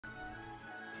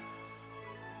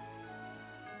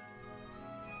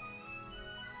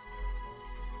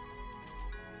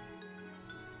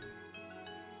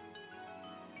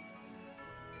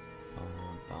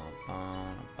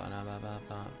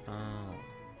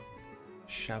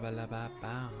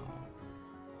Shabalaba-bow.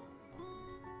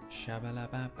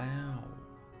 Shabalaba-bow.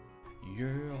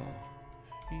 Yeah.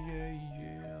 Yeah,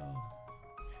 yeah.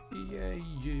 Yeah,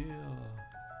 yeah.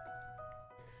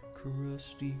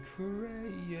 Krusty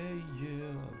Krab.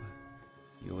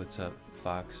 Yo, what's up,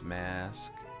 Fox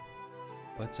Mask?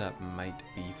 What's up, Might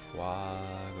Be Flog?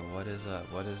 What is up?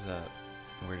 What is up?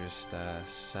 We're just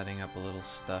setting up a little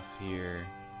stuff here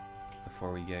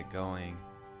before we get going.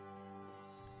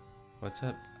 What's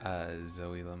up,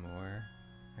 Zoe Lamour?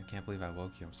 I can't believe I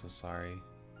woke you. I'm so sorry.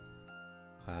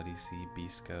 Cloudy C,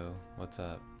 Bisco. What's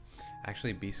up?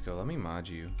 Actually, Bisco, let me mod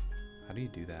you. How do you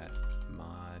do that?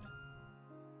 Mod.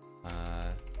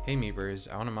 Hey Meepers,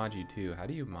 I want to mod you too. How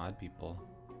do you mod people?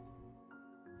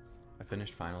 I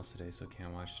finished finals today, so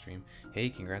can't watch stream.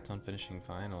 Hey, congrats on finishing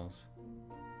finals.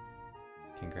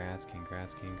 Congrats,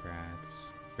 congrats,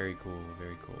 congrats. Very cool,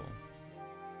 very cool.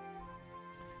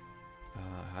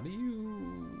 How do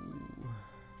you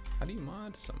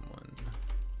mod someone?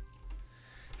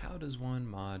 How does one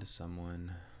mod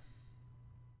someone?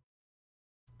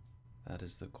 That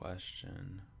is the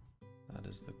question. That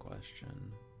is the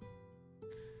question.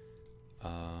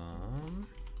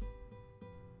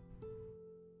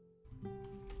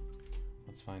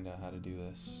 Let's find out how to do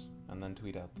this and then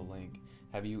tweet out the link.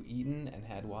 Have you eaten and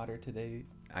had water today?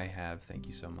 I have, thank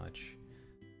you so much.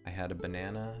 I had a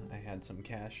banana, I had some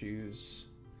cashews,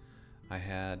 I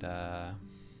had,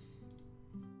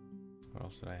 what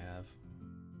else did I have?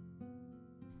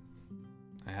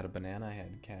 I had a banana, I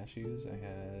had cashews, I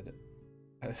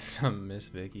had some Miss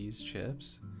Vicky's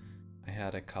chips, I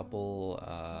had a couple,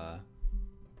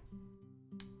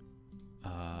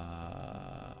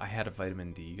 I had a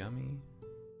vitamin D gummy.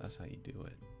 That's how you do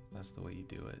it. That's the way you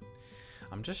do it.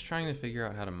 I'm just trying to figure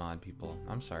out how to mod people.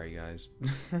 I'm sorry, guys.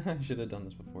 I should have done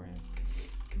this beforehand.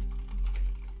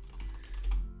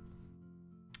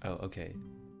 Oh, okay.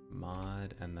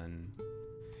 Mod, and then...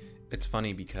 It's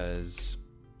funny because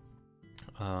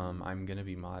I'm gonna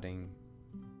be modding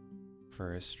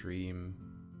for a stream,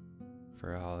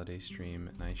 for a holiday stream,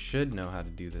 and I should know how to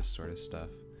do this sort of stuff.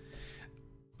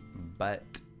 But,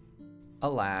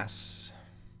 alas,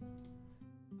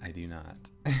 I do not.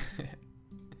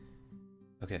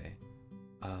 Okay.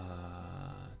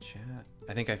 Chat.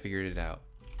 I think I figured it out.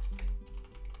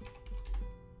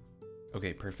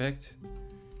 Okay, perfect.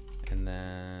 And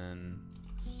then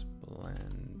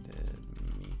splendid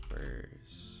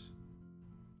meepers.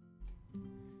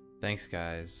 Thanks,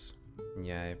 guys.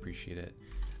 Yeah, I appreciate it.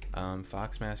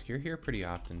 Foxmask, you're here pretty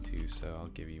often too, so I'll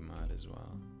give you mod as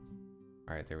well.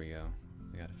 All right, there we go.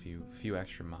 We got a few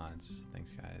extra mods.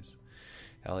 Thanks, guys.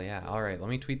 Hell yeah. All right, let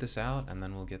me tweet this out and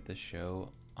then we'll get this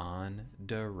show on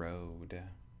the road.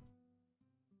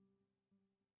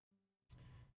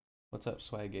 What's up,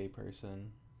 swag gay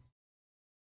person?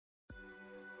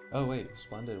 Oh wait,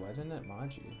 Splendid, why didn't it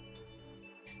mod you?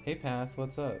 Hey Path,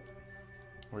 what's up?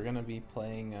 We're gonna be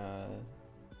playing a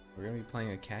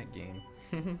cat game.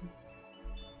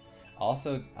 I'll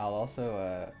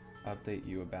also update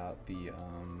you about the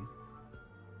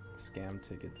scam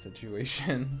ticket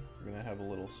situation. We're gonna have a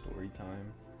little story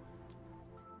time.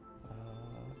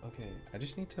 Okay, I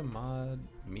just need to mod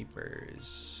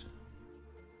Meepers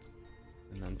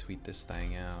and then tweet this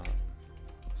thing out.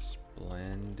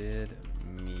 Splendid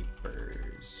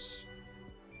Meepers.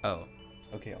 Oh,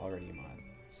 okay, already mod.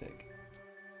 Sick.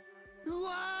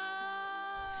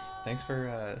 Thanks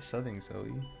for subbing,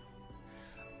 Zoe.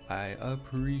 I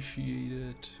appreciate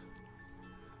it.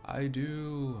 I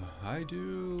do.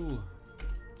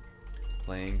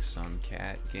 Playing some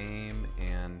cat game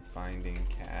and finding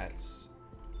cats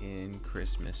in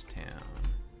Christmas Town.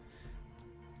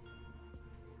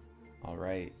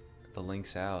 Alright, the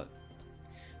link's out.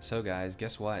 So guys,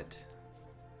 guess what?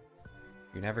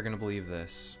 You're never gonna believe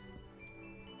this.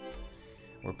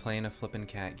 We're playing a flippin'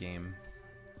 cat game.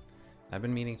 I've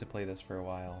been meaning to play this for a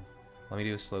while. Let me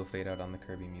do a slow fade out on the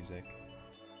Kirby music.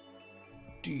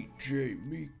 DJ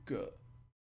Mika.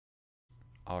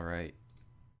 Alright.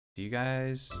 Do you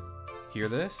guys hear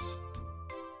this?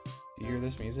 Do you hear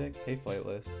this music? Hey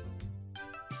Flightless.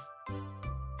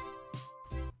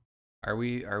 Are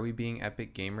we being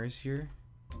epic gamers here?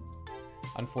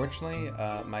 Unfortunately,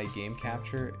 my game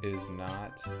capture is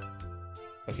not...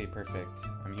 Okay, perfect.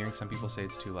 I'm hearing some people say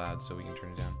it's too loud, so we can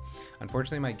turn it down.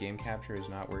 Unfortunately, my game capture is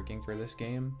not working for this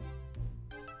game.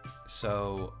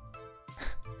 So,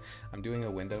 I'm doing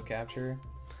a window capture.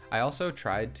 I also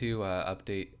tried to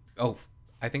update... Oh,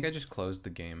 I think I just closed the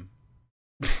game.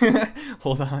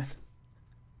 Hold on.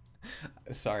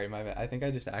 Sorry, my bad. I think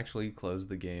I just actually closed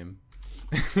the game.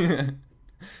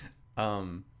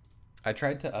 I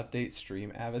tried to update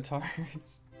stream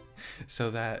avatars so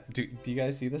that do you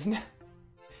guys see this now?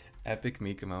 Epic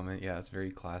Mika moment. Yeah, it's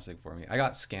very classic for me. I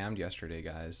got scammed yesterday,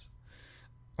 guys.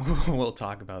 We'll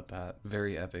talk about that.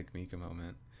 Very epic Mika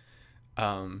moment.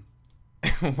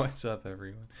 What's up,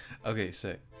 everyone? Okay,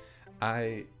 sick.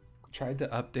 I tried to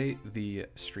update the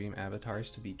stream avatars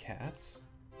to be cats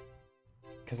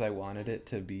because I wanted it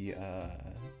to be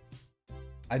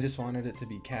I just wanted it to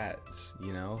be cats,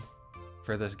 you know,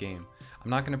 for this game. I'm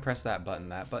not gonna press that button.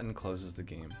 That button closes the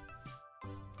game.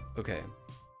 Okay.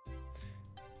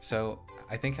 So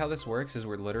I think how this works is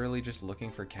we're literally just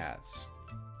looking for cats.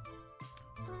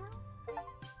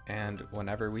 And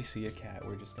whenever we see a cat,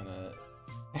 we're just gonna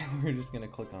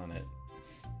click on it.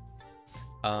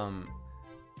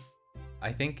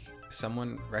 I think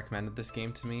someone recommended this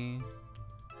game to me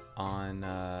on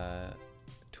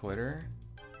Twitter,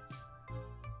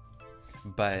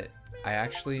 but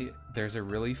there's a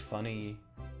really funny,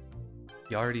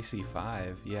 you already see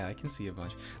 5. Yeah, I can see a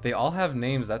bunch. They all have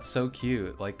names. That's so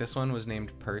cute. Like this one was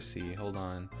named Percy. Hold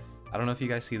on. I don't know if you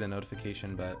guys see the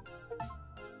notification, but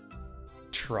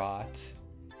Trot.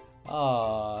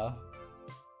 Aww.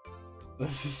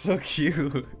 This is so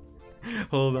cute.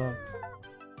 Hold on.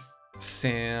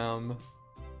 Sam.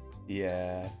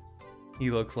 Yeah.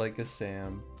 He looks like a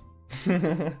Sam.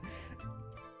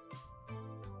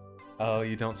 Oh,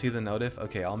 you don't see the notif?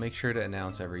 Okay, I'll make sure to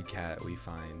announce every cat we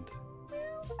find.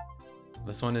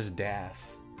 This one is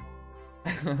Daff.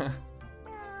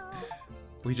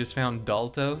 We just found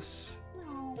Daltos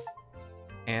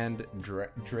and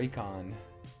Dracon.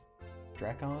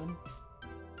 Dracon?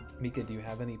 Mika, do you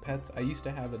have any pets? I used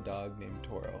to have a dog named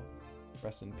Toro.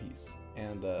 Rest in peace.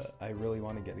 And I really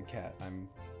want to get a cat. I'm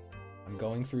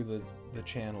going through the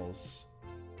channels.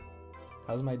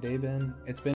 How's my day been?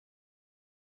 It's been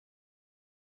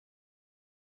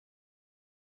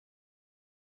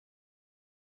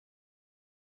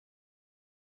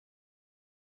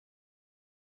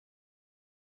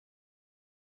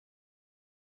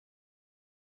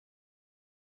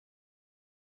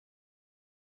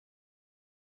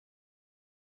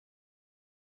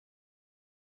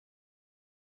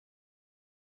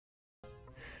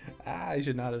I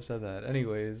should not have said that.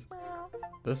 Anyways,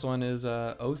 this one is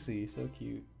OC, so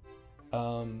cute.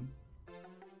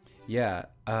 Yeah,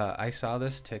 I saw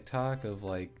this TikTok of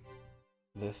like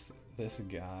this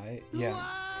guy. Yeah.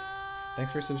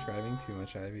 Thanks for subscribing too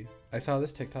much, Ivy. I saw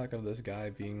this TikTok of this guy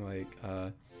being like,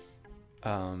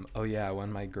 oh yeah,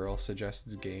 when my girl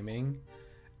suggests gaming,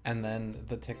 and then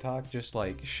the TikTok just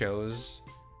like shows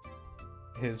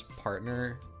his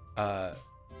partner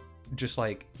just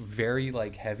like very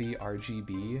like heavy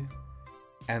RGB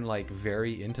and like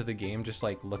very into the game, just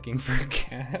like looking for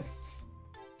cats.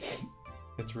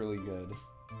 It's really good.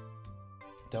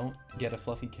 Don't get a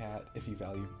fluffy cat if you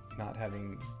value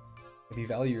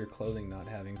your clothing not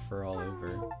having fur all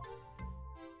over.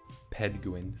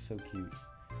 Pedguin, so cute.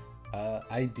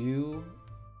 I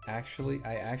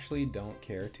actually don't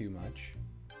care too much.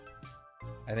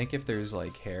 I think if there's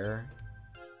like hair,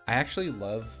 I actually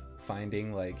love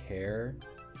finding like hair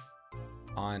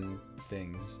on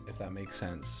things, if that makes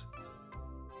sense.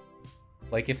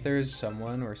 Like if there's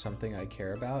someone or something I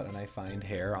care about and I find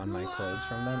hair on my clothes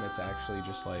from them, it's actually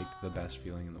just like the best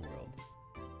feeling in the world.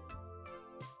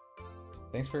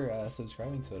 Thanks for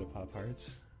subscribing, Soda Pop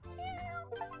Hearts.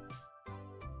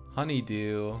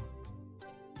 Honeydew.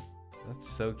 That's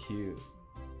so cute.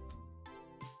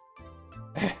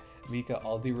 Mika,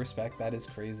 all due respect, that is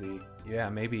crazy. Yeah,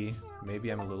 maybe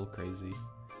I'm a little crazy.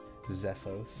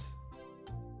 Zephos.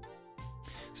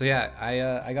 So yeah,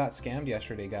 I got scammed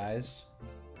yesterday, guys.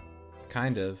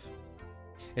 Kind of.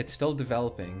 It's still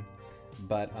developing,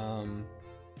 but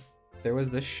there was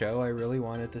this show I really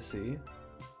wanted to see,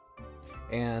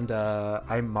 and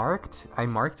I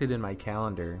marked it in my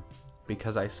calendar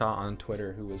because I saw on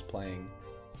Twitter who was playing.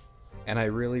 And I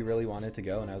really wanted to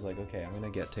go, and I was like, okay, I'm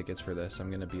gonna get tickets for this. I'm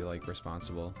gonna be like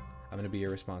responsible. I'm gonna be a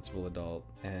responsible adult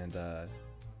and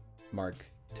mark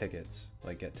tickets,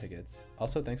 like get tickets.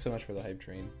 Also, thanks so much for the hype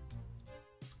train.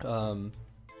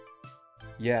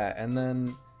 Yeah, and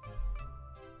then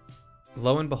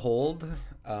lo and behold,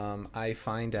 I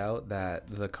find out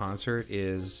that the concert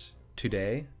is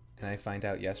today, and I find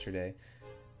out yesterday.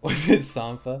 Was it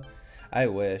Sampha? I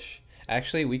wish.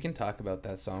 Actually, we can talk about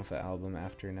that Sampha album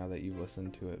after, now that you've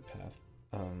listened to it, Path.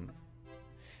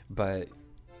 But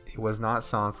it was not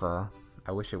Sampha.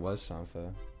 I wish it was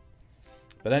Sampha.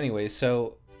 But anyway,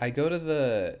 so I go to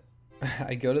the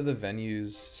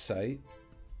venue's site,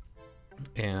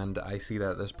 and I see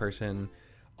that this person,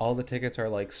 all the tickets are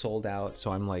like sold out.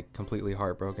 So I'm like completely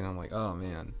heartbroken. I'm like, oh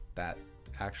man, that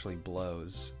actually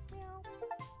blows.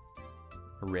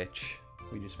 Rich.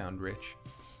 We just found Rich.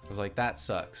 I was like, that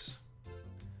sucks.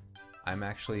 I'm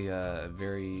actually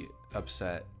very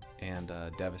upset and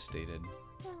devastated.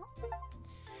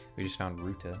 We just found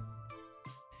Ruta.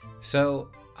 So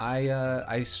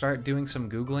I start doing some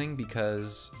Googling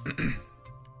because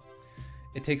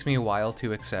it takes me a while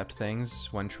to accept things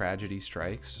when tragedy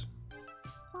strikes.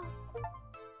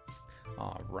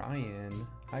 Aw, Ryan.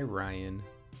 Hi, Ryan.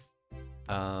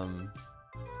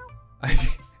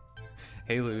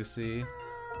 Hey, Lucy.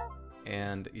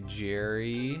 And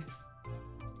Jerry.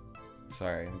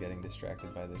 Sorry, I'm getting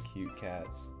distracted by the cute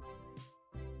cats.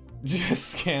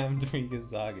 Just scammed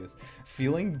Mikasacus.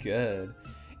 Feeling good.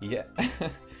 Yeah.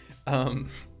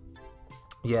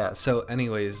 Yeah, so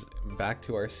anyways, back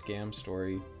to our scam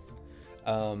story.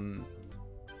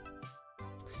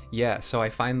 Yeah, so I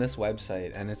find this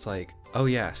website and it's like, oh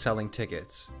yeah, selling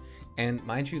tickets. And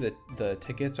mind you that the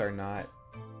tickets are not,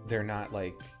 they're not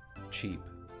like cheap.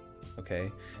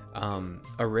 Okay.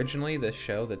 Originally this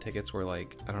show, the tickets were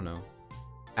like, I don't know,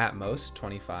 at most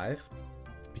 25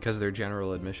 because they're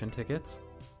general admission tickets,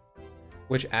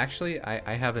 which actually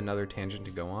I have another tangent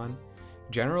to go on.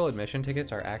 General admission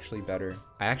tickets are actually better.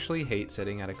 I actually hate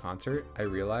sitting at a concert. I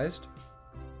realized.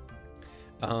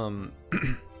 I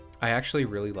actually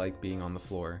really like being on the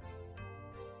floor.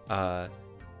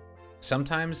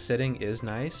 Sometimes sitting is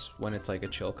nice when it's like a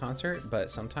chill concert, but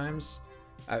sometimes,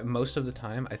 most of the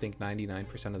time, I think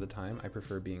 99% of the time, I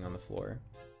prefer being on the floor.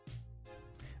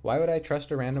 Why would I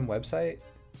trust a random website?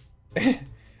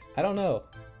 I don't know.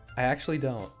 I actually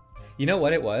don't. You know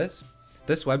what it was?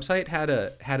 This website had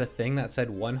a thing that said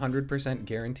 100%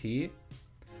 guarantee.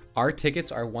 Our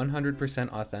tickets are 100%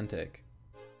 authentic.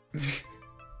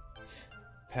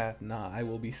 Path, nah, I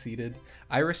will be seated.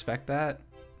 I respect that.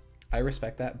 I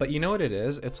respect that. But you know what it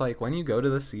is? It's like when you go to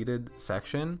the seated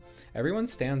section, everyone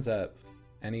stands up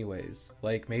anyways.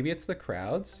 Like maybe it's the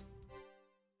crowds.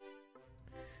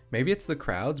 Maybe it's the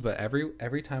crowds, but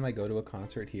every time I go to a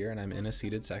concert here and I'm in a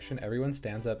seated section, everyone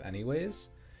stands up anyways.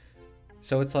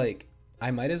 So it's like,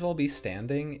 I might as well be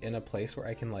standing in a place where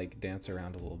I can like dance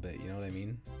around a little bit, you know what I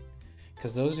mean?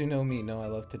 Because those who know me know I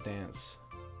love to dance.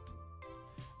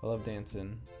 I love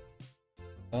dancing.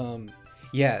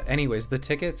 Yeah, anyways, the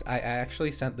tickets, I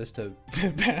actually sent this to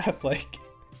Path, like,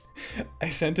 I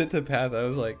sent it to Path, I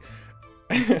was like,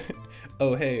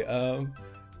 oh hey,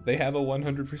 they have a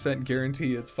 100%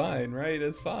 guarantee, it's fine, right?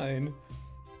 It's fine.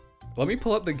 Let me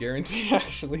pull up the guarantee,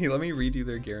 actually, let me read you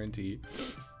their guarantee.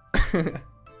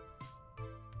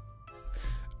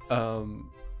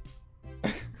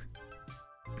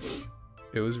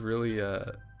 It was really,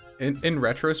 in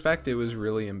retrospect, it was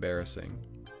really embarrassing.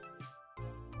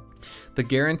 The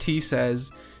guarantee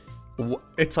says,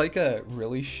 it's like a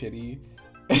really shitty,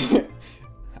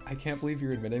 I can't believe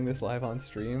you're admitting this live on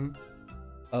stream.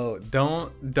 Oh,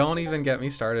 don't even get me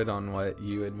started on what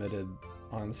you admitted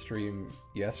on stream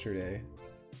yesterday.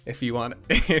 If you want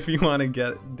to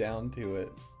get down to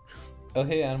it. Oh,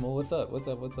 hey Animal, what's up? What's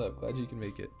up? What's up? Glad you can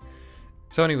make it.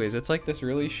 So anyways, it's like this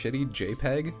really shitty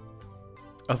JPEG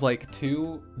of like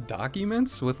 2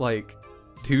 documents with like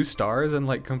 2 stars and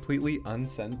like completely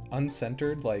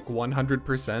uncentered, like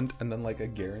 100%, and then like a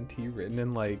guarantee written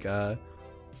in like I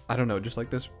don't know, just like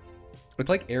this. It's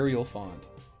like Arial font.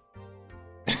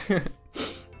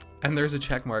 And there's a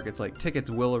check mark. It's like, tickets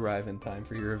will arrive in time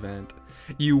for your event.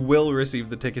 You will receive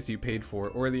the tickets you paid for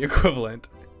or the equivalent.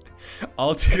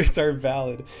 All tickets are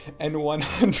valid and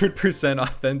 100%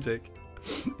 authentic.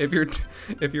 If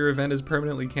your event is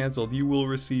permanently canceled, you will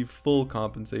receive full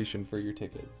compensation for your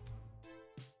tickets.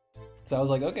 So I was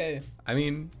like, okay, I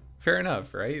mean, fair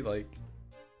enough, right? Like,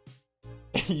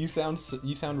 you sound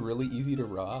really easy to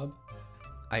rob.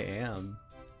 I am.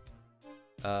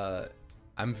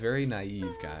 I'm very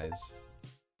naive, guys.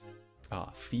 Oh,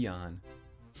 Fion.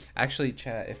 Actually,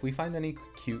 chat, if we find any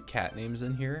cute cat names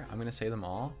in here, I'm gonna say them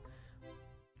all.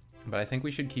 But I think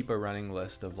we should keep a running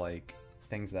list of like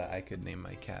things that I could name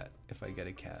my cat if I get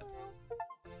a cat.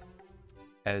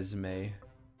 Esme,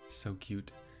 so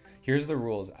cute. Here's the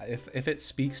rules. If it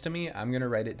speaks to me, I'm gonna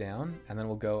write it down and then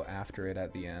we'll go after it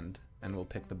at the end and we'll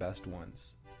pick the best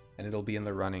ones. And it'll be in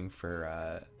the running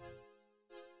for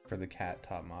the cat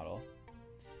top model.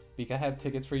 Mika, I have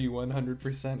tickets for you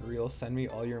 100% real. Send me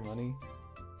all your money.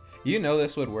 You know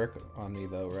this would work on me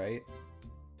though, right?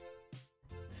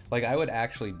 Like I would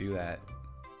actually do that.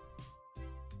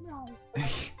 No.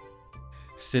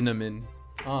 Cinnamon.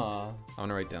 Aw, I want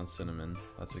to write down Cinnamon.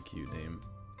 That's a cute name.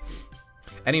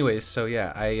 Anyways, so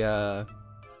yeah, I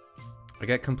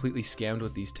got completely scammed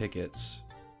with these tickets.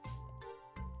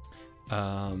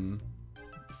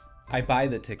 I buy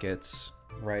the tickets,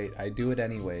 right? I do it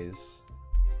anyways.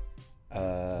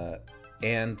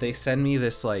 And they send me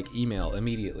this like email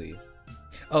immediately.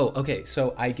 Oh, okay.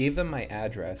 So I gave them my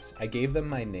address. I gave them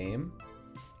my name.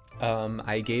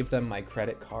 I gave them my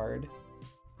credit card.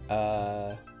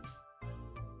 I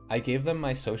gave them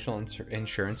my social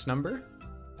insurance number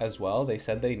as well. They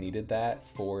said they needed that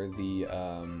for the,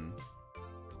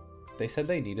 they said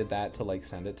they needed that to like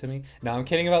send it to me. No, I'm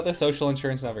kidding about the social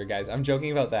insurance number, guys. I'm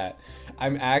joking about that.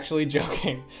 I'm actually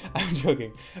joking. I'm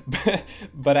joking.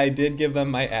 But I did give them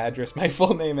my address, my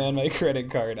full name, and my credit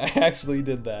card. I actually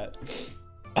did that.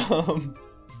 I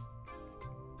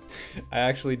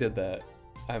actually did that.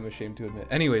 I'm ashamed to admit.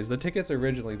 Anyways, the tickets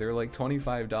originally, they were like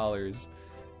 $25.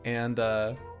 And,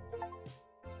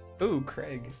 ooh,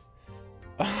 Craig.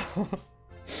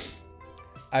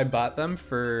 I bought them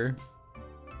for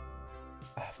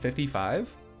 55.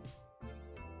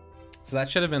 So that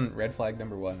should have been red flag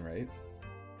number 1, right?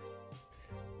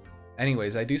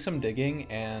 Anyways, I do some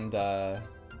digging and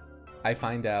I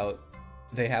find out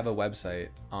they have a website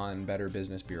on Better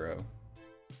Business Bureau.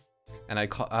 And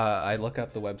I look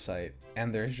up the website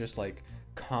and there's just like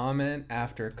comment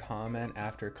after comment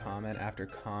after comment after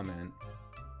comment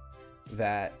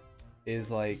that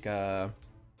is like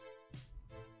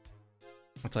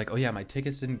it's like, oh yeah, my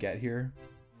tickets didn't get here.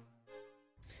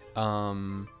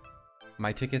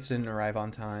 My tickets didn't arrive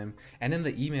on time. And in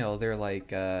the email, they're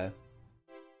like, yeah,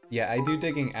 I do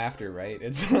digging after, right?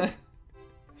 It's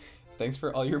thanks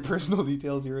for all your personal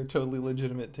details. You're a totally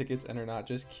legitimate tickets and are not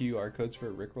just QR codes for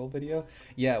a Rickroll video.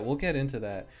 Yeah, we'll get into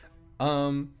that.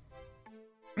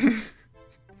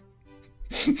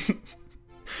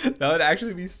 That would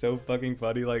actually be so fucking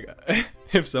funny. Like,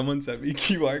 if someone sent me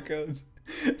QR codes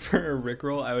for a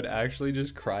Rickroll, I would actually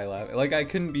just cry laughing. Like, I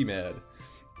couldn't be mad.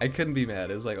 I couldn't be mad.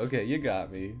 It's like, okay, you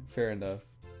got me. Fair enough.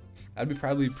 I'd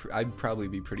probably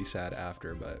be pretty sad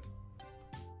after, but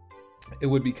it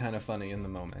would be kind of funny in the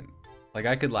moment. Like,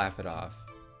 I could laugh it off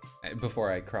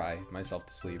before I cry myself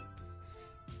to sleep.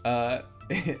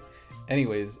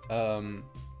 Anyways,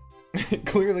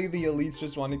 clearly the elites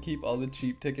just want to keep all the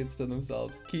cheap tickets to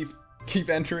themselves. Keep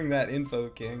entering that info,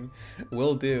 King.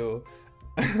 Will do.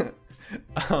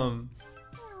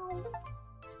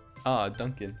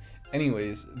 Duncan.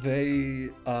 Anyways, they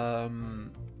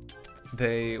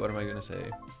what am I gonna say?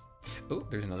 Oh,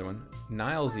 there's another one.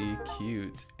 Nilesy,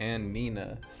 cute, and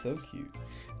Nina, so cute.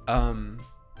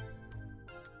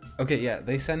 Okay, yeah,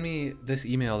 they send me this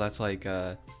email that's like,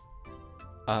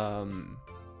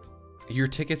 your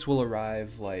tickets will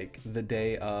arrive like the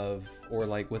day of, or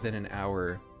like within an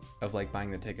hour of like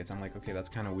buying the tickets. I'm like, okay, that's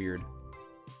kind of weird.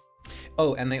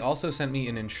 Oh, and they also sent me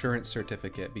an insurance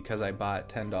certificate because I bought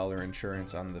 $10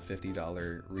 insurance on the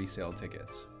 $50 resale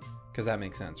tickets. Because that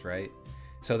makes sense, right?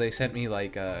 So they sent me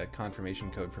like a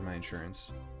confirmation code for my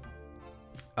insurance.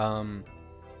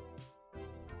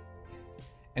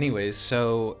 Anyways,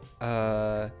 so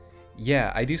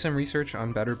yeah, I do some research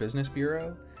on Better Business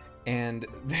Bureau, and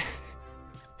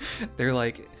they're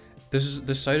like,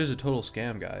 this site is a total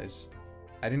scam, guys.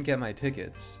 I didn't get my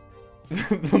tickets.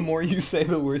 The more you say,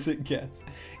 the worse it gets.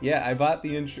 Yeah, I bought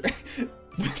the insurance.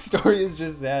 The story is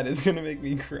just sad. It's gonna make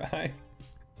me cry.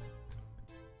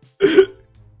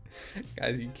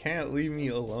 Guys, you can't leave me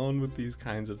alone with these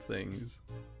kinds of things.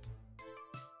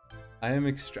 I am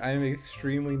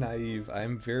extremely naive. I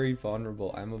am very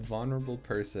vulnerable. I'm a vulnerable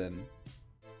person.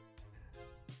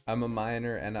 I'm a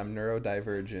minor and I'm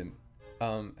neurodivergent.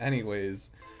 Anyways,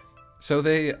 so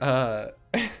they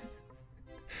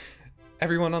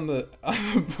everyone on the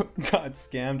got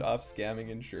scammed off scamming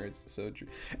insurance. So true.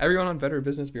 Everyone on Better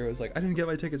Business Bureau is like, I didn't get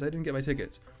my tickets. I didn't get my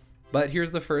tickets. But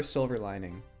here's the first silver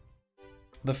lining.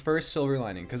 The first silver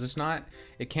lining, because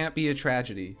it can't be a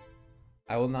tragedy.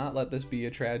 I will not let this be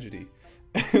a tragedy.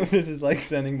 This is like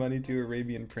sending money to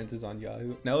Arabian princes on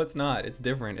Yahoo. No, it's not. It's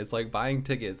different. It's like buying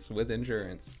tickets with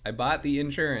insurance. I bought the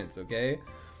insurance, okay?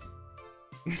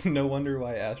 No wonder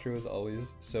why Astro is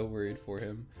always so worried for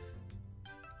him.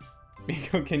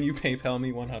 Miko, can you PayPal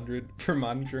me 100 for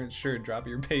mod insurance? Sure, drop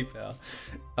your PayPal.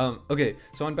 Okay,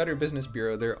 so on Better Business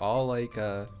Bureau, they're all like,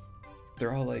 oh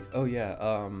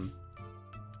yeah,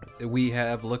 we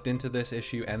have looked into this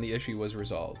issue and the issue was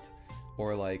resolved.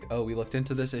 Or like, oh, we looked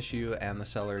into this issue and the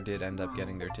seller did end up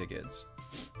getting their tickets.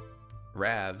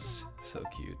 Ravs, so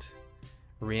cute.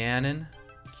 Rhiannon,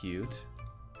 cute.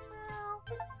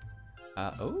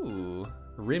 Oh,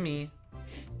 Remy.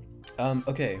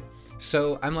 Okay,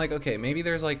 so I'm like, okay, maybe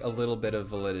there's like a little bit of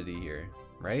validity here,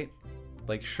 right?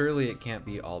 Like, surely it can't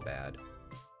be all bad.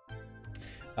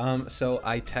 So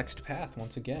I text Path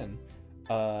once again,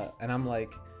 and I'm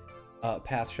like,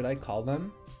 Path, should I call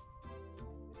them?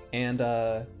 And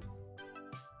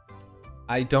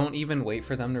I don't even wait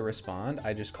for them to respond.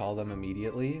 I just call them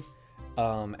immediately.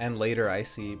 And later I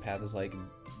see Path is like,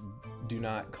 do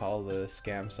not call the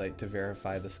scam site to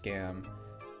verify the scam.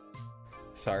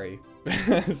 Sorry.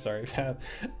 Sorry, Path.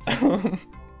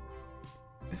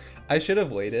 I should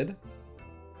have waited.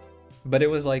 But it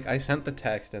was like, I sent the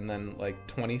text and then like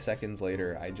 20 seconds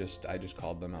later, I just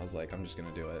called them. I was like, I'm just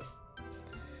gonna do it.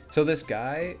 So this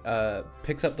guy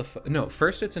picks up the, no,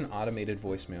 first it's an automated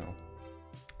voicemail.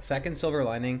 Second silver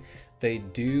lining, they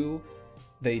do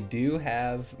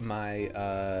have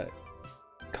my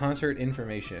concert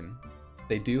information.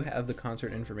 They do have the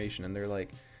concert information, and they're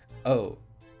like, oh,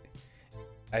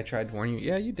 I tried to warn you.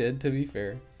 Yeah, you did, to be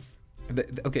fair.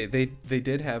 Okay, they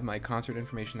did have my concert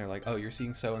information. They're like, oh, you're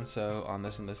seeing so-and-so on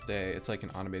this and this day. It's like an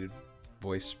automated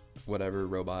voice, whatever,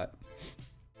 robot.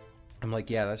 I'm like,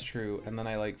 yeah, that's true. And then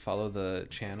I like follow the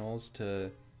channels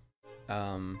to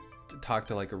talk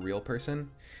to like a real person.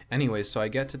 Anyways, so I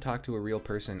get to talk to a real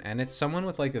person, and it's someone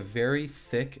with like a very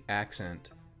thick accent.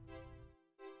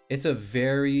 It's a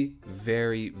very,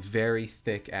 very, very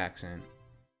thick accent.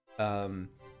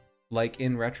 Like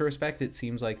in retrospect, it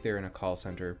seems like they're in a call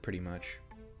center pretty much.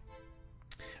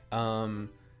 And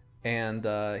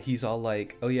he's all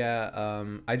like, oh yeah,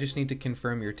 I just need to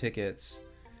confirm your tickets.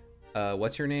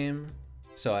 What's your name?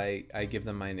 So I give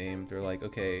them my name. They're like,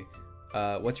 okay,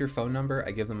 what's your phone number?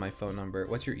 I give them my phone number.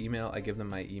 What's your email? I give them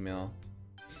my email.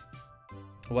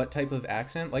 What type of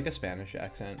accent? Like a Spanish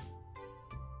accent.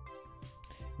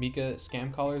 Mika,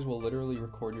 scam callers will literally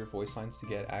record your voice lines to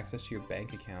get access to your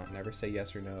bank account. Never say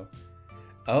yes or no.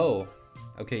 Oh,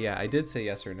 okay, yeah, I did say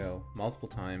yes or no multiple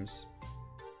times.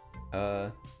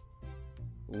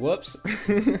 Whoops.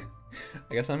 I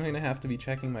guess I'm gonna have to be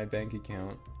checking my bank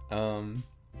account. I'm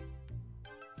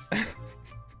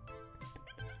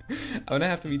gonna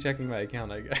have to be checking my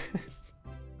account, I guess.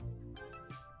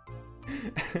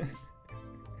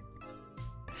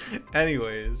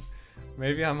 Anyways,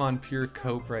 maybe I'm on pure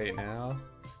cope right now.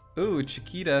 Ooh,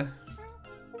 Chiquita.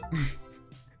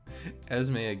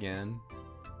 Esme again.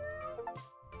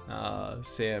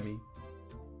 Sammy.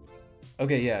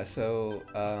 Okay, yeah, so,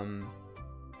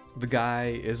 the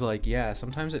guy is like, yeah,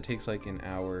 sometimes it takes like an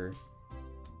hour.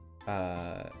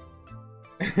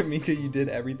 Mika, you did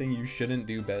everything you shouldn't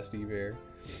do, bestie bear.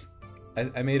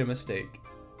 I made a mistake.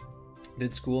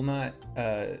 Did school not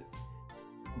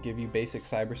give you basic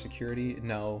cybersecurity?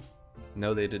 No,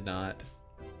 they did not.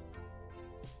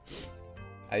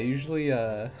 I usually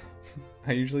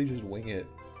just wing it.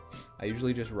 I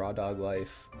usually just raw dog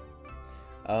life.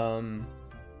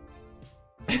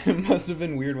 It must have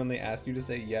been weird when they asked you to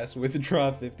say yes,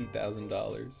 withdraw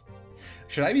 $50,000.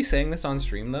 Should I be saying this on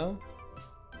stream though?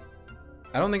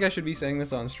 I don't think I should be saying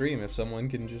this on stream if someone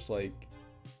can just like,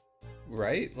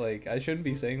 right? Like, I shouldn't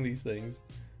be saying these things.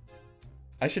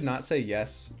 I should not say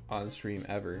yes on stream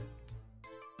ever.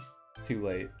 Too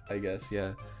late, I guess,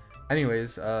 yeah.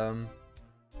 Anyways,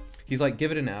 he's like,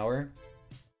 give it an hour.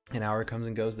 An hour comes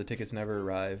and goes, the tickets never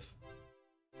arrive.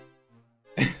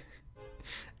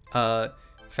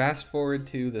 Fast forward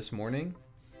to this morning.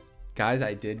 Guys,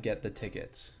 I did get the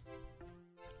tickets.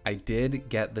 I did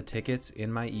get the tickets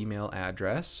in my email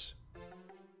address.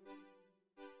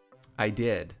 I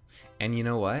did. And you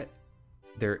know what?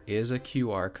 There is a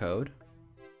QR code.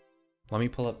 Let me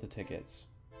pull up the tickets.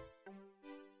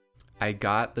 I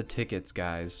got the tickets,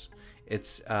 guys.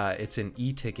 It's an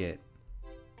e-ticket.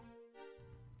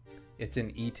 It's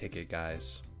an e-ticket,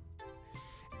 guys.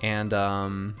 And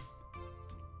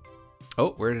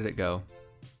oh, where did it go?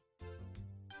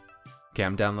 Okay,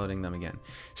 I'm downloading them again.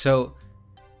 So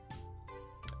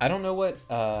I don't know what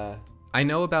I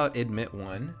know about Admit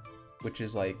One, which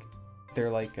is like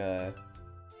they're like a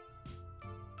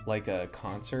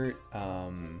concert.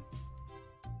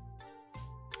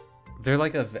 They're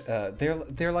like a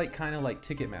they're like kind of like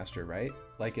Ticketmaster, right?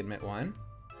 Like Admit One.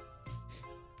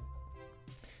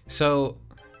 So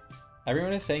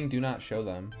everyone is saying do not show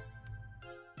them.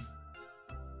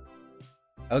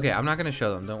 Okay, I'm not gonna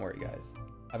show them. Don't worry, guys.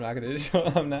 I'm not gonna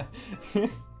show. I'm not.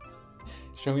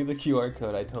 Show me the QR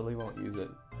code. I totally won't use it.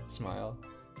 Smile.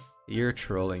 You're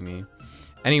trolling me.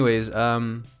 Anyways,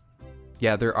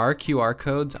 yeah, there are QR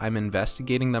codes. I'm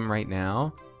investigating them right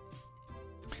now.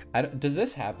 Does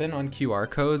this happen on QR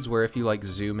codes where if you like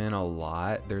zoom in a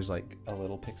lot, there's like a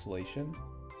little pixelation?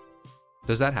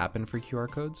 Does that happen for QR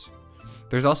codes?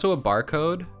 There's also a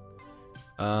barcode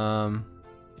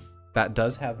that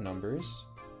does have numbers,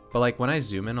 but like when I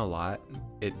zoom in a lot,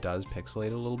 it does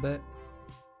pixelate a little bit.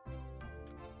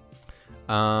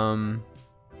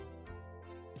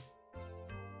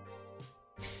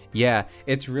 Yeah,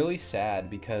 it's really sad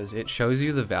because it shows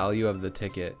you the value of the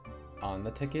ticket. On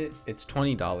the ticket, it's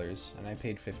 $20 and I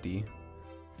paid $50.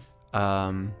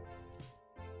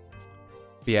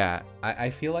 Yeah, I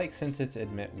feel like since it's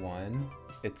admit 1,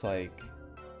 it's like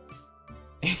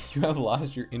you have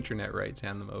lost your internet rights,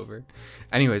 hand them over.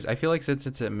 Anyways, I feel like since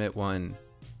it's admit 1,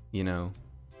 you know,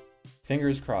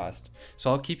 fingers crossed. So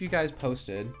I'll keep you guys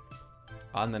posted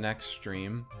on the next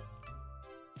stream.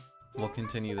 We'll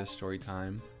continue this story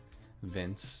time.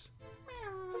 Vince.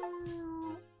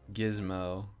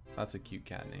 Gizmo. That's a cute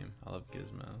cat name. I love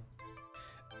Gizmo.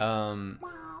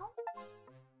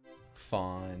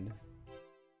 Fawn.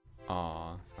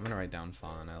 Aw. I'm gonna write down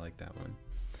Fawn. I like that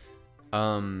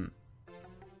one.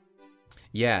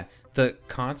 Yeah. The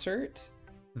concert,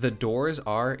 the doors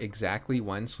are exactly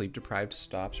when Sleep Deprived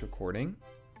stops recording.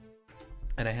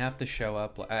 And I have to show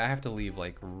up. I have to leave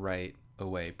like right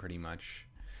away pretty much.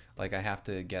 Like I have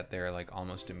to get there like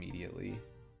almost immediately.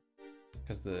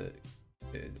 Because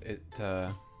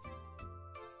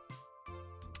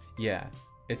yeah,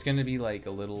 it's gonna be like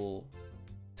a little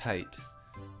tight,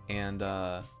 and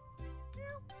I'm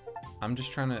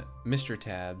just trying to Mr.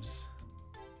 Tabs.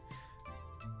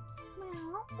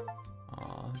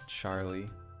 Aw, Charlie.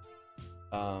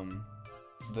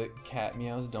 The cat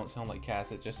meows don't sound like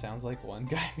cats. It just sounds like one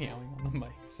guy meowing on the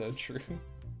mic. So true.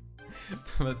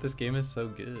 But this game is so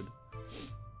good.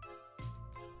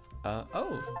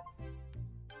 Oh,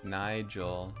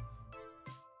 Nigel.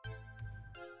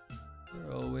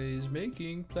 We're always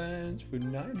making plans for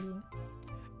Nigel.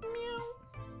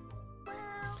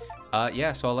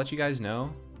 Yeah, so I'll let you guys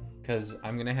know, because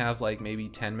I'm gonna have like maybe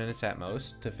 10 minutes at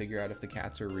most to figure out if the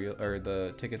cats are real or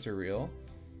the tickets are real,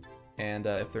 and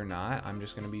if they're not, I'm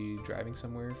just gonna be driving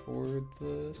somewhere for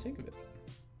the sake of it.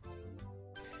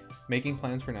 Making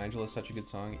Plans for Nigel is such a good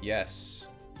song. Yes.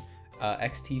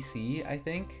 XTC, I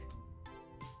think.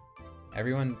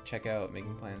 Everyone check out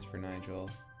Making Plans for Nigel.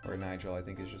 Or Nigel, I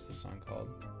think is just the song called.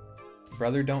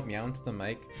 Brother, don't meow into the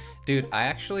mic. Dude, I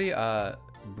actually,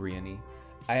 Brianny.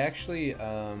 I actually,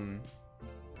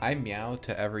 I meow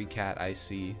to every cat I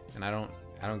see, and I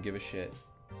don't give a shit.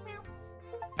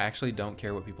 I actually don't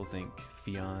care what people think.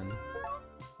 Fionn.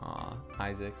 Aw,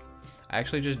 Isaac. I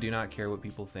actually just do not care what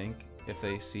people think if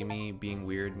they see me being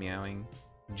weird meowing.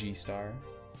 G-Star.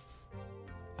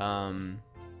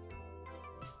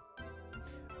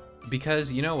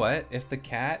 Because you know what? If the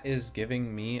cat is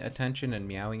giving me attention and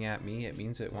meowing at me, it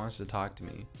means it wants to talk to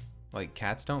me. Like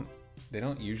cats don't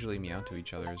usually meow to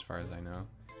each other as far as I know.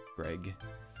 Greg.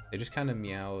 They just kind of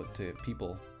meow to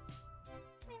people.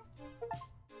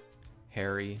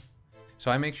 Harry.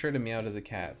 So I make sure to meow to the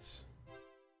cats.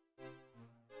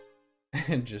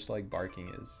 And just like barking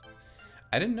is.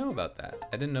 I didn't know about that.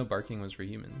 I didn't know barking was for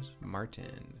humans.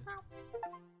 Martin.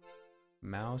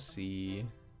 Mousy.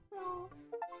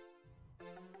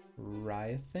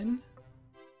 Rythan?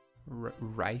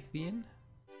 Rythian?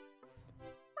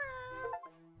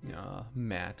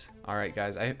 Matt. Alright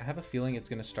guys, I have a feeling it's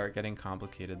gonna start getting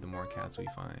complicated the more cats we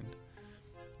find.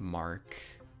 Mark.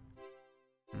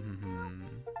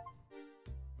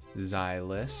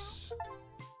 Xylus.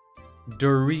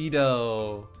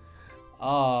 Dorito!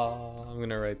 Oh, I'm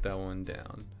gonna write that one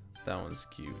down. That one's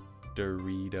cute.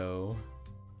 Dorito.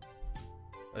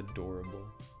 Adorable.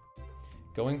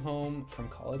 Going home from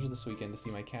college this weekend to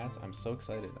see my cats. I'm so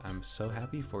excited. I'm so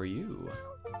happy for you.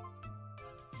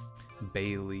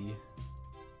 Bailey.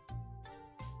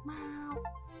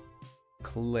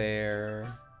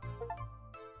 Claire.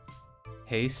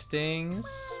 Hastings.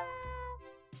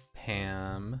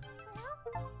 Pam.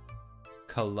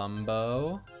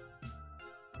 Columbo.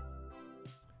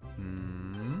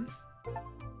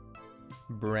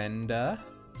 Brenda.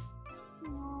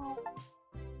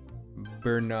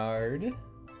 Bernard.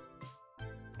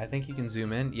 I think you can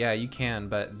zoom in. Yeah, you can,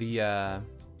 but the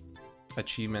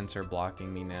achievements are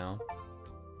blocking me now.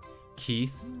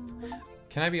 Keith.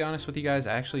 Can I be honest with you guys?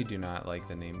 I actually do not like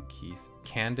the name Keith.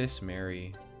 Candace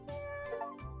Mary.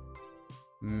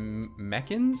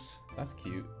 Meckins? That's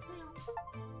cute.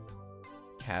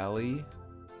 Callie.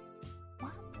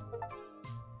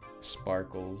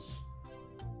 Sparkles.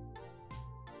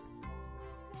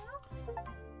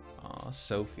 Aw,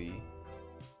 Sophie.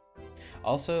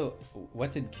 Also,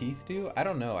 what did Keith do? I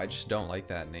don't know. I just don't like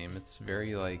that name. It's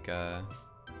very like, I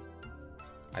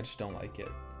just don't like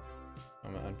it.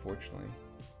 Unfortunately.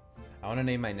 I want to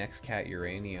name my next cat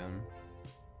Uranium.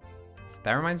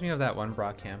 That reminds me of that one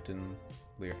Brockhampton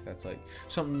lyric that's like,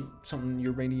 something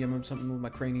uranium, something with my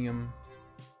cranium.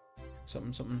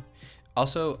 Something.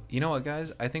 Also, you know what,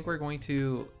 guys? I think we're gonna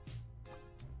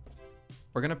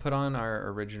put on our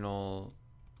original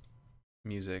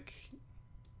music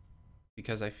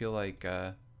because I feel like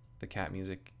the cat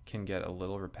music can get a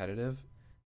little repetitive,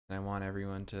 and I want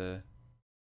everyone to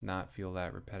not feel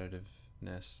that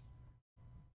repetitiveness.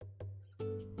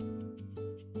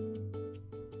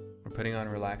 We're putting on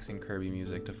relaxing Kirby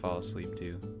music to fall asleep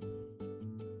to.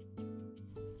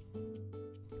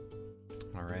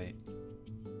 Alright.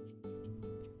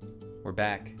 We're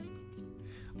back.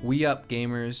 We up,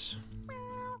 gamers.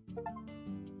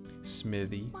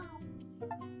 Smithy.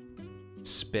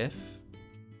 Spiff.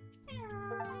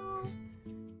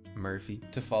 Murphy.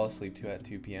 To fall asleep to at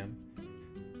 2 p.m.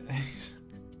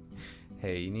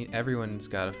 Hey, everyone's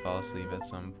gotta fall asleep at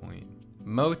some point.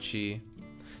 Mochi.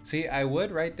 See, I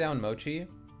would write down Mochi,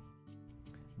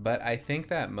 but I think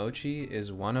that Mochi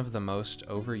is one of the most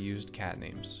overused cat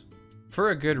names. For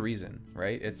a good reason,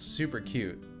 right? It's super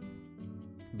cute.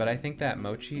 But I think that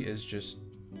Mochi is just,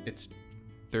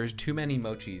 there's too many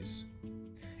Mochis.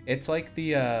 It's like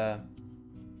the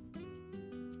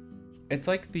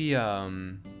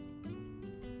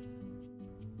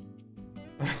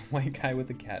white guy with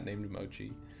a cat named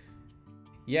Mochi.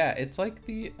 Yeah, it's like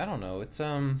the, I don't know, it's,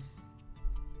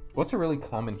 what's a really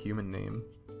common human name?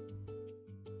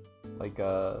 Like,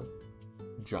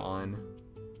 John.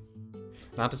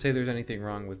 Not to say there's anything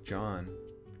wrong with John,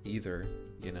 either,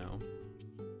 you know.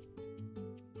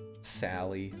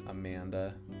 Sally,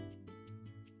 Amanda.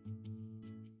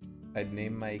 I'd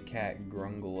name my cat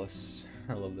Grungulus.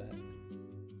 I love that.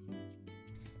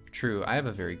 True, I have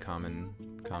a very common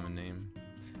name.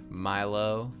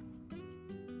 Milo.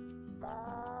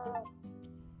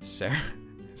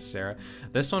 Sarah.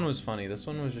 This one was funny. This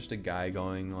one was just a guy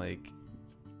going like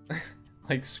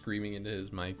like screaming into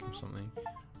his mic or something.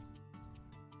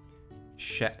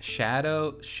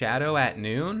 Shadow at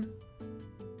noon?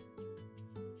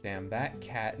 Damn, that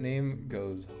cat name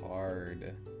goes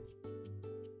hard.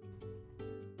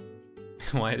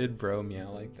 Why did bro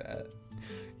meow like that?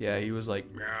 Yeah, he was like,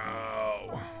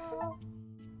 meow.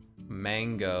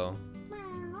 Mango.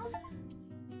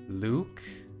 Luke.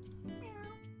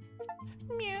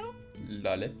 Meow.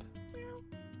 Lollip.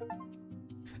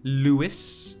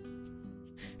 Lewis.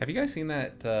 Have you guys seen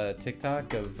that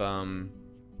TikTok of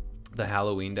the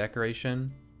Halloween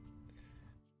decoration?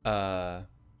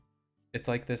 It's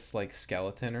like this like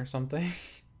skeleton or something.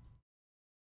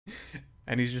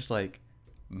 And he's just like,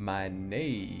 my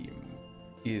name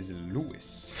is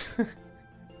Lewis.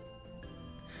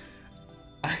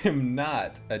 I am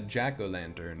not a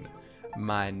jack-o'-lantern.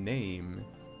 My name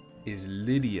is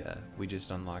Lydia. We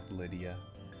just unlocked Lydia.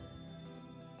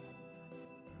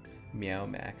 Meow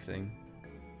maxing.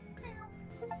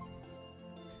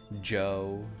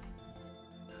 Joe.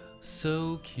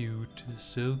 So cute,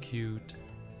 so cute.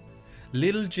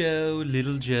 Little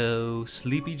Joe,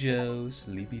 Sleepy Joe,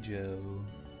 Sleepy Joe.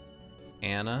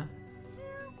 Anna.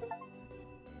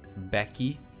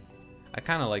 Becky. I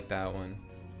kind of like that one.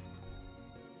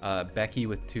 Becky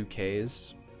with 2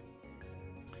 Ks.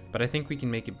 But I think we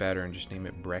can make it better and just name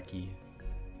it Brecky.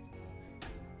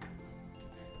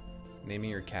 Naming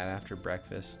your cat after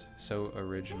breakfast. So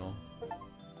original.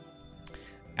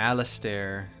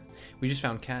 Alistair. We just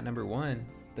found cat number 1.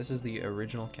 This is the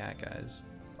original cat, guys.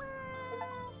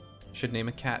 Should name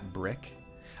a cat Brick.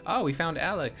 Oh, we found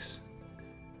Alex.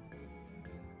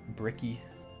 Bricky.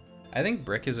 I think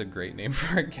Brick is a great name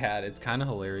for a cat. It's kind of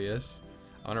hilarious.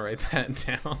 I want to write that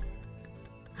down.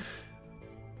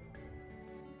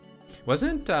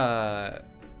 Wasn't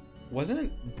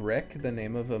Brick the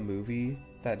name of a movie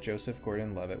that Joseph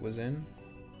Gordon-Levitt was in?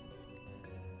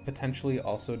 Potentially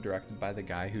also directed by the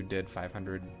guy who did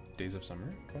 500 Days of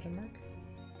Summer? Question mark?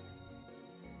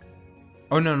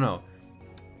 Oh, no.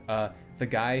 The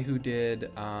guy who did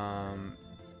Ryan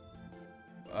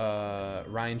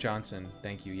Johnson.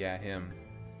 Thank you. Yeah, him.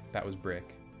 That was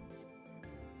Brick.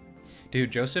 Dude,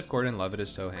 Joseph Gordon-Levitt is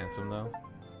so handsome, though.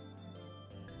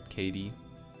 Katie.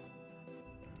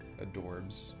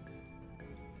 Adorbs.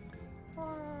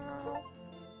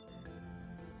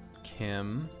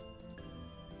 Kim.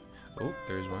 Oh,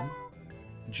 there's one.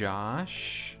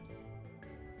 Josh.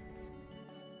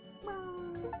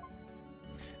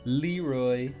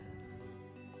 Leroy.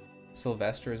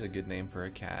 Sylvester is a good name for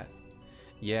a cat.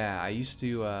 Yeah, I used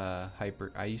to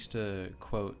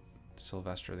quote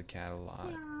Sylvester the cat a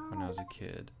lot when I was a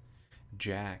kid.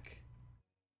 Jack.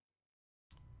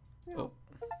 Oh.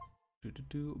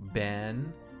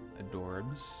 Ben.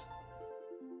 Adorbs.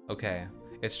 Okay.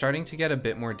 It's starting to get a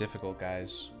bit more difficult,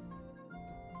 guys.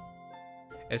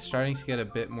 It's starting to get a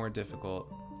bit more difficult.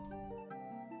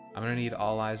 I'm gonna need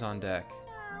all eyes on deck.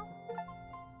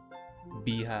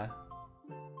 Biha.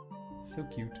 So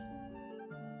cute.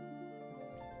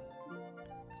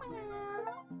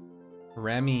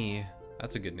 Remy.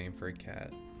 That's a good name for a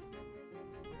cat.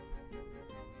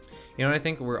 You know what I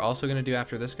think we're also going to do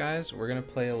after this, guys? We're going to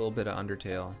play a little bit of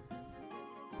Undertale.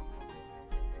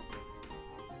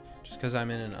 Just because I'm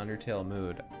in an Undertale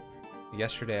mood.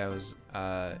 Yesterday I was,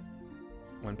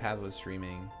 when Path was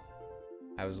streaming,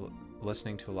 I was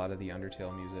listening to a lot of the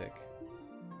Undertale music.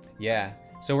 Yeah,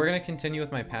 so we're going to continue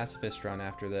with my pacifist run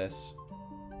after this.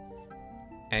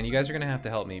 And you guys are going to have to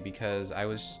help me because I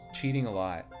was cheating a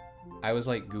lot. I was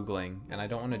like Googling, and I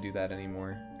don't want to do that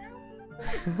anymore.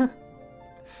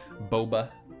 Boba.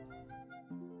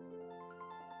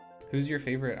 Who's your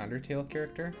favorite Undertale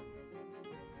character?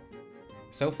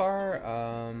 So far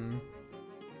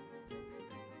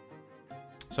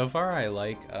I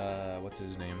like, what's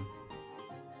his name?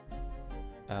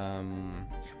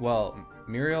 Well,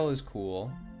 Muriel is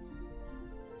cool.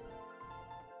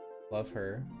 Love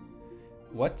her.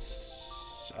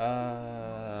 What's, what's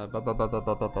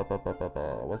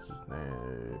his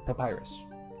name? Papyrus.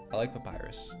 I like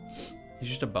Papyrus. He's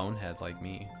just a bonehead like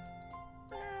me.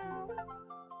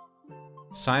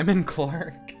 Simon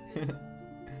Clark.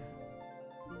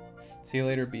 See you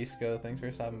later, Bisco. Thanks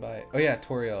for stopping by. Oh yeah,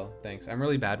 Toriel. Thanks. I'm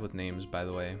really bad with names, by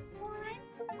the way.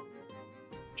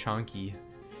 Chonky.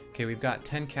 Okay, we've got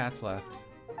 10 cats left.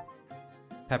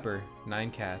 Pepper,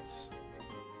 9 cats.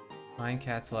 9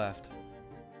 cats left.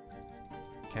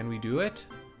 Can we do it?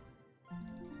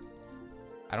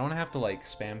 I don't have to like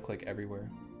spam click everywhere.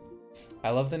 I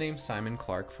love the name Simon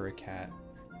Clark for a cat.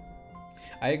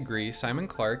 I agree. Simon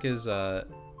Clark is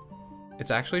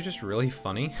it's actually just really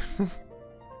funny.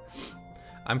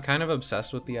 I'm kind of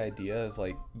obsessed with the idea of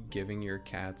like giving your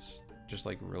cats just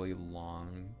like really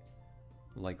long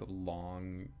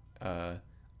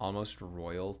almost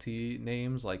royalty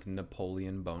names like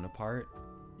Napoleon Bonaparte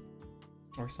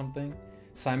or something.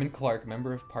 Simon Clark,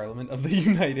 Member of Parliament of the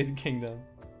United Kingdom.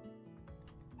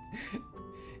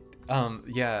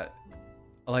 Yeah,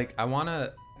 like I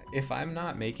wanna, if I'm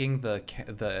not making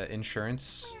the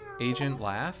insurance agent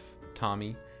laugh,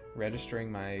 Tommy,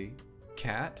 registering my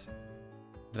cat,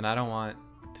 then I don't want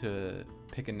to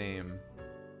pick a name.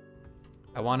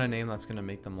 I want a name that's gonna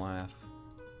make them laugh.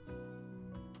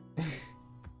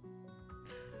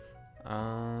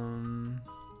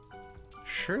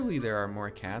 Surely there are more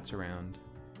cats around.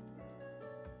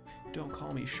 Don't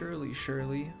call me Shirley,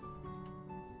 Shirley.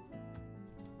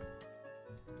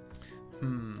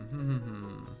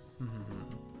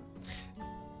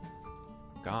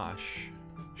 Gosh.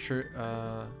 Sure.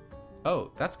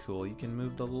 Oh, that's cool. You can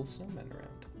move the little snowman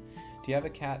around. Do you have a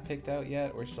cat picked out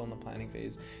yet, or still in the planning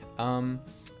phase? I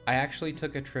actually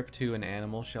took a trip to an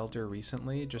animal shelter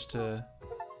recently, just to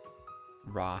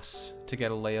Ross, to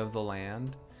get a lay of the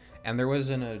land. And there was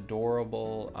an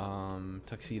adorable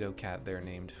tuxedo cat there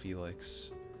named Felix.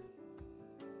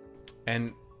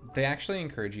 And they actually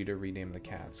encourage you to rename the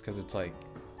cats because it's like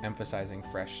emphasizing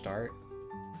fresh start.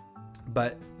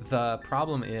 But the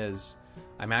problem is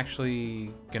I'm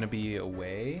actually gonna be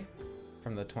away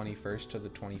from the 21st to the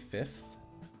 25th.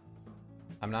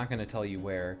 I'm not gonna tell you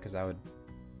where because that would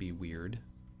be weird,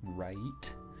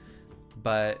 right?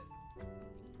 But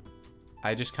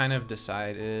I just kind of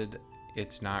decided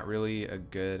it's not really a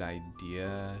good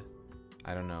idea,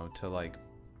 I don't know, to like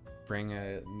bring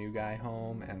a new guy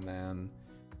home and then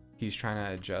he's trying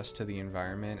to adjust to the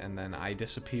environment and then I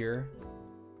disappear,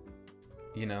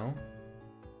 you know?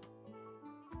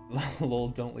 Lol,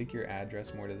 don't leak your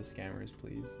address more to the scammers,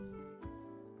 please.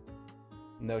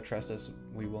 No, trust us,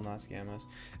 we will not scam us.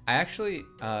 I actually,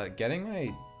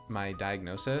 getting my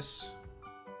diagnosis,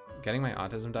 getting my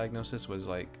autism diagnosis was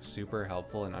like super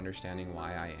helpful in understanding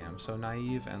why I am so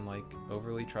naive and like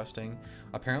overly trusting.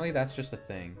 Apparently that's just a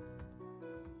thing.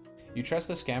 You trust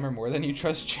the scammer more than you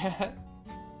trust chat?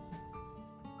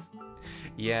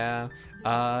 Yeah,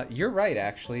 you're right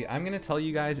actually. I'm gonna tell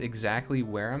you guys exactly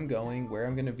where I'm going, where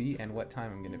I'm gonna be, and what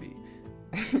time I'm gonna be.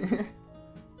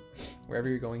 Wherever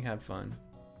you're going, have fun.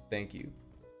 Thank you.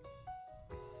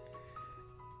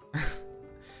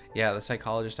 Yeah, the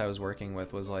psychologist I was working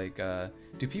with was like,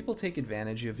 do people take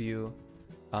advantage of you?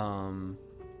 I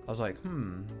was like,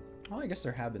 well, I guess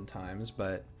there have been times,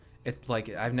 but it's like,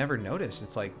 I've never noticed.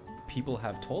 It's like, people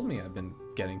have told me I've been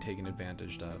getting taken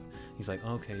advantage of. He's like,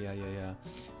 okay, yeah.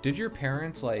 Did your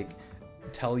parents like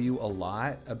tell you a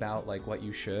lot about like what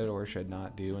you should or should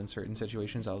not do in certain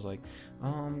situations? I was like,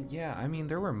 yeah, I mean,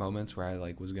 there were moments where I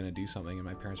like was gonna do something and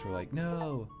my parents were like,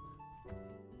 no.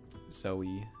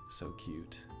 Zoe, so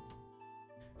cute.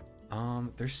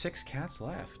 There's 6 cats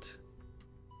left.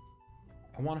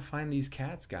 I want to find these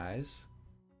cats, guys,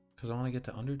 because I want to get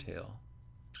to Undertale.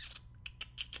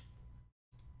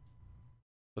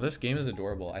 Well, this game is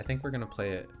adorable. I think we're gonna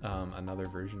play it, another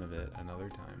version of it another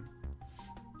time.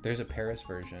 There's a Paris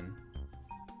version.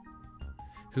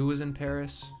 Who was in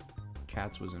Paris?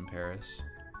 Cats was in Paris.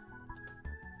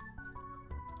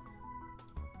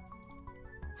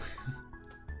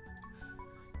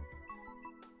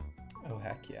 Oh,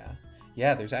 heck yeah.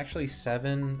 Yeah, there's actually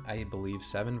I believe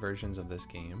 7 versions of this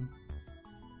game.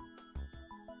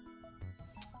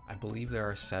 I believe there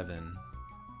are 7.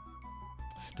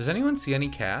 Does anyone see any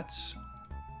cats?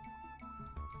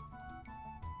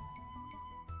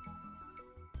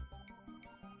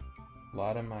 A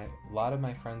lot of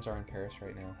my friends are in Paris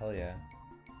right now. Hell yeah.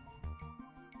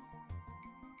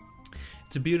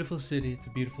 It's a beautiful city. It's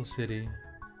a beautiful city.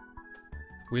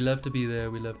 We love to be there.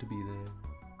 We love to be there.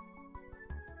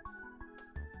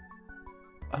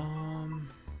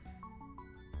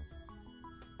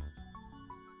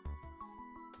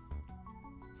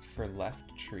 For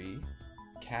left tree.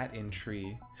 Cat in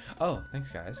tree. Oh,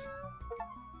 thanks guys.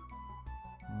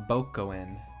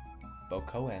 Bokoen.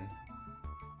 Bokoen.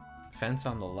 Fence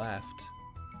on the left.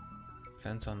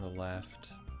 Fence on the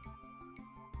left.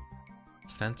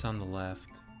 Fence on the left.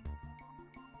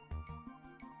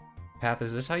 Path,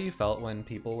 is this how you felt when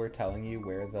people were telling you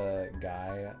where the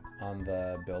guy on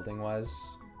the building was?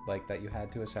 Like that you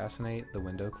had to assassinate? The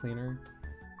window cleaner?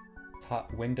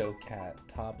 Top window cat,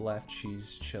 top left,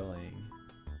 she's chilling.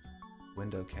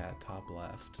 Window cat, top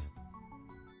left.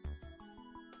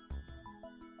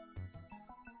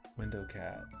 Window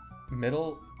cat.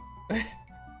 Middle.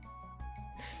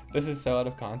 This is so out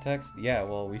of context. Yeah,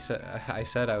 well, I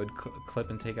said I would clip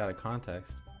and take out of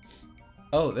context.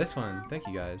 Oh, this one. Thank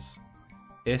you guys.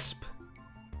 ISP.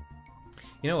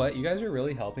 You know what? You guys are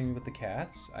really helping me with the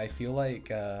cats. I feel like,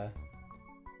 oh,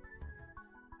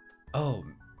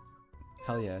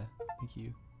 hell yeah. Thank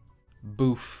you.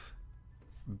 Boof.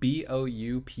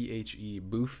 B-O-U-P-H-E.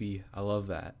 Boofy. I love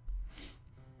that.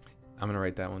 I'm gonna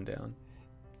write that one down.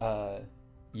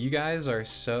 You guys are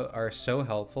so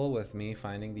helpful with me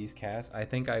finding these cats. I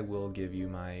think I will give you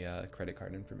my credit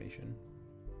card information.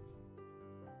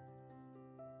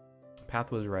 Path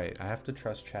was right. I have to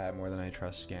trust chat more than I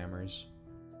trust scammers.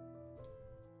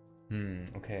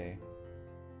 Okay.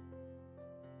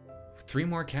 3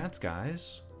 more cats,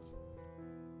 guys.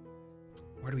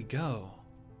 Where do we go?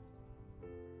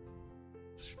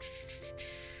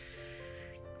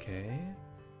 Okay.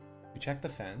 We checked the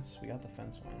fence. We got the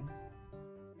fence one.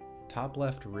 Top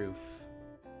left roof.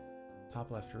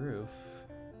 Top left roof.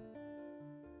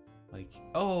 Like,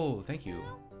 oh, thank you.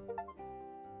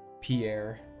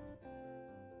 Pierre.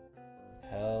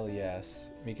 Hell yes.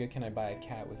 Mika, can I buy a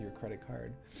cat with your credit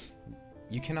card?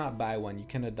 You cannot buy one, you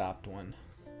can adopt one.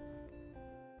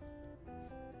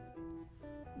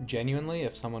 Genuinely,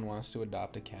 if someone wants to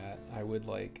adopt a cat, I would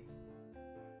like...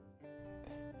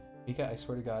 Mika, I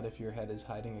swear to God, if your head is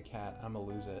hiding a cat, I'ma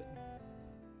lose it.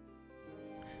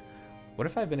 What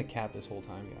if I've been a cat this whole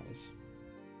time, guys?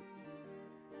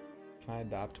 Can I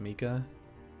adopt Mika?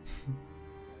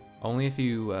 Only if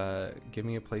you give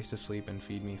me a place to sleep and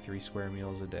feed me 3 square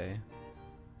meals a day.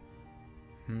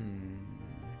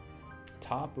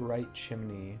 Top right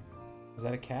chimney. Is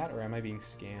that a cat or am I being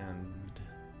scammed?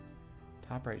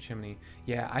 Top right chimney.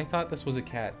 Yeah, I thought this was a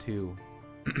cat too.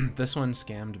 This one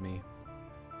scammed me.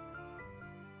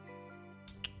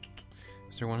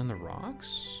 Is there one in the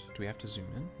rocks? Do we have to zoom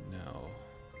in? No.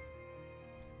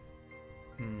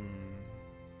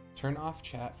 Turn off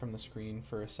chat from the screen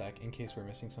for a sec in case we're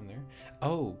missing some there.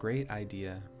 Oh, great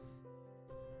idea.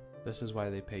 This is why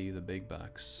they pay you the big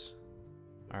bucks.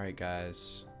 Alright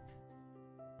guys.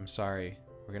 I'm sorry.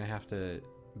 We're gonna have to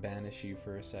banish you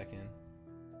for a second.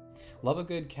 Love a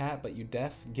good cat, but you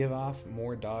give off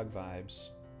more dog vibes.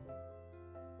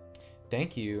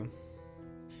 Thank you.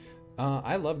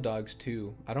 I love dogs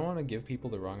too. I don't want to give people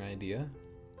the wrong idea.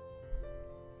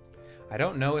 I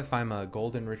don't know if I'm a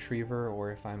golden retriever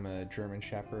or if I'm a German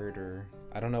shepherd, or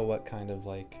I don't know what kind of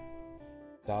like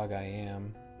dog I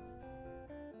am.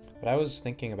 But I was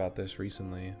thinking about this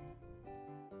recently.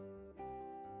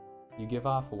 You give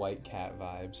off white cat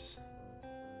vibes.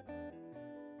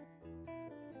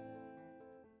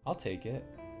 I'll take it.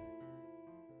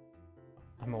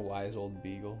 I'm a wise old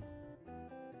beagle.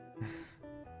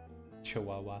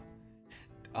 Chihuahua.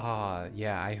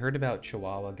 Yeah, I heard about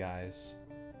Chihuahua guys.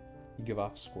 You give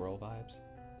off squirrel vibes.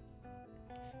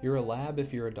 You're a lab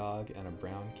if you're a dog, and a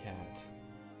brown cat.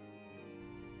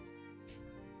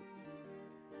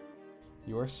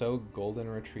 You are so golden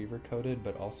retriever coded,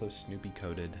 but also Snoopy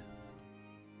coded.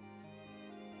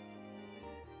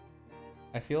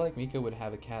 I feel like Mika would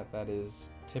have a cat that is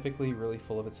typically really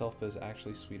full of itself, but is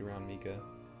actually sweet around Mika.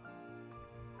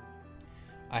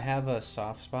 I have a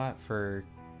soft spot for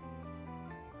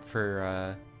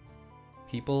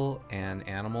people and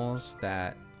animals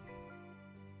that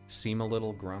seem a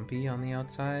little grumpy on the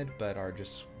outside, but are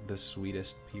just the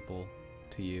sweetest people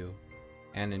to you,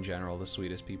 and in general the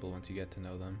sweetest people once you get to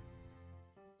know them.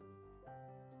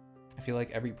 I feel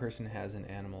like every person has an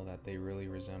animal that they really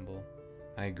resemble.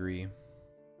 I agree.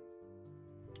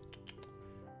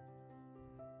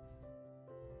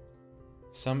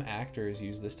 Some actors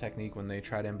use this technique when they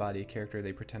try to embody a character.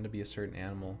 They pretend to be a certain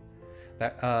animal.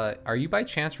 That are you by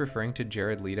chance referring to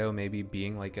Jared Leto maybe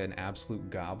being like an absolute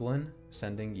goblin,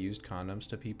 sending used condoms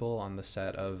to people on the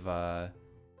set of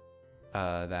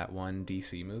that one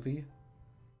DC movie?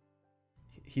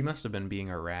 He must have been being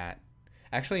a rat.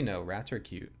 Actually, no, rats are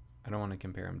cute. I don't want to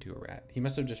compare him to a rat. He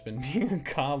must have just been being a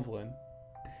goblin.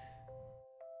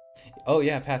 Oh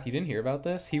yeah, Path, you didn't hear about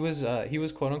this? He was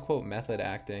quote unquote method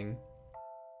acting.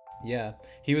 Yeah,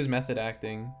 he was method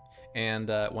acting, and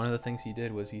one of the things he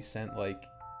did was he sent like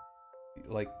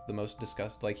the most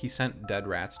he sent dead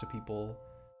rats to people,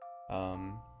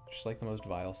 just like the most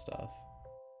vile stuff.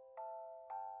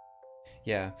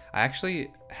 Yeah, I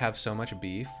actually have so much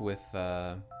beef with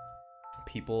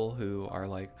people who are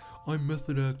like, I'm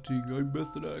method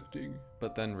acting,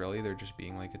 but then really they're just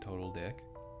being like a total dick.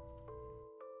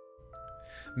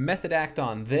 Method act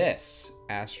on this!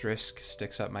 Asterisk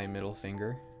sticks up my middle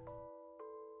finger.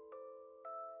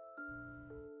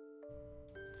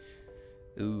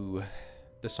 Ooh,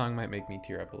 this song might make me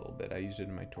tear up a little bit. I used it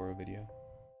in my Toro video.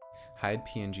 Hide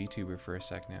PNG tuber for a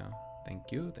sec now.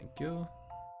 Thank you, thank you.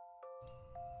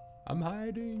 I'm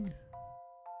hiding.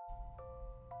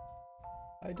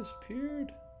 I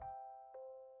disappeared.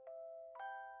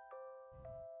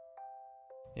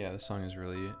 Yeah, this song is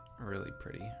really, really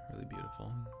pretty, really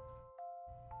beautiful.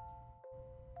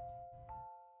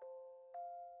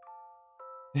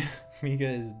 Mika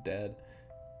is dead.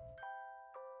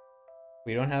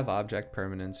 We don't have object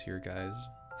permanence here, guys.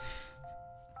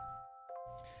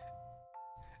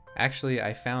 Actually,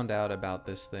 I found out about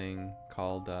this thing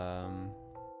called, I'm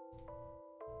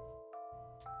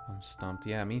stumped.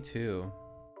 Yeah, me too.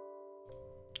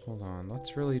 Hold on,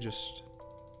 let's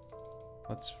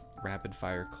rapid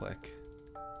fire click.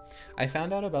 I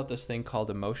found out about this thing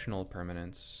called emotional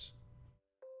permanence.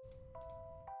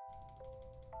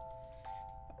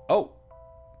 Oh!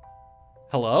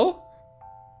 Hello?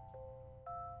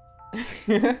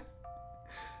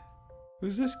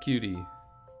 Who's this cutie?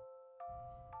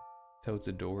 Toad's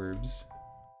adorbs.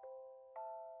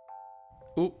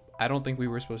 Oop, I don't think we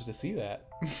were supposed to see that.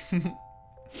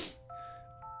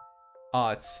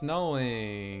 Aw, it's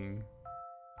snowing.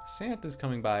 Santa's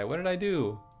coming by. What did I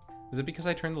do? Is it because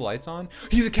I turned the lights on?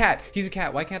 He's a cat! He's a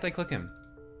cat! Why can't I click him?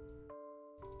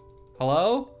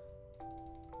 Hello?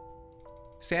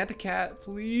 Santa cat,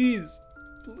 please!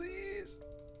 Please!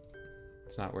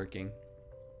 It's not working.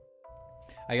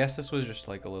 I guess this was just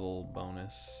like a little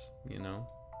bonus, you know?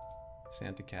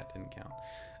 Santa cat didn't count.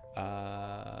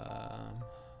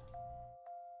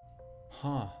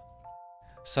 Huh.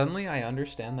 Suddenly I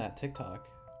understand that TikTok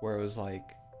where it was like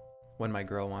when my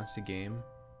girl wants to game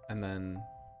and then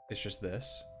it's just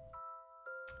this.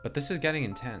 But this is getting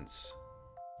intense.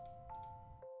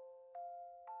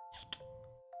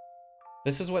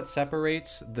 This is what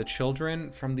separates the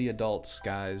children from the adults,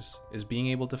 guys, is being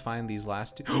able to find these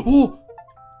last two. Oh!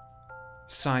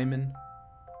 Simon.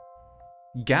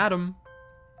 Got him.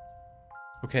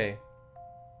 Okay.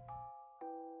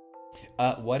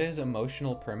 What is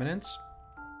emotional permanence?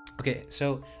 Okay,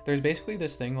 so there's basically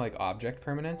this thing like object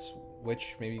permanence,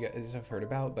 which maybe you guys have heard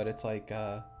about, but it's like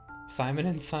Simon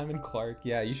and Simon Clark.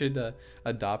 Yeah, you should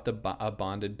adopt a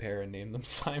bonded pair and name them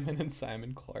Simon and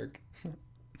Simon Clark.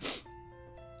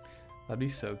 That'd be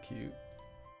so cute.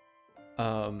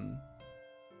 What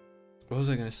was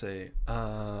I gonna say?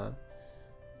 Oh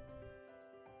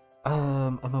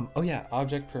yeah,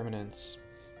 object permanence.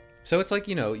 So it's like,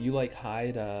 you know, you like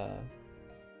hide a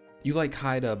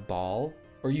ball,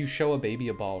 or you show a baby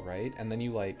a ball, right? And then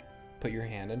you like put your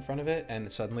hand in front of it,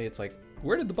 and suddenly it's like,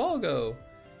 where did the ball go?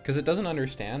 Because it doesn't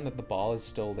understand that the ball is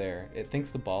still there. It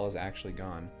thinks the ball is actually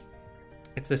gone.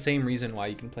 It's the same reason why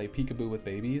you can play peekaboo with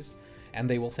babies, and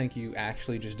they will think you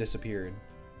actually just disappeared,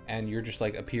 and you're just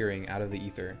like appearing out of the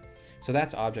ether. So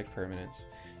that's object permanence.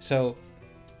 So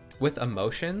with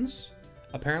emotions,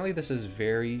 apparently this is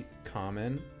very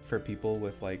common for people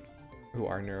with like who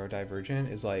are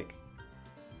neurodivergent, is like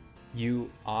you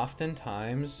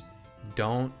oftentimes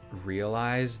don't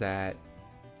realize that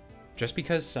just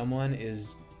because someone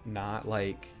is not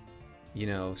like, you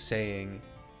know, saying,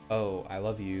 oh, I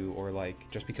love you, or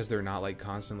like just because they're not like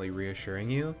constantly reassuring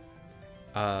you,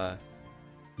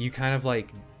 you kind of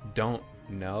like don't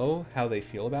know how they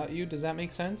feel about you. Does that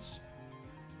make sense?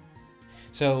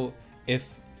 So if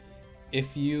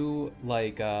you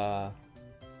like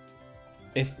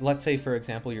if let's say for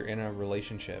example you're in a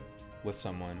relationship with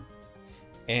someone,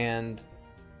 and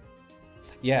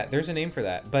yeah, there's a name for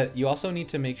that, but you also need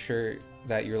to make sure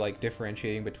that you're like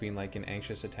differentiating between like an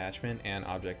anxious attachment and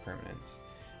object permanence.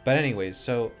 But anyways,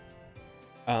 so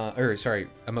or sorry,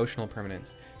 emotional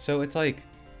permanence. So it's like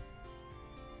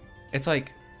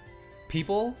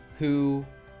people who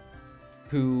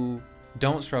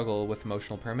don't struggle with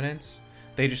emotional permanence,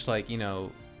 they just like, you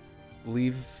know,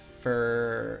 leave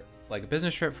for like a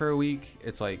business trip for a week.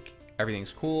 It's like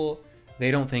everything's cool. They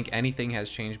don't think anything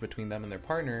has changed between them and their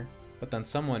partner. But then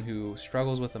someone who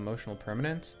struggles with emotional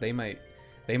permanence, they might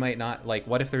not, like,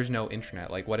 what if there's no internet?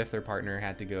 Like, what if their partner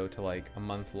had to go to like a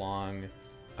month-long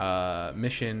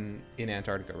mission in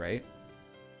Antarctica, right?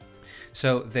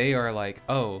 So they are like,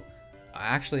 oh,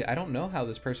 actually, I don't know how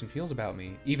this person feels about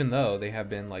me, even though they have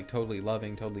been like totally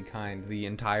loving, totally kind the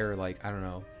entire, like, I don't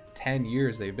know, 10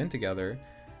 years they've been together.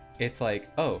 It's like,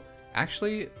 oh,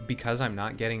 actually, because I'm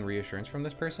not getting reassurance from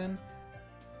this person,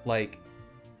 like,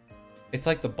 it's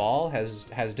like the ball has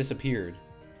disappeared.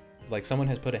 Like someone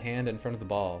has put a hand in front of the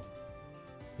ball.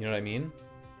 You know what I mean?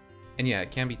 And yeah,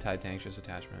 it can be tied to anxious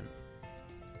attachment.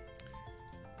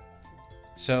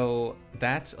 So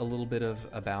that's a little bit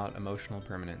about emotional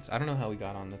permanence. I don't know how we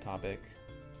got on the topic,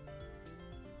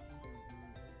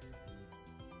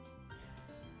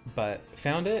 but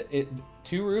found it.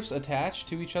 Two roofs attached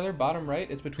to each other, bottom right.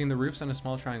 It's between the roofs and a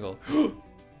small triangle.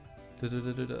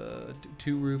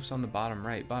 Two roofs on the bottom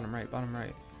right, bottom right, bottom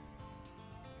right.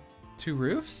 Two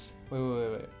roofs?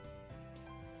 Wait.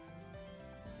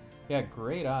 Yeah,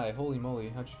 great eye. Holy moly,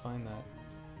 how'd you find that?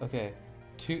 Okay.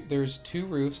 There's two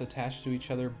roofs attached to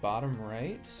each other, bottom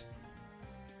right.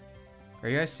 Are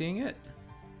you guys seeing it?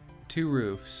 Two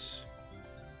roofs.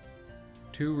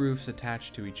 Two roofs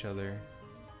attached to each other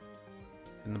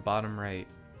in the bottom right.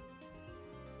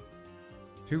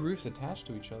 Two roofs attached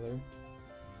to each other.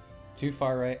 Too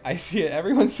far right. I see it.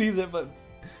 Everyone sees it, but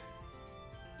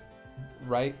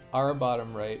right, our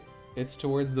bottom right. It's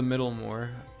towards the middle more.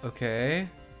 Okay.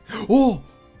 Oh!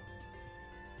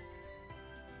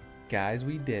 Guys,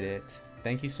 we did it.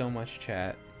 Thank you so much,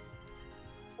 chat.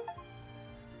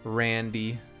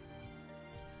 Randy.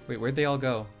 Wait, where'd they all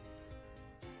go?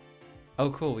 Oh,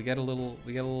 cool. We got a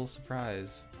little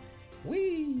surprise.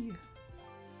 Whee!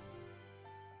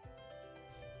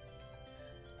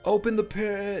 Open the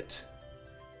pit.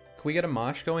 Can we get a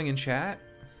mosh going in chat?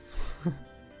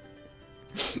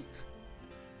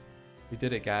 We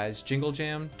did it, guys. Jingle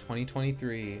Jam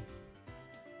 2023.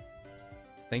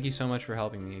 Thank you so much for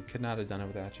helping me. Could not have done it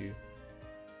without you.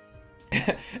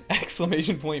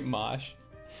 Exclamation point mosh.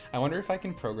 I wonder if I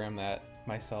can program that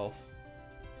myself.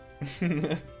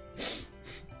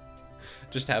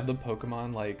 Just have the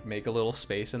Pokemon like make a little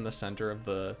space in the center of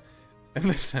the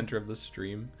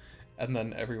stream, and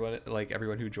then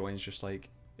everyone who joins just like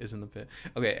is in the pit.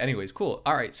 Okay, anyways, cool.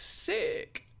 All right,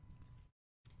 sick.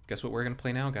 Guess what we're gonna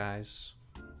play now, guys?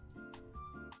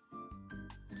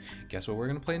 Guess what we're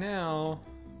gonna play now?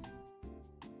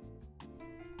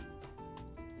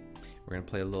 We're gonna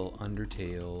play a little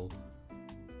Undertale.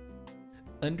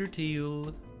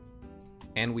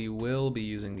 And we will be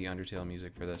using the Undertale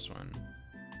music for this one.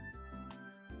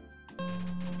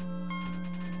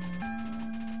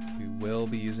 We will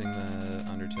be using the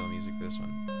Undertale music for this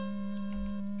one.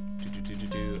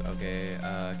 Okay,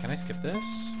 can I skip this?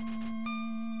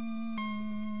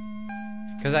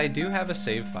 Because I do have a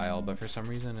save file, but for some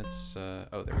reason it's,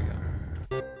 oh, there we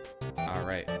go. All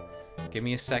right. Give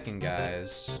me a second,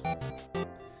 guys.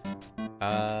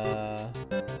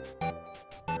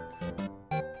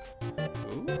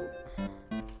 Ooh.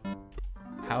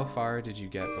 How far did you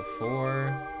get before?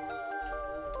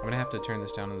 I'm gonna have to turn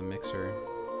this down in the mixer.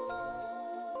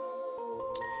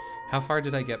 How far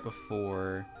did I get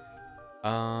before?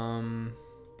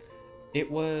 It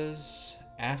was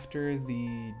after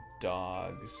the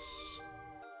dogs.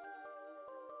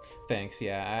 Thanks.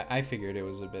 Yeah, I figured it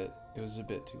was a bit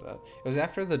too loud. It was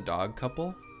after the dog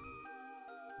couple.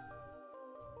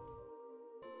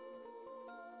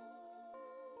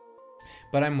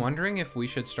 But I'm wondering if we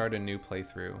should start a new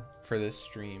playthrough for this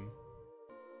stream.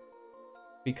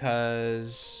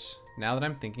 Because now that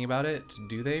I'm thinking about it,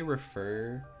 do they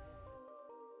refer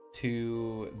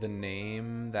to the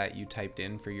name that you typed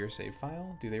in for your save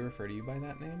file? Do they refer to you by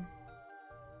that name?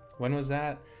 When was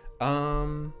that?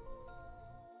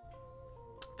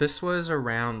 This was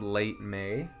around late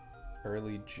May,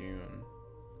 early June.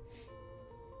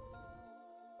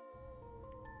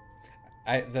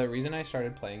 The reason I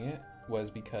started playing it was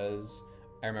because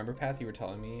I remember, Path, you were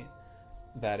telling me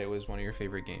that it was one of your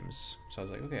favorite games. So I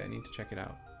was like, okay, I need to check it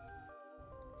out.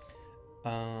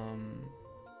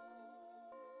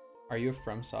 Are you a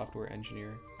From Software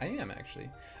engineer? I am, actually.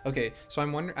 Okay, so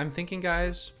I'm thinking,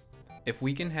 guys, if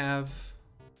we can have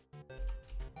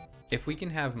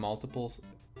multiple,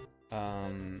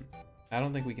 I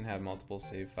don't think we can have multiple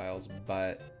save files,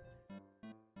 but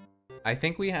I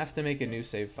think we have to make a new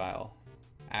save file,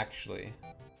 actually,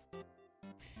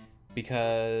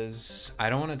 because I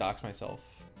don't want to dox myself.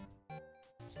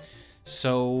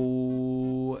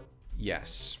 So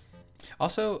yes.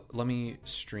 Also, let me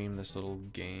stream this little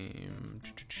game.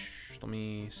 Let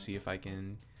me see if I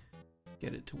can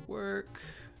get it to work.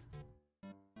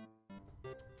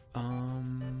 I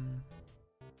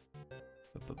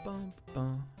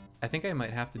think I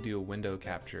might have to do a window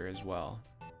capture as well.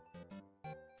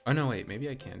 Oh no, wait, maybe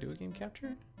I can do a game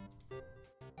capture?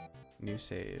 New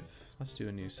save. Let's do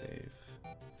a new save.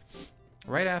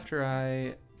 Right after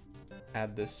I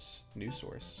add this new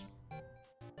source.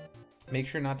 Make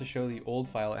sure not to show the old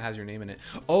file. It has your name in it.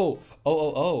 Oh.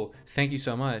 Thank you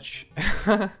so much.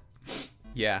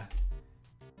 Yeah.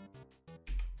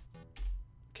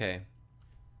 Okay.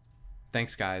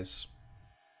 Thanks, guys.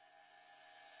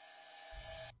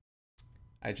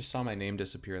 I just saw my name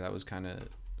disappear. That was kind of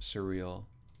surreal.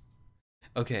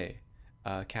 Okay.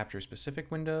 Capture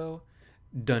specific window.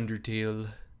 Dundertail.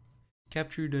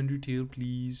 Capture Dundertail,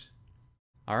 please.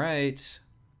 All right.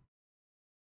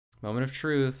 Moment of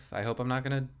truth. I hope I'm not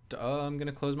gonna, I'm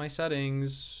gonna close my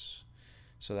settings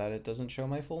so that it doesn't show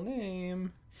my full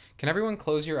name. Can everyone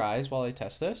close your eyes while I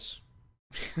test this?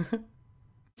 Can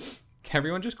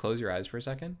everyone just close your eyes for a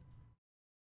second?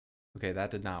 Okay, that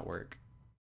did not work.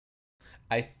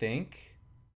 I think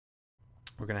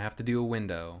we're gonna have to do a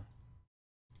window.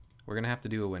 We're gonna have to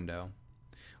do a window,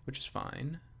 which is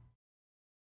fine.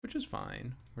 Which is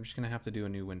fine. We're just gonna have to do a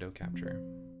new window capture.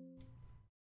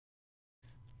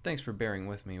 Thanks for bearing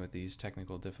with me with these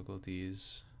technical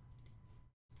difficulties.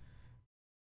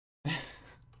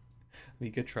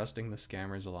 Mika trusting the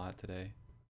scammers a lot today.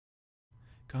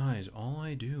 Guys, all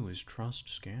I do is trust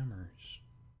scammers.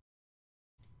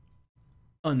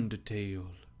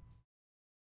 Undetailed.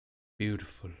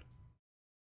 Beautiful.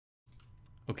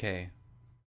 Okay.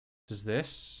 Does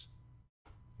this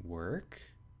work?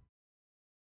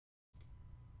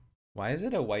 Why is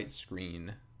it a white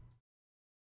screen?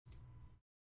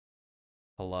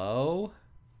 Hello?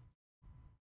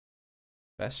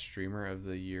 Best Streamer of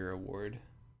the Year award.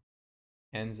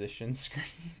 Transition screen.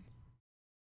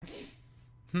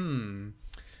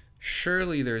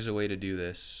 Surely there's a way to do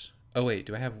this. Oh wait,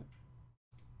 do I have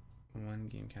one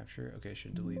game capture? Okay, I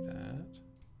should delete that.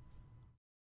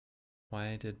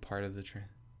 Why did part of the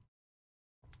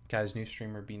guys, new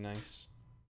streamer, be nice.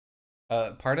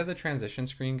 Part of the transition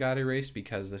screen got erased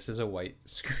because this is a white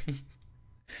screen.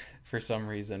 For some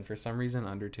reason,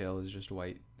 Undertale is just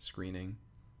white screening.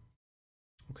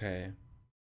 Okay.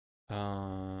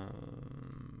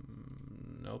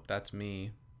 Nope, that's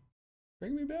me.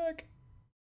 Bring me back.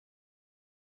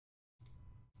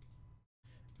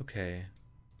 Okay.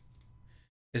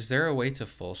 Is there a way to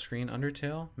full screen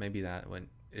Undertale? Maybe that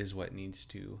is what needs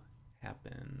to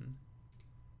happen.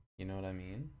 You know what I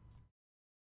mean?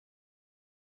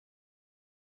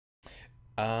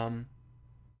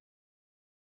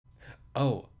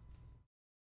 Oh.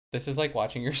 This is like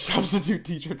watching your substitute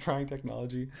teacher trying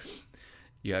technology.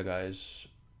 Yeah, guys.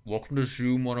 Welcome to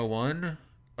Zoom 101.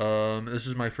 This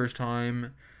is my first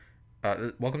time.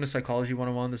 Welcome to Psychology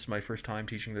 101. This is my first time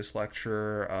teaching this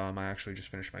lecture. I actually just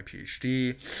finished my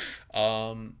PhD.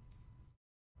 I'm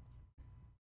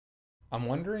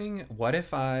wondering, what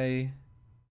if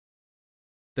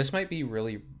this might be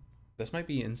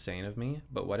insane of me,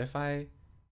 but what if I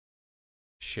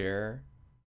share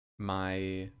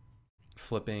my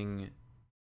flipping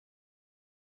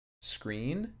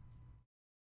screen,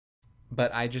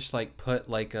 but I just like put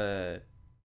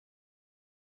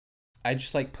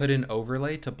an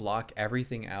overlay to block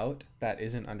everything out that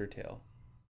isn't Undertale.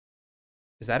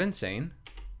 Is that insane?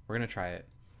 We're gonna try it.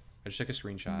 I just took a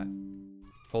screenshot.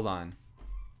 Hold on.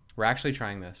 We're actually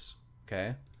trying this,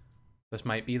 okay? This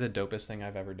might be the dopest thing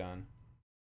I've ever done.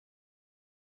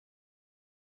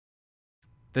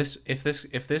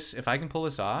 If I can pull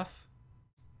this off.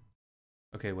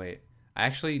 Okay, wait. I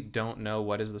actually don't know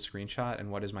what is the screenshot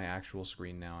and what is my actual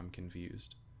screen now. I'm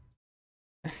confused.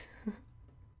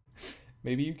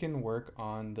 Maybe you can work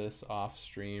on this off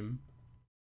stream.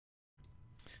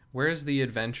 Where's the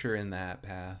adventure in that,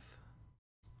 Path?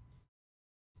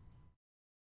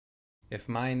 If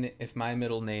my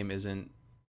middle name isn't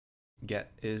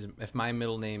if my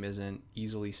middle name isn't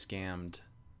easily scammed.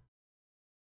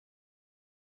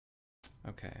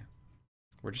 Okay.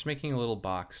 We're just making a little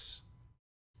box.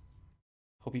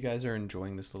 Hope you guys are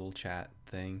enjoying this little chat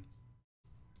thing.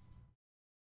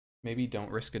 Maybe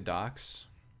don't risk a dox.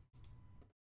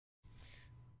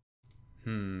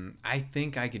 I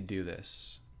think I could do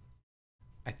this.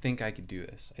 I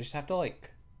just have to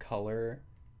like color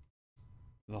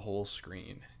the whole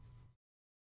screen.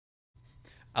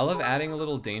 I love adding a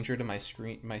little danger to my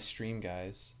stream,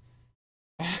 guys.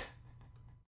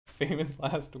 Famous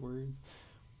last words.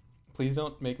 Please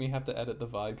don't make me have to edit the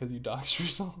VOD because you doxed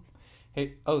yourself.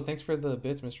 Hey, oh, thanks for the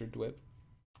bits, Mr. Dwip.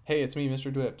 Hey, it's me,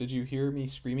 Mr. Dwip. Did you hear me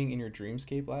screaming in your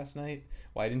dreamscape last night?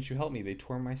 Why didn't you help me? They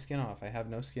tore my skin off. I have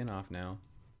no skin off now.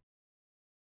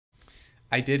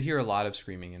 I did hear a lot of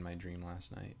screaming in my dream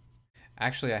last night.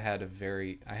 Actually, I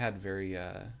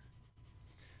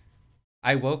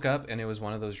woke up and it was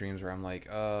one of those dreams where I'm like,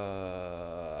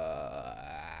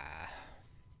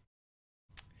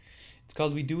 it's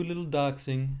called We Do a Little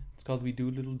Doxing.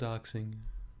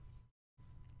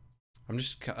 I'm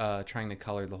just trying to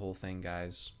color the whole thing,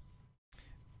 guys.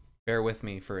 Bear with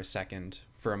me for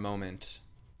a moment,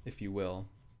 if you will.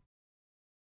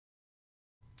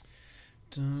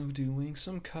 Doing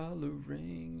some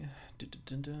coloring.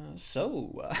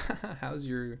 So, how's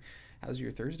your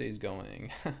Thursdays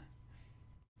going?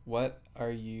 What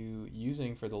are you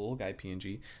using for the little guy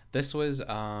PNG? This was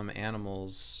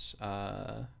animals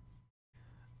a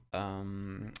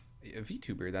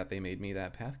VTuber that they made me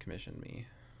that path commissioned me.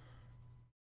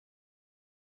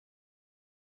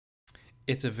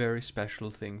 It's a very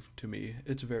special thing to me.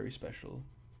 It's very special.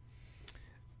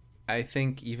 I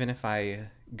think even if I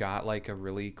got like a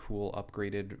really cool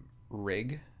upgraded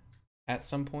rig at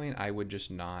some point, I would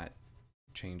just not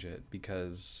change it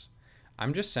because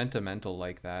I'm just sentimental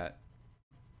like that.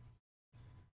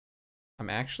 I'm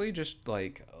actually just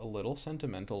like a little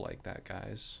sentimental like that,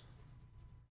 guys.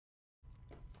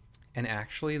 And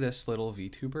actually this little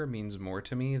VTuber means more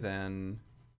to me than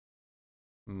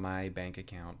my bank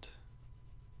account.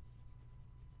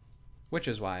 Which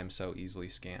is why I'm so easily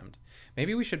scammed.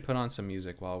 Maybe we should put on some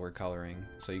music while we're coloring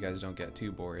so you guys don't get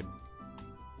too bored.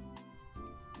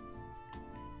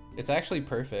 It's actually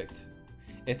perfect.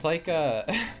 It's like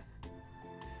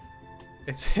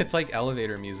it's like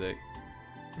elevator music.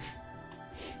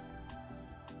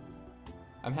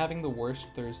 I'm having the worst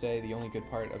Thursday. The only good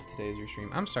part of today is your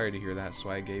stream. I'm sorry to hear that,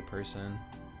 swag gay person.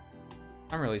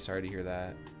 I'm really sorry to hear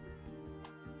that.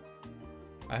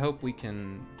 I hope we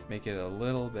can make it a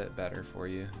little bit better for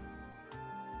you.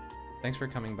 Thanks for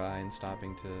coming by and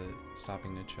stopping to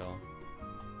chill.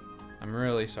 I'm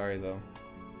really sorry though.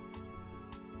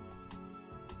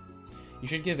 You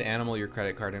should give Animal your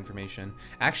credit card information.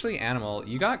 Actually, Animal,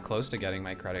 you got close to getting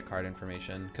my credit card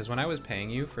information because when I was paying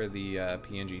you for the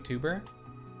PNG tuber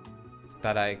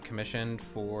that I commissioned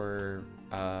for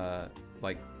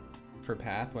for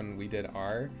Path when we did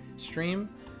our stream,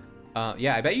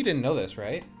 yeah, I bet you didn't know this,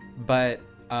 right? But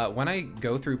when I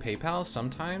go through PayPal,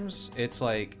 sometimes it's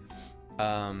like,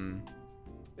 oh,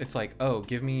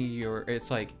 give me your,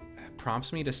 it's like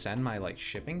prompts me to send my like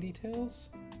shipping details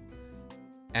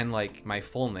and like my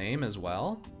full name as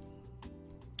well,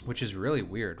 which is really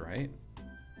weird, right?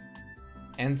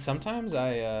 And sometimes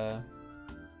I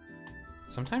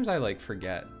like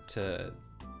forget to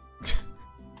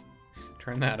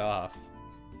turn that off.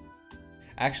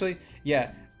 Actually,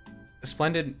 yeah,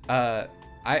 Splendid,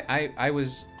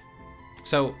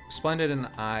 so Splendid and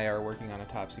I are working on a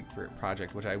top secret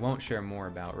project, which I won't share more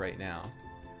about right now.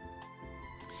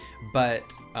 But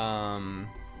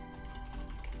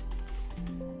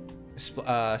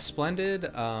Splendid,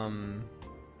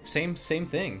 same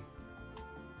thing.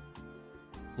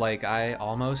 Like I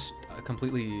almost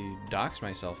completely doxed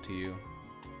myself to you.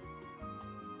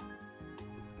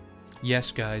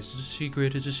 Yes, guys, it's a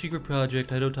secret. It's a secret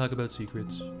project. I don't talk about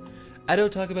secrets. I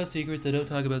don't talk about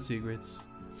secrets.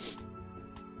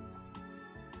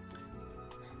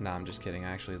 Nah, I'm just kidding.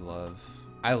 I actually love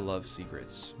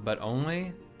secrets, but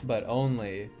only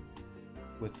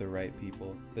with the right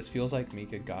people. This feels like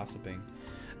Mika gossiping.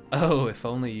 Oh, if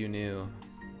only you knew.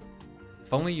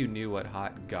 If only you knew what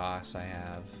hot goss I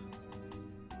have.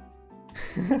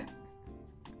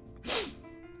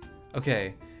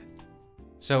 Okay,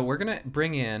 so we're gonna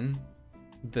bring in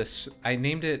this. I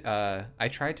named it, I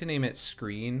tried to name it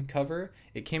Screen Cover.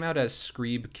 It came out as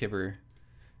Screeb Kiver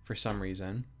for some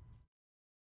reason.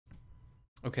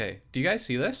 Okay, do you guys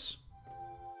see this?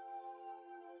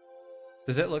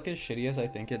 Does it look as shitty as I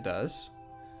think it does?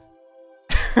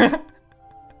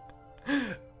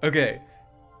 Okay.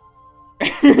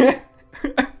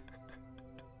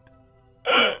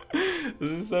 This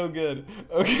is so good.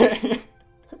 Okay.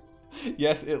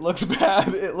 Yes, it looks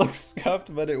bad. It looks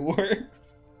scuffed, but it works.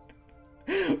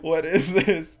 What is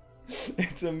this?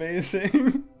 It's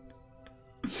amazing.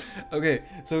 Okay,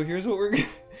 so here's what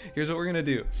we're gonna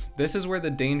do. This is where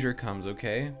the danger comes,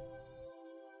 okay?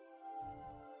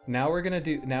 Now we're going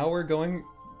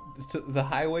to the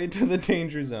highway to the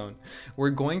danger zone.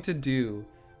 We're going to do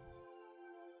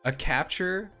a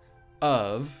capture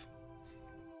of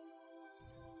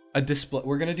a display.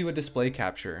 We're gonna do a display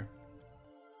capture.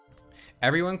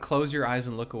 Everyone close your eyes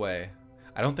and look away.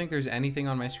 I don't think there's anything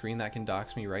on my screen that can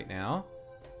dox me right now,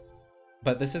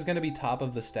 but this is gonna be top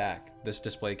of the stack, this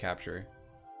display capture.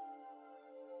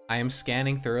 I am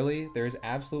scanning thoroughly. There's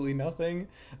absolutely nothing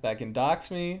that can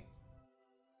dox me.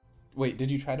 Wait,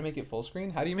 did you try to make it full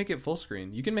screen? How do you make it full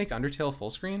screen? You can make Undertale full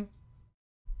screen?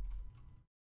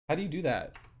 How do you do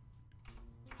that?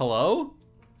 Hello?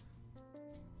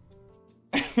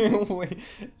 Wait.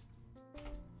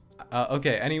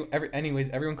 Okay, anyways,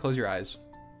 everyone close your eyes.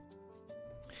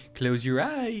 Close your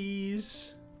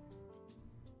eyes.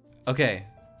 Okay,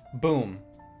 boom.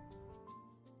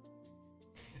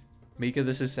 Mika,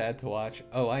 this is sad to watch.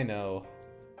 Oh, I know.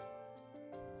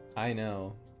 I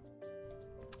know.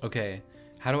 Okay,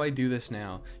 how do I do this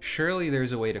now? Surely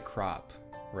there's a way to crop,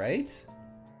 right?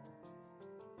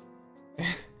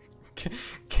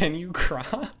 Can you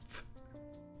crop?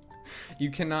 You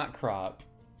cannot crop.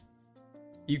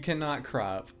 You cannot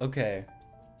crop. Okay.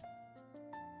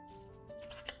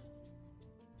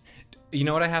 You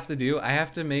know what I have to do? I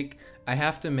have to make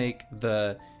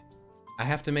the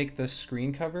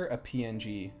screen cover a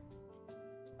PNG.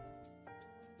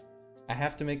 I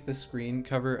have to make the screen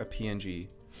cover a PNG.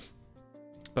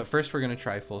 But first we're gonna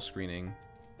try full screening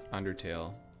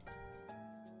Undertale.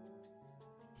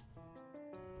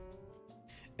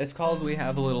 It's called We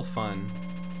Have a Little Fun.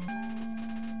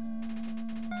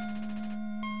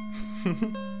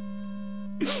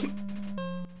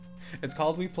 It's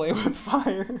called We Play with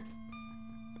Fire.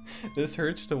 This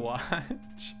hurts to watch.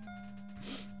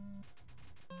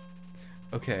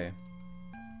 Okay.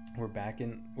 We're back.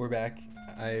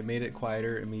 I made it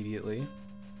quieter immediately.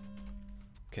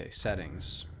 Okay,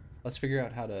 settings. Let's figure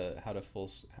out how to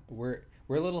we're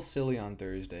a little silly on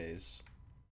Thursdays.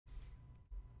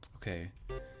 Okay.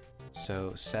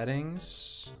 So,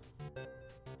 settings.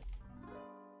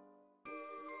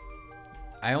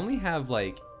 I only have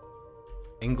like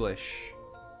English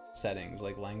settings,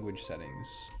 like language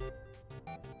settings.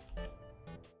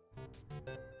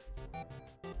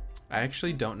 I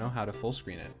actually don't know how to full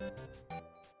screen it.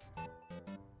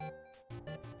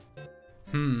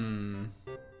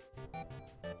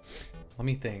 Let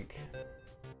me think.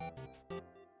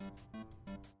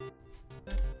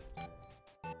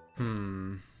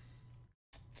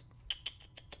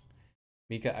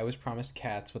 Mika, I was promised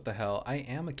cats. What the hell? I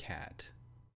am a cat.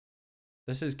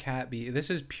 This is this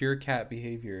is pure cat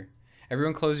behavior.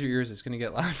 Everyone close your ears. It's gonna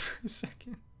get loud for a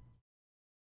second.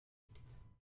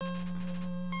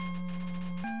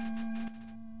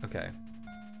 Okay.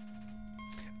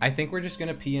 I think we're just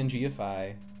gonna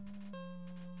PNGify.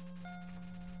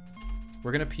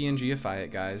 We're gonna PNGify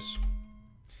it, guys.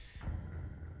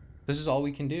 This is all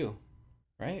we can do,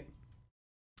 right?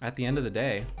 At the end of the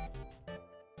day.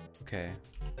 Okay.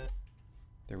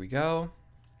 There we go.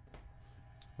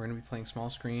 We're gonna be playing small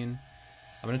screen.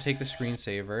 I'm gonna take the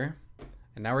screensaver,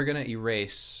 and now we're gonna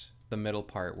erase the middle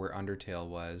part where Undertale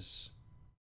was.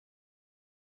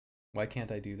 Why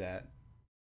can't I do that?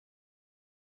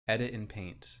 Edit in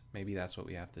Paint. Maybe that's what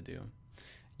we have to do.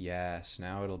 Yes,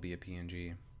 now it'll be a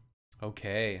PNG.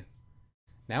 Okay.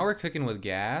 Now we're cooking with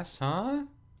gas, huh?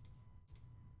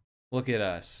 Look at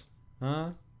us.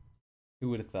 Huh? Who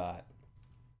would have thought?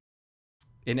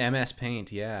 In MS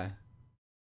Paint, yeah.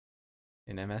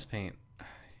 In MS Paint.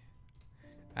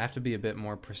 I have to be a bit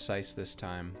more precise this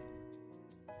time.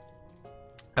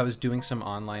 I was doing some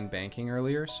online banking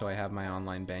earlier, so I have my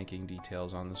online banking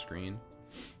details on the screen.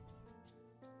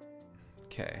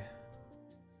 Okay.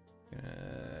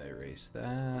 Erase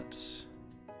that.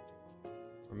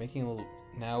 We're making a little...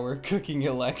 Now we're cooking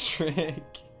electric.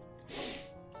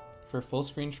 For full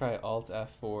screen, try Alt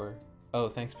F4. Oh,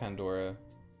 thanks, Pandora.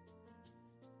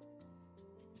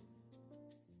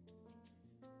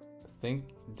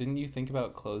 Didn't you think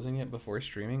about closing it before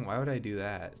streaming? Why would I do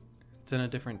that? It's in a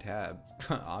different tab,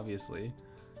 obviously.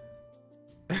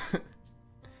 Come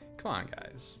on,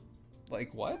 guys.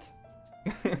 Like, what?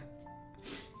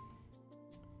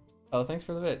 Oh, thanks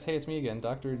for the bits. Hey, it's me again,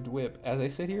 Dr. Dwip. As I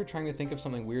sit here trying to think of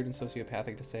something weird and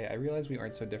sociopathic to say, I realize we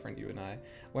aren't so different, you and I.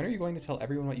 When are you going to tell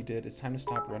everyone what you did? It's time to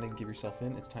stop running and give yourself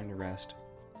in. It's time to rest.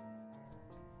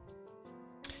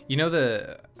 You know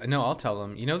the... No, I'll tell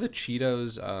them. You know the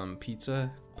Cheetos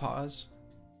pizza paws?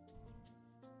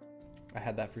 I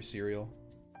had that for cereal.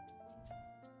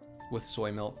 With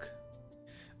soy milk.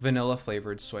 Vanilla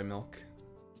flavored soy milk.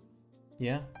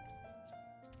 Yeah.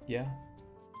 Yeah.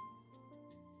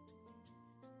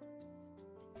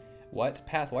 What?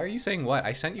 Path, why are you saying what?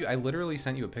 I literally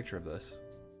sent you a picture of this.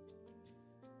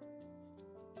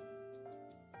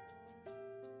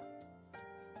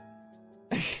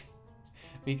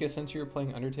 Mika, since you were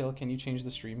playing Undertale, can you change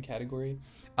the stream category?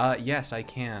 Yes, I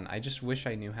can. I just wish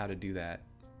I knew how to do that.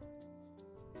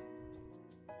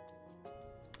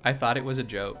 I thought it was a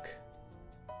joke.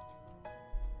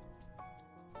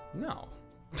 No.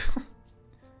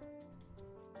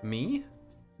 Me?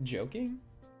 Joking?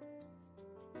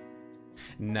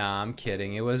 Nah, I'm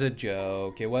kidding. It was a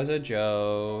joke. It was a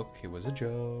joke. It was a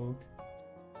joke.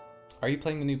 Are you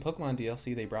playing the new Pokemon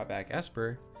DLC? They brought back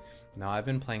Esper. No, I've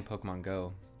been playing Pokemon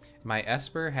Go. My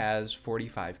Esper has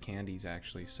 45 candies,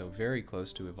 actually, so very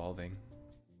close to evolving.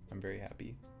 I'm very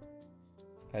happy.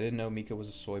 I didn't know Mika was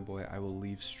a soy boy. I will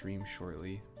leave stream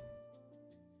shortly.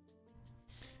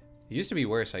 It used to be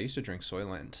worse. I used to drink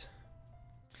Soylent.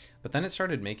 But then it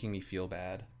started making me feel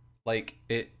bad. Like,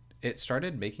 it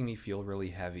started making me feel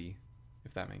really heavy,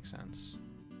 if that makes sense.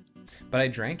 But I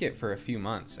drank it for a few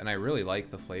months, and I really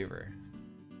like the flavor.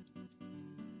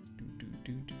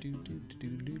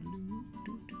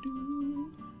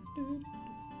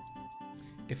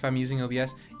 If I'm using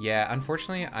OBS, yeah,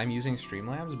 unfortunately I'm using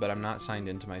Streamlabs, but I'm not signed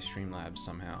into my Streamlabs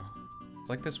somehow. It's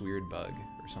like this weird bug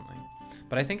or something.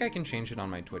 But I think I can change it on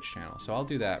my Twitch channel, so I'll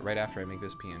do that right after I make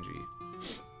this PNG.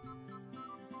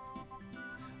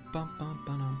 Bum, bum,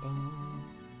 bum, bum.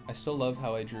 I still love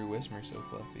how I drew Whismer so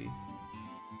fluffy.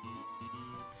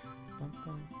 Bum,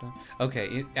 bum, bum.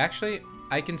 Okay, actually,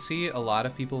 I can see a lot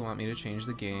of people want me to change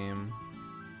the game.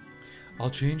 I'll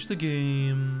change the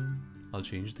game. I'll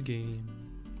change the game.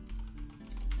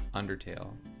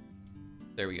 Undertale.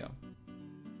 There we go.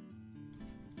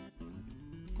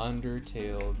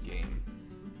 Undertale game.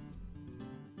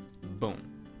 Boom.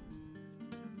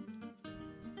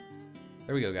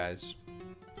 There we go, guys.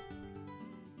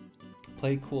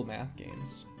 Play cool math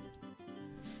games.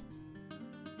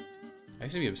 I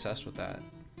used to be obsessed with that.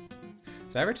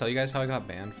 Did I ever tell you guys how I got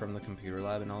banned from the computer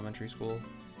lab in elementary school?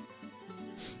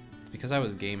 It's because I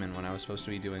was gaming when I was supposed to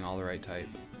be doing all the right type.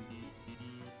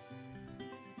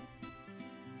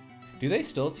 Do they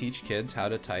still teach kids how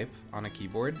to type on a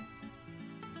keyboard?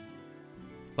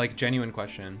 Like, genuine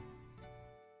question.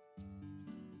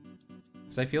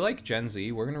 Because I feel like Gen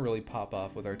Z, we're gonna really pop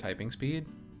off with our typing speed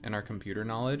and our computer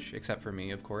knowledge, except for me,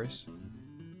 of course.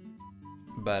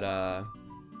 But,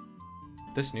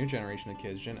 this new generation of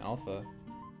kids, Gen Alpha.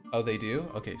 Oh, they do?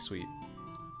 Okay, sweet.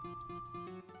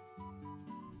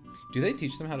 Do they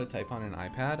teach them how to type on an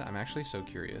iPad? I'm actually so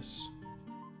curious.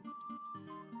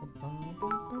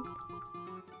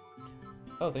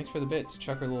 Oh, thanks for the bits,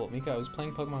 Chucker Lul. Mika, I was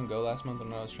playing Pokemon Go last month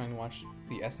and I was trying to watch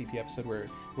the SCP episode where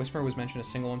Whisper was mentioned, a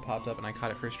single one popped up and I caught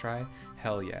it first try.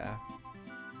 Hell yeah.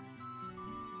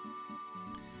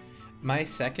 My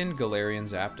second Galarian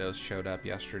Zapdos showed up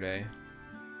yesterday.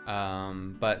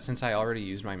 But since I already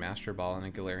used my Master Ball in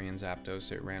a Galarian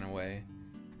Zapdos, it ran away.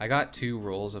 I got 2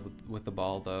 rolls with the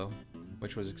ball though,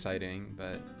 which was exciting,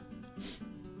 but...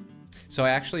 So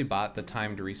I actually bought the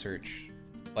timed research.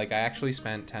 Like, I actually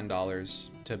spent $10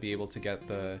 to be able to get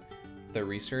the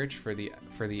research for the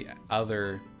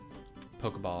other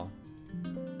Pokeball.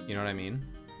 You know what I mean?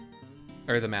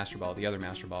 Or the Master Ball, the other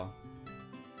Master Ball.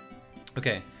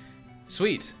 Okay,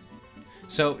 sweet.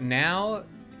 So now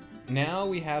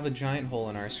we have a giant hole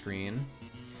in our screen.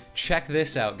 Check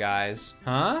this out, guys.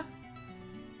 Huh?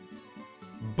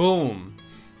 Boom.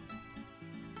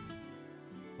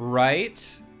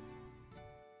 Right?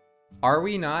 Are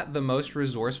we not the most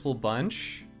resourceful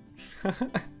bunch?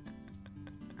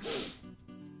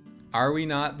 Are we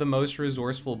not the most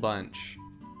resourceful bunch?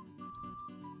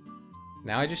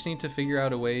 Now I just need to figure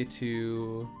out a way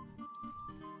to...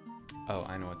 Oh,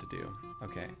 I know what to do.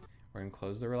 Okay, we're gonna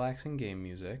close the relaxing game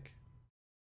music.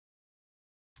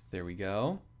 There we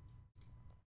go.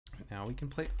 Now we can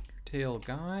play Undertale,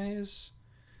 guys.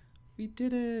 We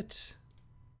did it.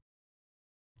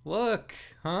 Look,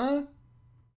 huh?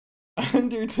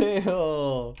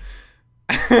 Undertale.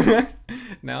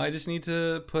 Now I just need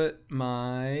to put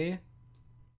my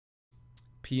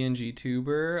PNG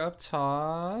tuber up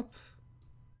top.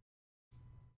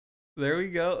 There we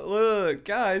go. Look,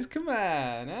 guys, come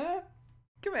on, huh?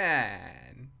 Come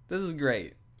on. This is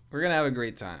great. We're gonna have a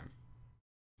great time.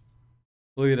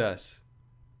 Look at us.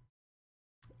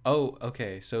 Oh,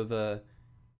 okay. So the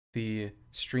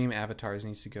Stream avatars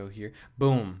needs to go here.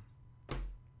 Boom.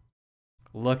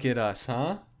 Look at us,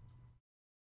 huh?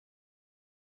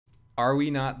 Are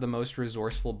we not the most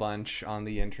resourceful bunch on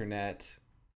the internet?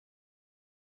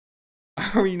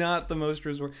 Are we not the most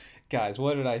resourceful? Guys,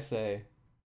 what did I say?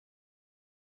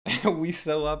 We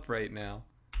so up right now.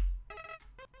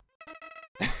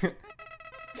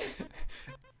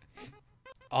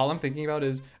 All I'm thinking about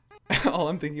is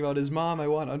Mom, I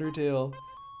want Undertale.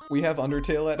 We have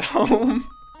Undertale at home.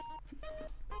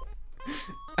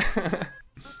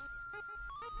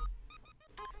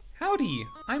 Howdy,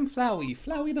 I'm Flowey,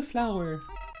 Flowey the flower.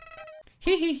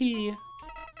 Hee hee hee.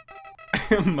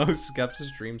 Most scuffed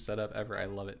stream setup ever, I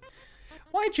love it.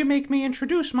 Why'd you make me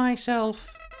introduce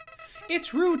myself?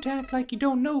 It's rude to act like you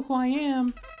don't know who I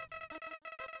am.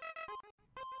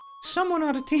 Someone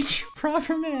ought to teach you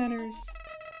proper manners.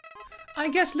 I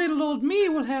guess little old me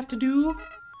will have to do.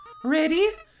 Ready?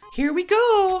 Here we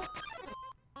go!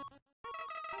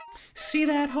 See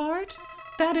that heart?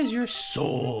 That is your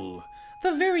soul.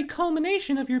 The very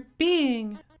culmination of your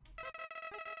being.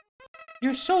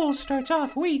 Your soul starts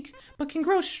off weak, but can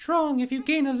grow strong if you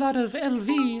gain a lot of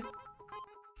LV.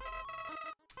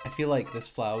 I feel like this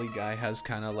Flowey guy has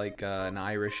kind of like an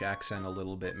Irish accent a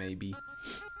little bit, maybe.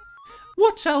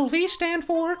 What's LV stand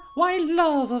for? Why,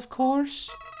 love, of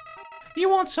course. You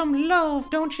want some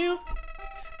love, don't you?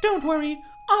 Don't worry,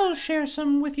 I'll share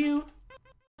some with you.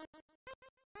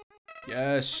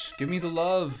 Yes, give me the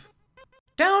love.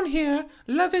 Down here,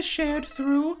 love is shared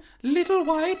through little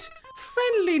white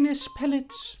friendliness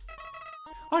pellets.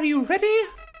 Are you ready?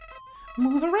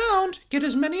 Move around, get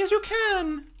as many as you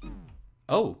can.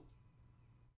 Oh.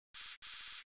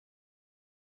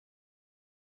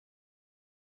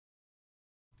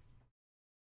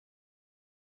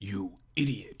 You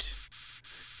idiot.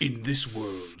 In this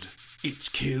world, it's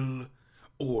kill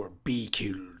or be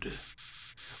killed.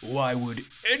 Why would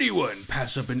anyone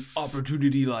pass up an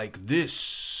opportunity like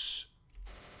this?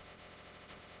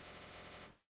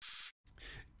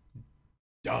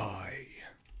 Die.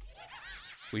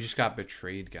 We just got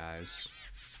betrayed, guys.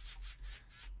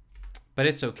 But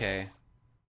it's okay.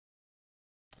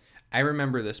 I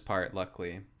remember this part,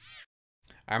 luckily.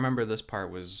 I remember this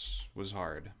part was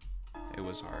hard. It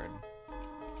was hard.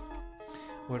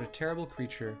 What a terrible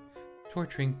creature,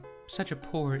 torturing such a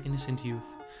poor, innocent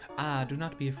youth. Ah, do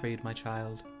not be afraid, my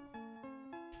child.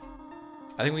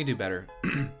 I think we do better.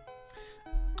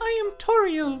 I am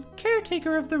Toriel,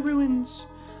 caretaker of the ruins.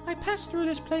 I pass through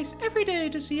this place every day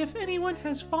to see if anyone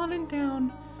has fallen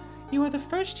down. You are the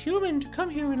first human to come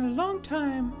here in a long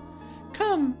time.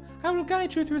 Come, I will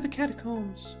guide you through the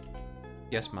catacombs.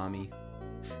 Yes, Mommy.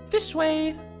 This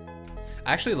way.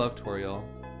 I actually love Toriel.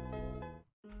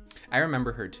 I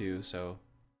remember her too, so...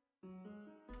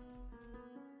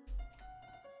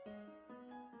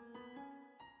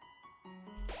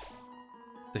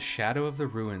 The shadow of the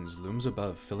ruins looms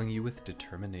above, filling you with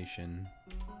determination.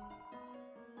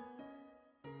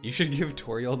 You should give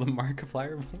Toriel the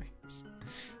Markiplier voice.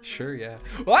 Sure, yeah.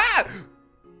 Ah!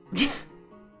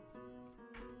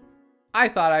 I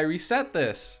thought I reset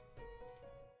this.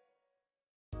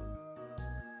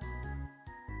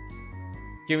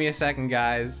 Give me a second,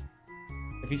 guys.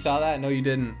 If you saw that, no, you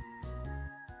didn't.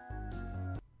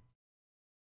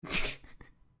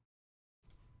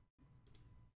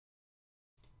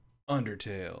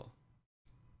 Undertale.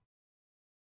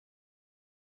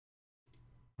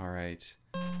 All right,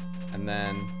 and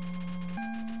then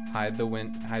hide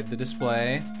the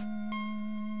display.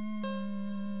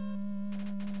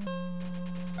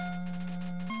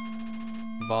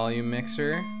 Volume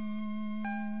mixer.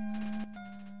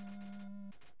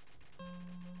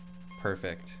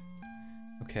 Perfect.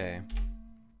 Okay.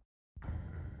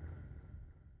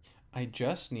 I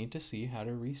just need to see how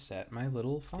to reset my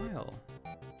little file.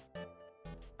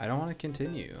 I don't want to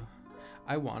continue.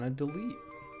 I want to delete.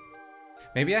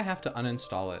 Maybe I have to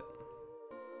uninstall it.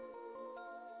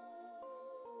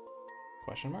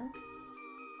 Question mark?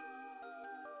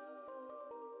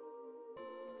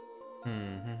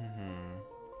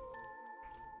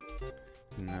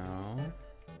 No.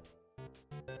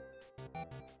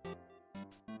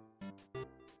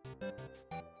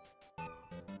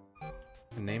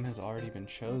 The name has already been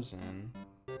chosen.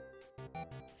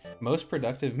 Most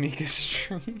productive Mika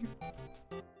stream.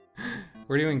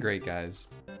 We're doing great, guys.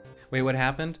 Wait, what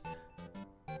happened?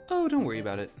 Oh, don't worry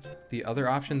about it. The other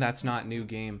option, that's not new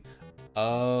game.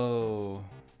 Oh.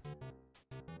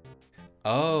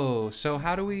 Oh, so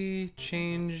how do we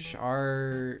change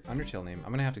our Undertale name?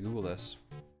 I'm gonna have to Google this.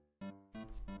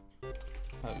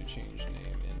 How to change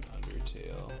name in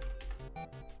Undertale.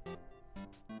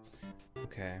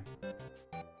 Okay.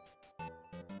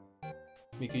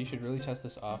 Mika, you should really test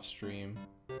this off stream.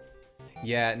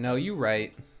 Yeah, no, you're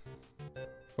right.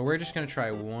 But we're just gonna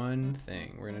try one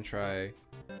thing. We're gonna try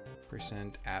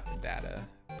 %app data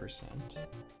 %.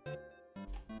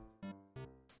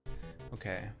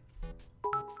 Okay.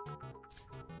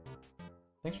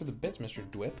 Thanks for the bits, Mr.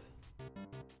 Dwip.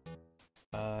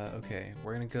 Okay,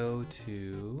 we're gonna go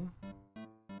to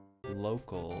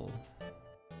local.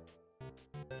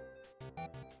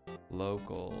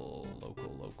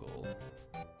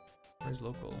 Where's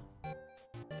local?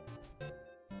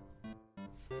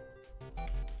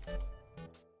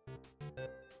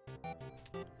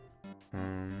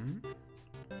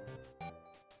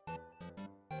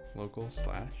 Local /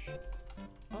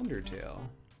 Undertale.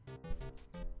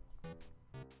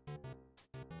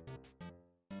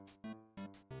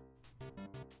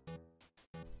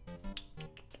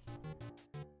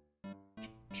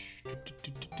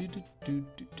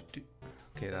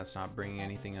 Okay, that's not bringing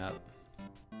anything up.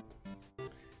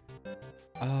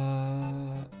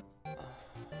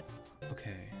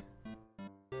 Okay.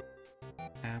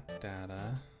 App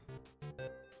data.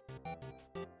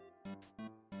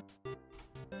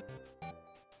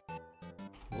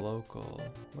 Local.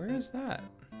 Where is that?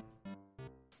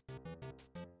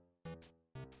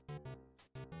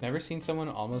 Never seen someone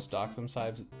almost dox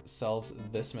themselves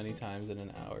this many times in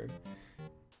an hour.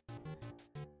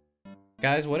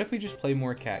 Guys, what if we just play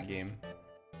more cat game?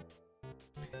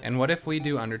 And what if we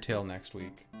do Undertale next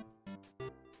week?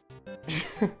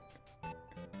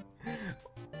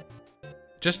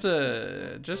 Just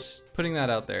putting that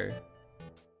out there.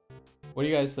 What do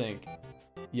you guys think?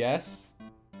 Yes?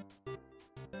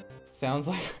 Sounds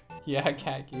like, yeah,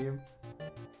 cat game.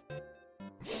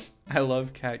 I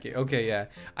love cat game. Okay, yeah.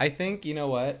 I think, you know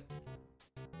what?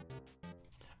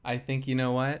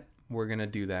 We're gonna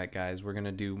do that, guys. We're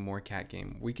gonna do more cat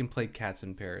game. We can play Cats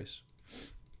in Paris.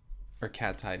 Or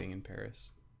Cats Hiding in Paris.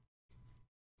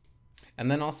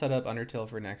 And then I'll set up Undertale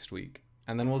for next week.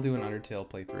 And then we'll do an Undertale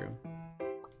playthrough.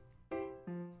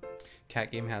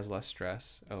 Cat game has less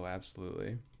stress. Oh,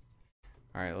 absolutely.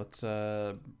 Alright, let's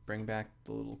bring back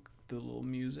the little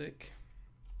music.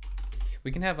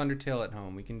 We can have Undertale at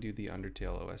home. We can do the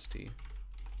Undertale OST.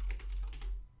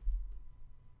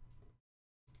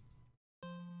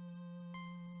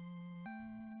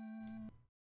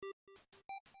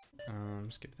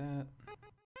 Skip that.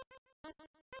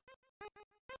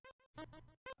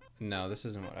 No, this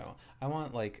isn't what I want. I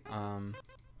want like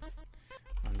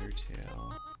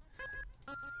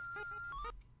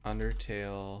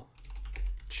Undertale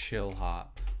chill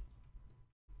hop.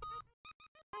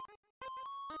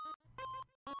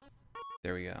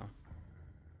 There we go.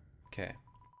 Okay.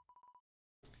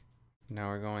 Now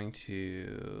we're going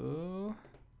to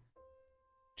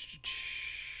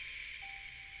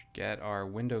get our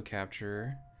window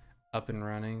capture up and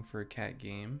running for a cat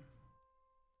game.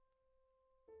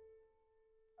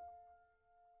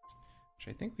 Which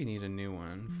I think we need a new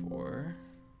one for.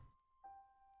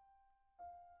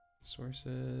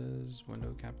 Sources,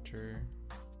 window capture.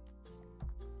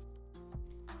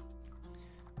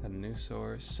 Add a new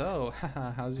source. So,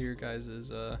 how's your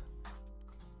guys's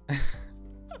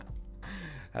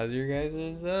how's your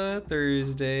guys's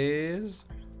Thursdays?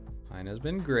 Mine has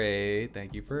been great.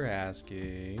 Thank you for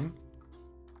asking.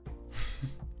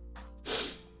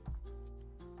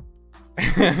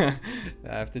 I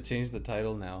have to change the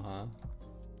title now, huh?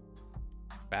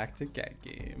 Back to cat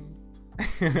game.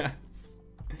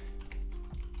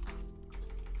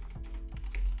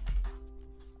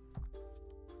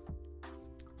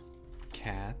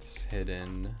 Cats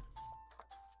hidden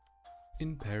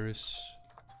in Paris.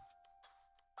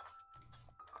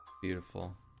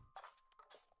 Beautiful.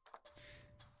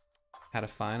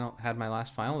 Had my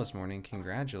last final this morning.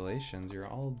 Congratulations, you're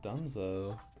all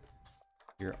donezo.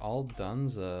 You're all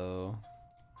donezo.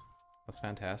 That's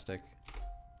fantastic.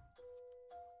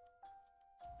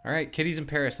 All right, kitties in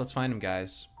Paris. Let's find them,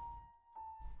 guys.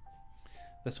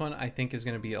 This one I think is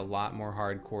going to be a lot more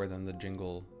hardcore than the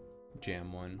Jingle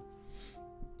Jam one.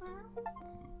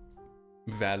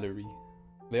 Valerie.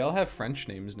 They all have French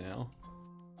names now.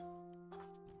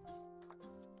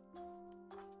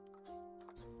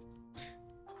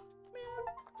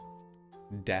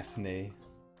 Daphne.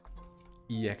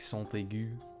 Accent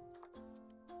aigu.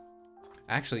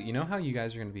 Actually, you know how you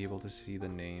guys are going to be able to see the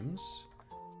names?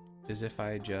 Is if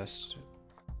I just,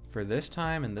 for this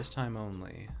time and this time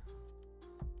only,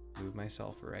 move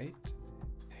myself right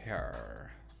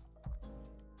here.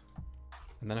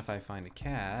 And then if I find a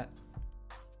cat,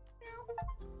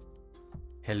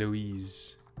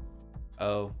 Heloise.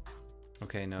 Oh,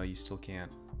 okay, no, you still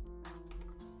can't.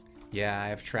 Yeah, I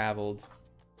have traveled.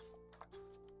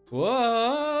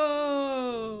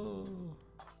 Whoa!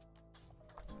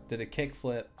 Did a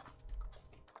kickflip.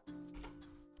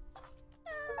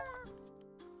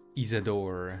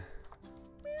 Isadore.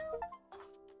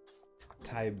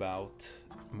 Tybout.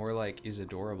 More like is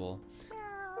adorable.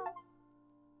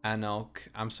 Anok.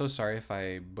 I'm so sorry if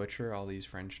I butcher all these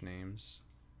French names.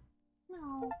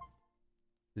 No.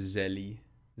 Zelly.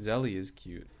 Zelly is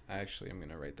cute. Actually, I'm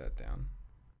gonna write that down.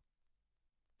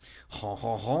 Ha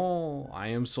ha ha. I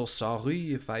am so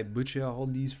sorry if I butcher all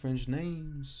these French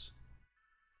names.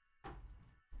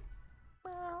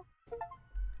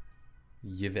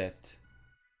 Yvette.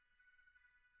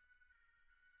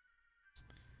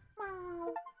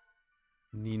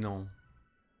 Ninon.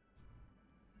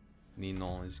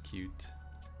 Ninon is cute.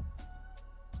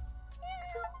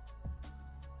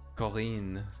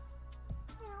 Corinne.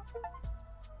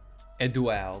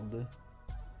 Edouard.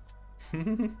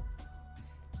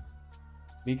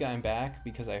 Mika, I'm back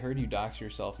because I heard you dox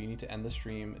yourself. You need to end the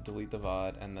stream, delete the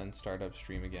VOD, and then start up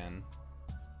stream again.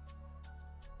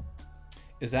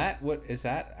 Is that what, is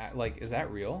that, like, is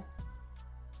that real?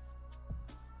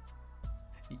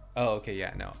 Oh, okay,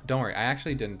 yeah, no. Don't worry, I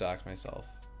actually didn't dox myself.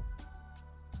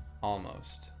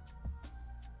 Almost.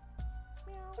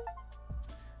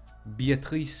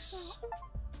 Beatrice.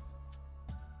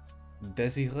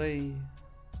 Desiree.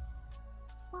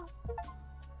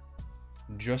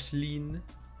 Jocelyn.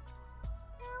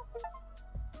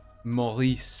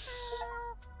 Maurice.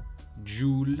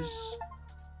 Jules.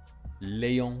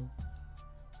 Léon.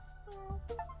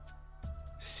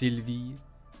 Sylvie.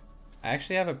 I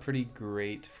actually have a pretty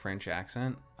great French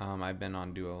accent. I've been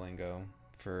on Duolingo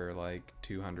for like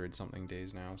 200 something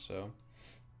days now, so.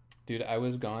 Dude, I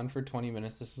was gone for 20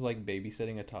 minutes. This is like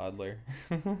babysitting a toddler.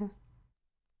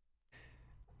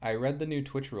 I read the new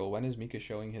Twitch rule. When is Mika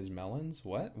showing his melons?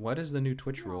 What? What is the new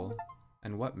Twitch rule?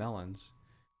 And what melons?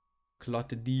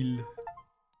 Clotadille.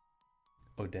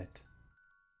 Odette.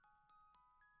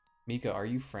 Mika, are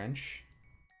you French?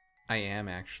 I am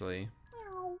actually.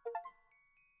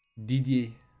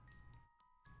 Didier.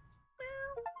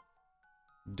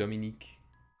 Dominique.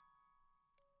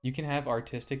 You can have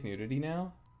artistic nudity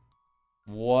now?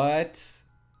 What?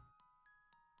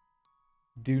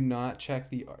 Do not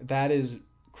check the art. That is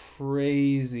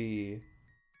crazy.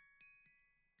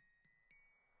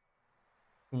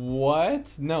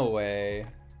 What? No way.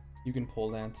 You can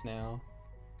pole dance now.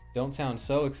 Don't sound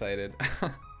so excited.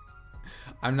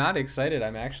 I'm not excited.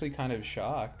 I'm actually kind of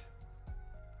shocked.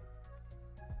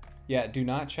 Yeah, do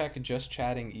not check just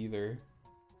chatting either.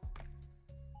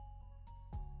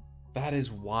 That is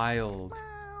wild.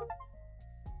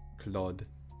 Claude.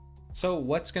 So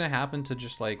what's gonna happen to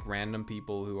just like random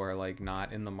people who are like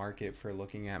not in the market for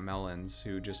looking at melons,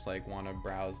 who just like want to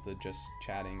browse the just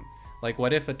chatting? Like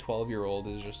what if a 12-year-old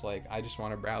is just like, I just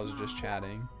want to browse just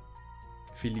chatting?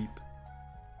 Philippe.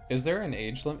 Is there an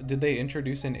age limit? Did they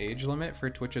introduce an age limit for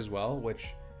Twitch as well? Which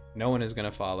no one is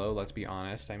gonna follow, let's be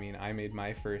honest. I mean, I made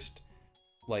my first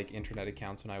like internet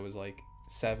accounts when I was like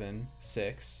 7,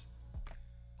 6.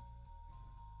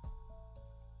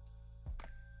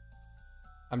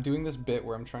 I'm doing this bit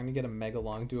where I'm trying to get a mega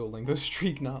long Duolingo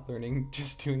streak, not learning,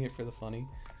 just doing it for the funny.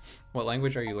 What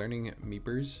language are you learning,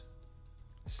 Meepers?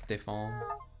 Stéphane.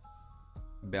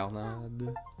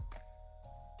 Bernard.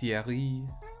 Thierry.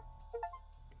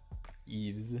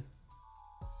 Yves.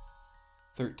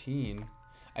 13.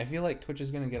 I feel like Twitch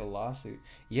is gonna get a lawsuit.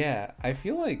 Yeah, I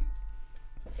feel like,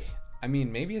 I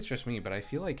mean, maybe it's just me, but I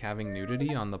feel like having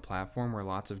nudity on the platform where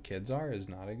lots of kids are is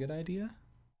not a good idea.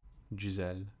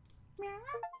 Giselle.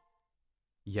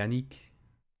 Yannick.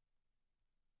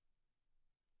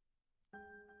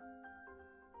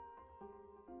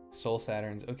 Soul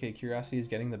Saturns. Okay, curiosity is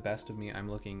getting the best of me. I'm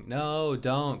looking. No,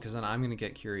 don't, because then I'm gonna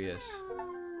get curious.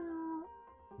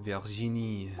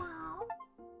 Virginie.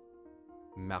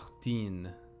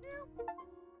 Martine.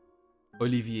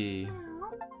 Olivier.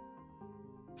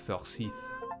 Forsyth.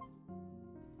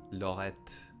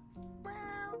 Laurette.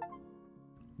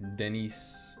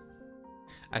 Denise.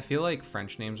 I feel like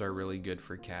French names are really good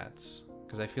for cats,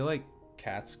 because I feel like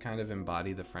cats kind of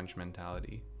embody the French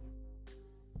mentality.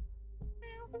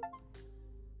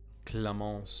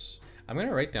 Clemence. I'm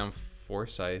gonna write down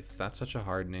Forsyth. That's such a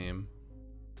hard name.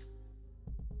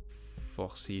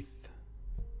 Forsyth.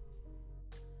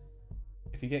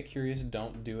 If you get curious,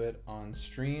 don't do it on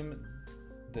stream.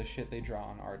 The shit they draw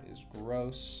on art is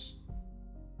gross.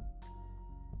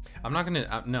 I'm not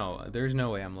gonna, no, there's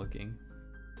no way I'm looking.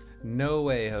 No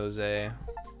way, Jose.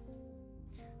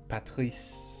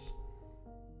 Patrice.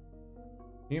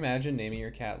 Can you imagine naming your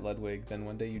cat Ludwig, then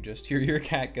one day you just hear your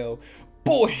cat go,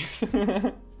 boys!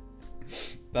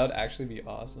 That would actually be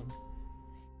awesome.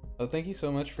 Oh, thank you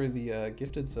so much for the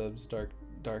gifted subs, Dark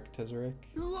Tizuric.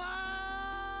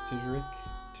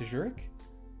 Tizuric?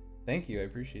 Thank you, I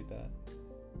appreciate that.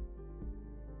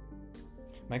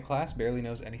 My class barely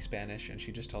knows any Spanish, and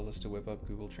she just tells us to whip up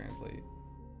Google Translate.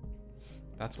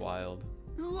 That's wild.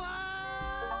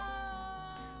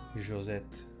 Josette.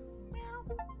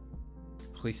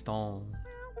 Tristan.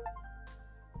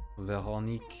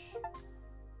 Véronique.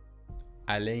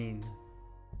 Alain.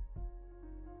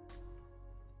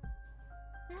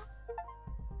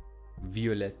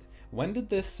 Violette. When did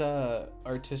this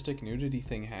artistic nudity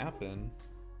thing happen?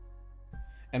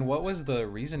 And what was the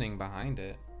reasoning behind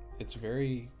it? It's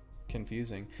very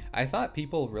confusing. I thought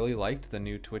people really liked the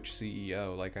new Twitch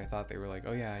CEO. Like, I thought they were like,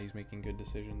 oh yeah, he's making good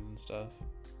decisions and stuff.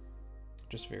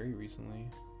 Just very recently.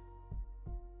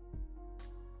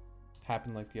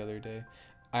 Happened like the other day.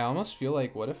 I almost feel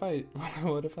like, what if I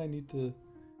need to...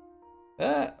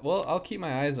 well, I'll keep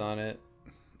my eyes on it.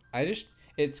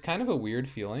 It's kind of a weird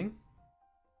feeling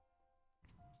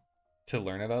to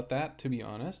learn about that, to be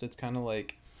honest. It's kind of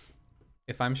like,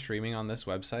 if I'm streaming on this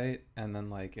website, and then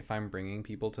like if I'm bringing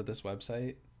people to this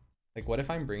website, like what if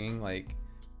I'm bringing like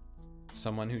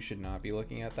someone who should not be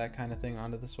looking at that kind of thing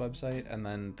onto this website, and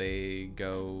then they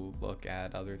go look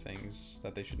at other things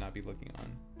that they should not be looking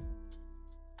on?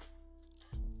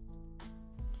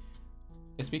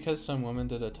 It's because some woman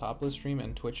did a topless stream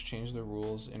and Twitch changed the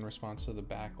rules in response to the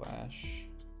backlash.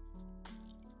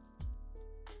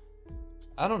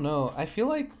 I don't know. I feel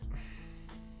like,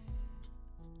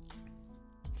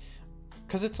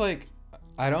 because it's like,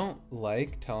 I don't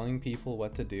like telling people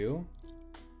what to do.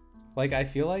 Like, I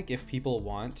feel like if people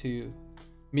want to...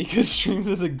 Mika streams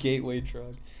as a gateway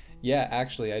drug. Yeah,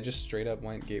 actually, I just straight up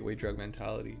went gateway drug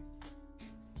mentality.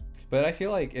 But I feel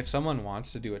like if someone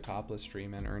wants to do a topless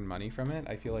stream and earn money from it,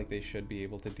 I feel like they should be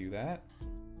able to do that.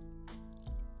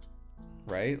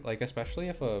 Right? Like, especially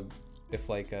if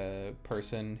like a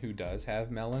person who does have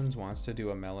melons wants to do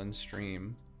a melon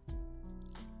stream.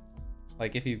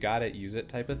 Like, if you got it, use it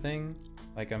type of thing.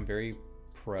 Like, I'm very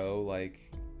pro, like,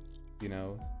 you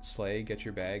know, slay, get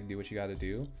your bag, do what you gotta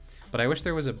do. But I wish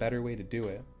there was a better way to do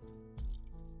it.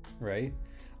 Right?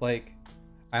 Like,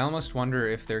 I almost wonder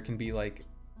if there can be, like,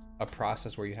 a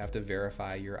process where you have to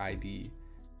verify your ID,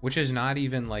 which is not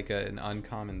even, like, an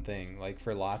uncommon thing. Like,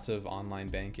 for lots of online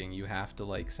banking, you have to,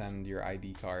 like, send your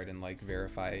ID card and, like,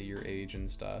 verify your age and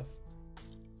stuff.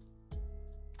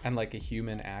 And, like, a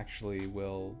human actually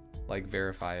will, like,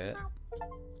 verify it.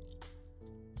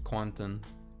 Quentin.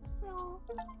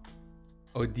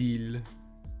 Odile.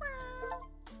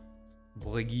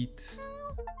 Brigitte.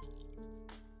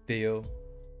 Theo.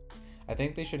 I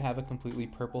think they should have a completely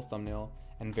purple thumbnail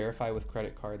and verify with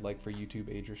credit card, like for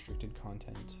YouTube age-restricted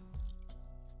content.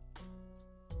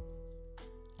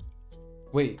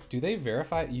 Wait, do they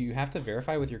verify? You have to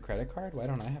verify with your credit card? Why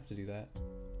don't I have to do that?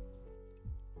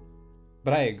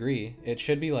 But I agree. It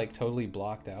should be like totally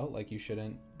blocked out. Like, you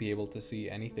shouldn't be able to see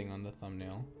anything on the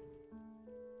thumbnail.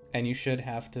 And you should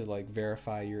have to like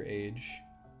verify your age.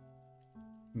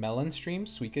 Melon stream?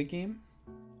 Suika game?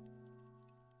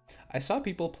 I saw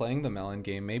people playing the melon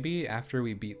game. Maybe after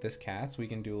we beat this cats, we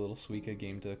can do a little Suika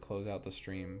game to close out the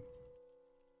stream.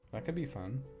 That could be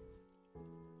fun.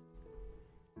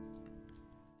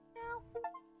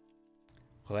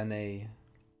 Renee.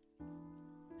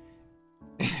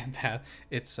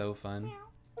 It's so fun.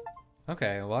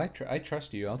 Okay, well, I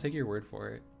trust you. I'll take your word for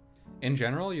it. In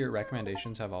general, your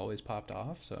recommendations have always popped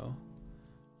off, so...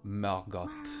 Margot.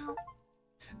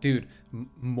 Dude,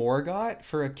 Morgot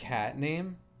for a cat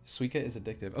name? Suika is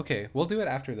addictive. Okay, we'll do it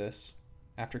after this.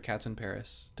 After Cats in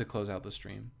Paris, to close out the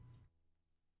stream.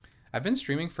 I've been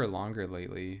streaming for longer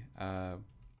lately,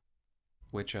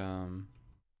 which, I've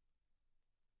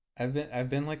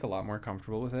been like a lot more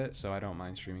comfortable with it, so I don't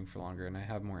mind streaming for longer, and I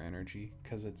have more energy,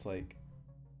 because it's like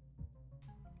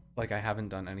I haven't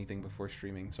done anything before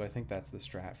streaming, so I think that's the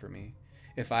strat for me.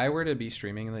 If I were to be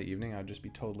streaming in the evening, I'd just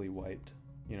be totally wiped,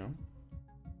 you know?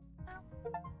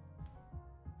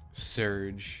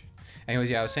 Surge.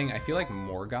 Anyways, yeah, I was saying I feel like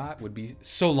Morgot would be...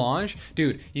 Solange?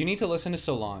 Dude, you need to listen to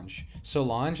Solange.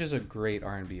 Solange is a great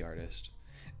R&B artist.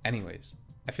 Anyways,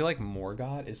 I feel like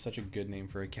Morgot is such a good name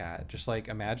for a cat. Just like,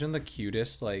 imagine the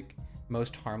cutest, like,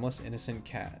 most harmless, innocent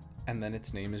cat, and then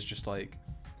its name is just like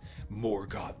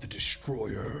Morgot the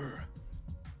Destroyer.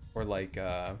 Or like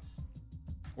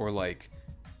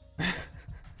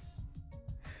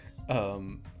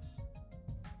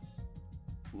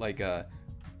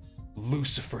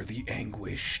Lucifer the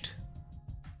Anguished.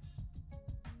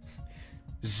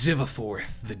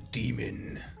 Zivaforth the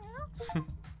Demon.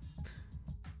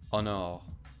 Oh no.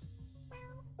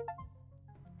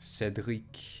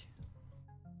 Cedric.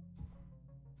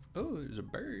 Oh, there's a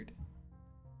bird.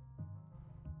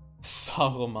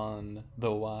 Solomon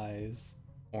the Wise.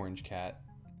 Orange cat.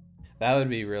 That would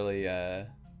be really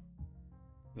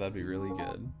that'd be really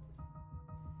good.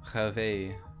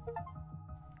 Javé.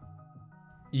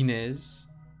 Inez.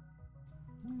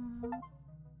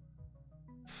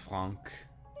 Franck.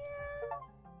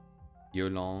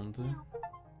 Yolande.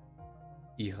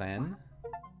 Irène.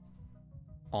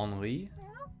 Henri.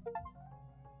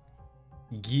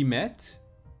 Guillemette.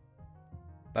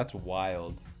 That's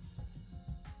wild.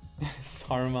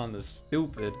 Saruman the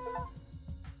Stupid.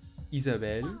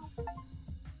 Isabelle.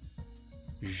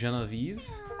 Geneviève.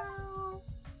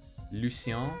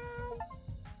 Lucien.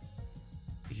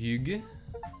 Hugues.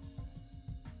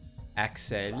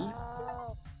 Axel.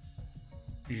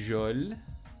 Joel.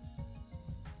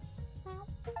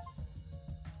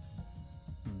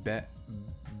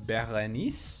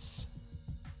 Berenice.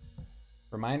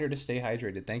 Reminder to stay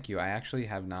hydrated. Thank you. I actually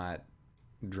have not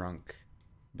drunk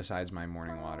besides my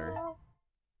morning water.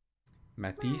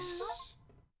 Matisse.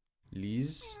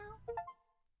 Lise.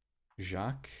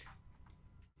 Jacques.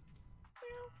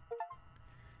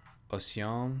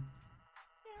 Ocean.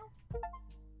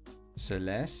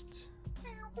 Celeste.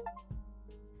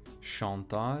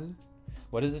 Chantal.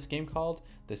 What is this game called?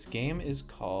 This game is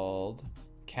called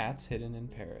Cats Hidden in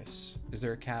Paris. Is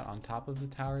there a cat on top of the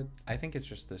tower? I think it's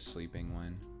just the sleeping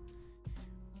one.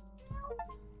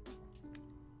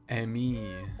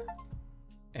 Amy.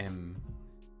 M.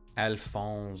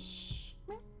 Alphonse.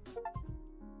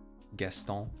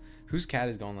 Gaston. Whose cat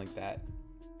is going like that?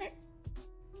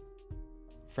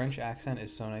 French accent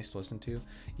is so nice to listen to.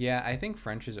 Yeah, I think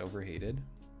French is overhated.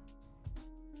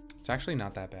 It's actually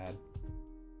not that bad.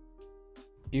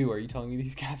 Ew, are you telling me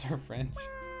these cats are French?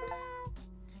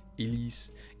 Elise.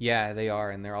 Yeah, they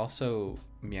are, and they're also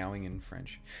meowing in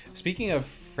French. Speaking of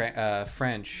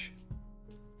French,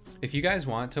 if you guys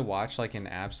want to watch like an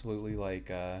absolutely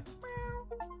like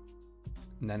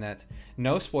Nanette,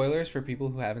 no spoilers for people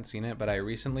who haven't seen it, but I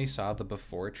recently saw the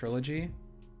Before trilogy.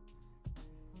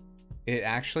 It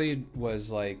actually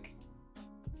was like,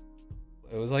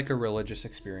 it was like a religious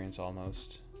experience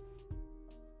almost.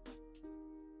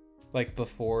 Like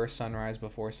Before Sunrise,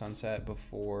 Before Sunset,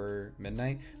 Before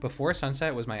Midnight. Before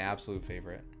Sunset was my absolute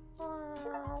favorite.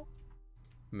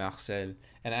 Marcel.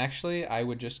 And actually, I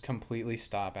would just completely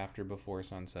stop after Before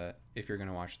Sunset if you're going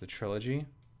to watch the trilogy.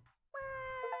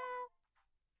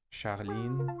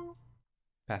 Charlene.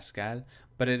 Pascal.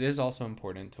 But it is also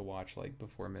important to watch like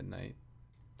Before Midnight,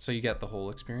 so you get the whole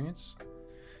experience.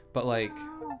 But like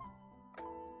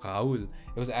Raoul,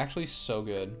 it was actually so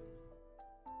good.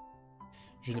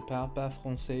 Je ne parle pas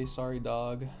français, sorry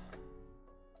dog.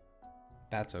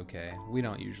 That's okay. We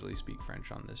don't usually speak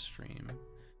French on this stream.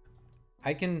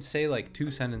 I can say like 2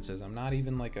 sentences. I'm not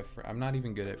even like I'm not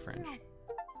even good at French.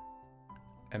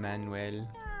 Emmanuel.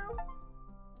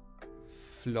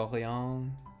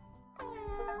 Florian.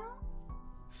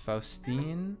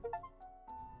 Faustine.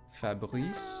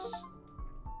 Fabrice.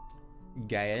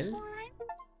 Gaël.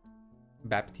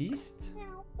 Baptiste.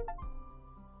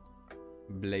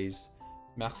 Blaise.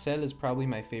 Marcel is probably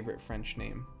my favorite French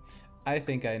name. I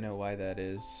think I know why that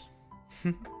is.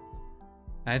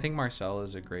 I think Marcel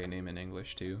is a great name in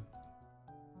English too.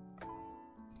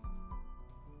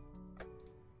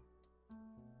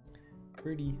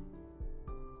 Pretty.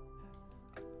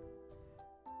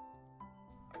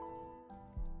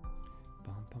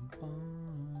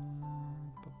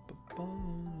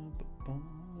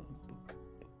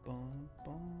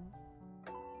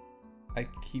 I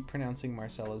keep pronouncing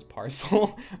Marcel as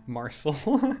parcel.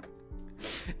 Marcel.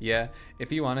 Yeah,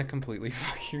 if you want to completely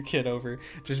fuck your kid over,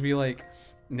 just be like,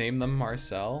 name them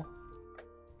Marcel,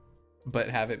 but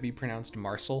have it be pronounced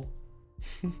Marcel.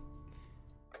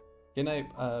 Good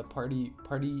night, party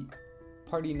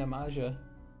Namaja.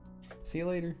 See you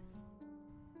later.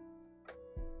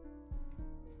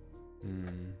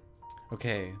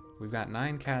 Okay, we've got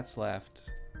 9 cats left.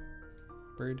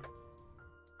 Bird.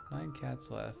 9 cats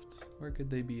left. Where could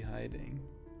they be hiding?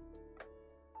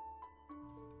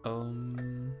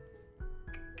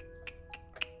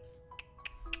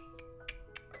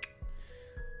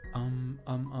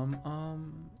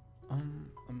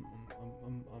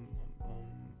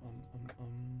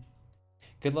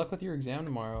 Good luck with your exam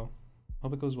tomorrow.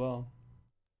 Hope it goes well.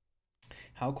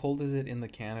 How cold is it in the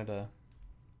Canada?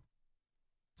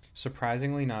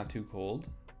 Surprisingly not too cold.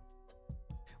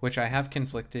 Which I have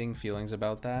conflicting feelings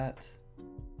about that.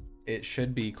 It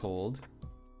should be cold,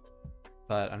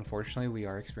 but unfortunately we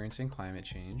are experiencing climate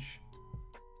change.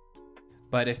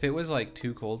 But if it was like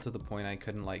too cold to the point I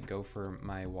couldn't like go for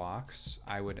my walks,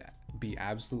 I would be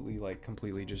absolutely like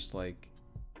completely just like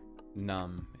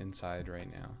numb inside right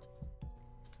now.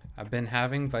 I've been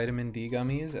having vitamin D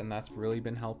gummies and that's really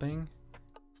been helping.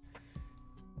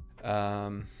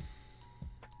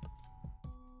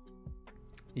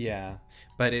 Yeah,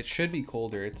 but it should be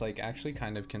colder. It's like actually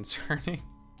kind of concerning.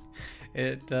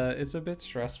 It's a bit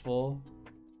stressful.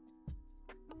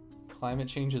 Climate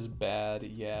change is bad.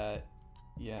 Yeah.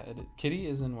 Kitty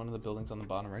is in one of the buildings on the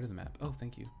bottom right of the map. Oh,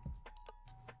 thank you.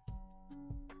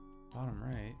 Bottom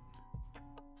right.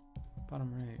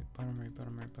 Bottom right. Bottom right.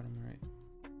 Bottom right. Bottom right.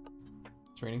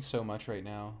 It's raining so much right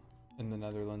now in the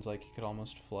Netherlands, like it could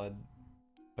almost flood,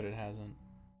 but it hasn't.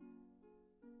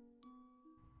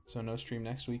 So no stream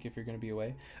next week if you're going to be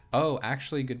away. Oh,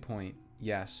 actually, good point.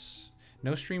 Yes.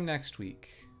 No stream next week.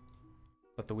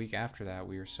 But the week after that,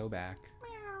 we are so back.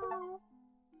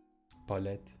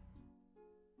 Paulette.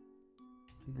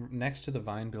 Next to the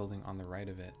Vine building on the right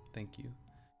of it. Thank you.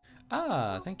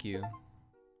 Ah, thank you.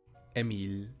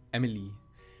 Emily.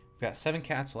 We've got 7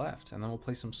 cats left, and then we'll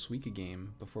play some Suika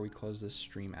game before we close this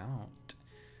stream out.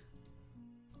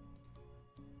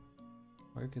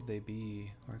 Where could they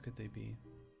be? Where could they be?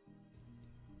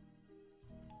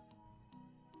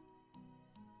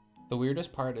 The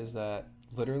weirdest part is that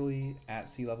literally at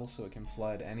sea level, so it can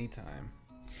flood anytime.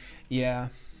 Yeah.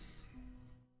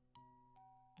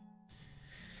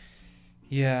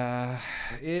 Yeah,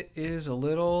 it is a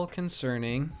little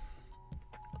concerning.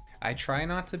 I try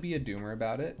not to be a doomer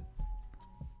about it.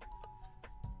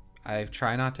 I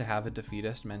try not to have a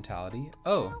defeatist mentality.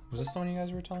 Oh, was this the one you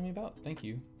guys were telling me about? Thank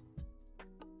you.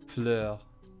 Fleur.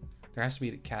 There has to be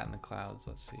a cat in the clouds.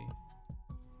 Let's see.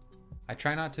 I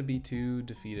try not to be too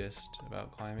defeatist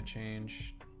about climate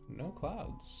change. No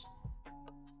clouds.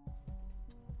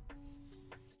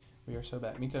 We are so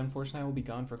bad. Mika, unfortunately, I will be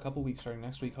gone for a couple weeks starting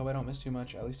next week. Hope I don't miss too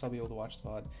much. At least I'll be able to watch the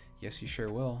VOD. Yes, you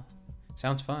sure will.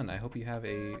 Sounds fun. I hope you have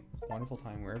a wonderful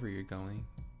time wherever you're going.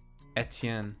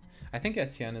 Etienne. I think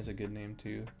Etienne is a good name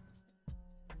too.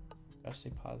 Gotta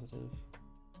stay positive.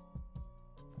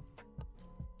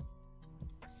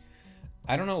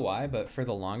 I don't know why, but for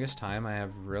the longest time, I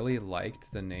have really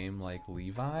liked the name like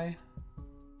Levi. I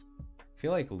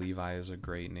feel like Levi is a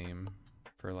great name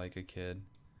for like a kid.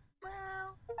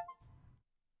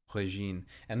 Regine.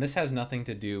 And this has nothing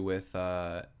to do with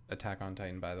Attack on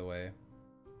Titan, by the way.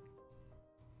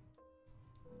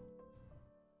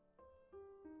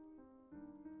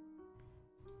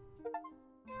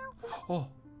 Oh,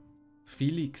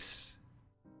 Felix.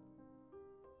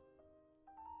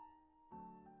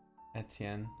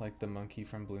 Etienne, like the monkey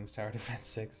from Bloons Tower Defense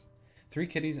 6. 3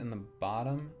 kitties in the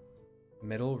bottom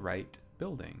middle right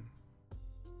building.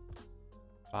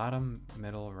 Bottom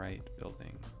middle right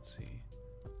building. Let's see.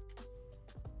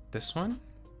 This one?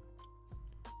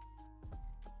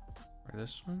 Or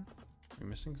this one? Are we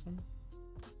missing some?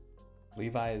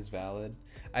 Levi is valid.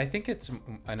 I think it's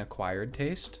an acquired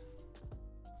taste.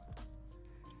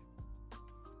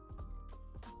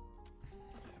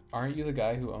 Aren't you the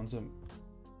guy who owns a...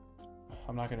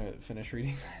 I'm not gonna finish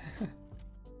reading.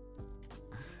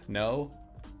 No,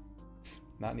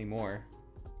 not anymore.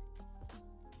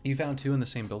 You found 2 in the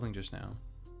same building just now.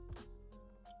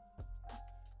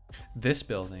 This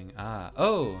building. Ah.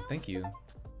 Oh, thank you.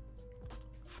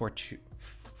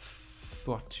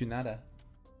 Fortunata.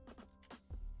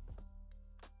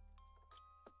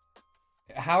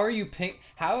 How are you pin?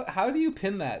 How do you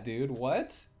pin that, dude?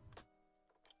 What?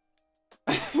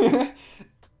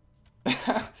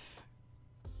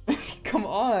 Come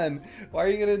on. Why are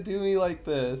you gonna do me like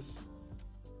this?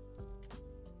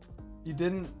 You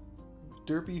didn't...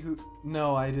 Derpy who...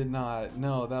 No, I did not.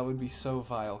 No, that would be so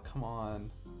vile. Come on.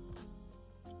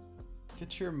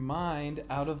 Get your mind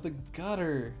out of the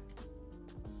gutter.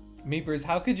 Meepers,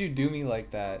 how could you do me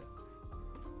like that?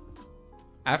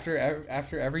 After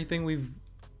everything we've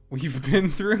been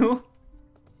through?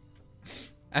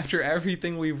 After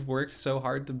everything we've worked so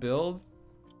hard to build?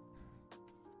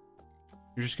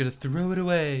 You're just gonna throw it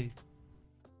away.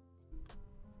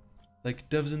 Like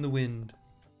doves in the wind.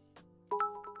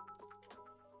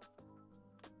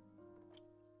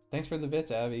 Thanks for the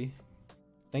bits, Abby.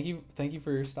 Thank you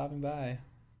for stopping by.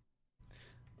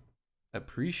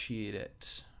 Appreciate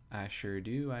it. I sure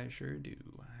do. I sure do.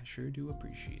 I sure do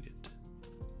appreciate it.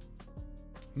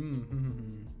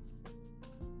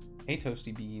 Hey,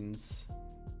 Toasty Beans.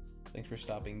 Thanks for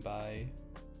stopping by.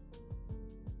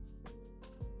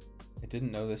 I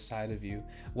didn't know this side of you.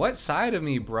 What side of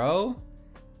me, bro?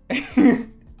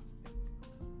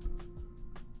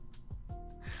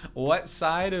 What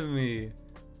side of me?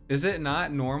 Is it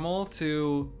not normal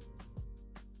to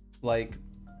like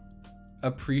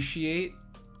appreciate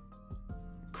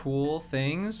cool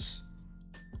things.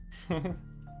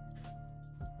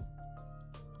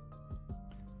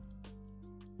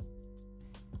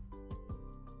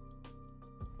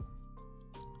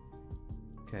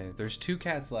 Okay, there's 2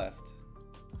 cats left.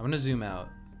 I'm gonna zoom out.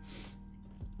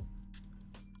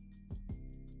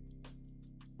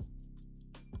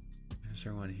 Is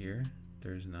there one here?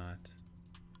 There's not.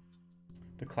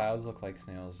 The clouds look like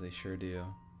snails, they sure do.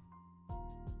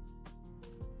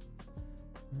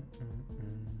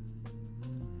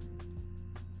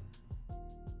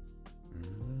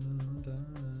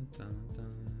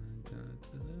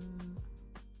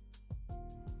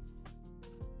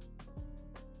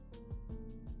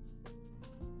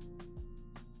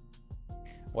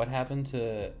 What happened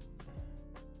to...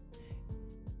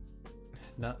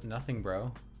 nothing,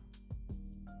 bro.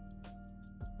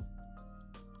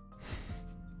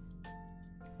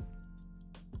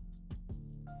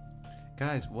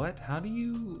 Guys, what? How do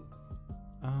you...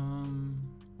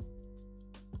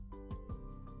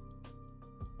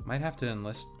 Might have to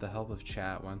enlist the help of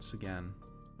chat once again.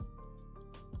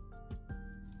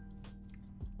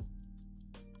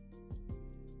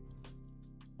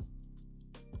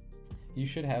 You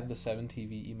should have the 7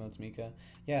 TV emotes, Mika.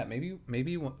 Yeah,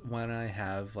 maybe when I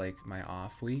have like my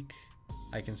off week,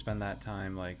 I can spend that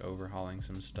time like overhauling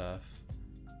some stuff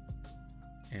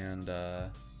and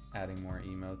adding more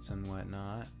emotes and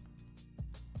whatnot.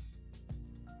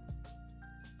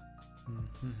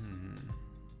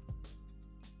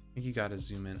 I think you gotta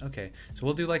zoom in. Okay, so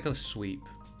we'll do like a sweep.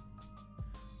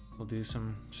 We'll do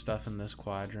some stuff in this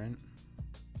quadrant.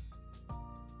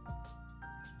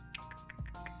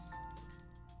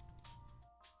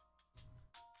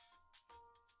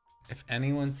 If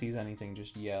anyone sees anything,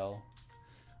 just yell.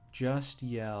 Just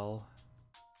yell.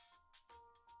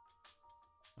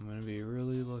 I'm gonna be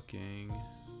really looking.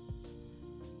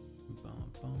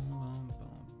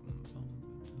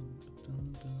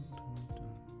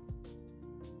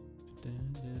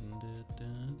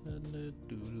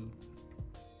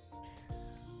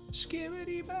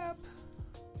 Skibbity bop.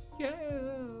 Yeah.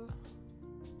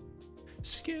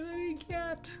 Skibbity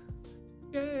cat.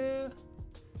 Yeah.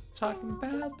 Talking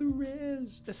about the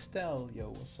Riz. Estelle. Yo,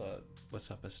 what's up?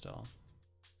 What's up, Estelle?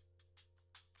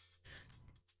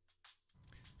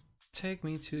 Take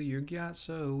me to your yacht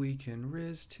so we can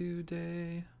Riz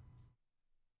today.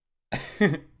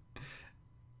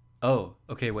 Oh,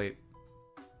 okay, wait.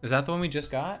 Is that the one we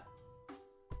just got?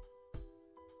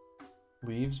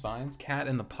 Leaves, vines, cat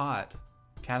in the pot.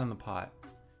 Cat in the pot.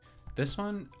 This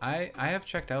one, I have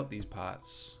checked out these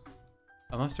pots.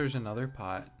 Unless there's another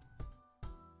pot.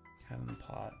 Cat in the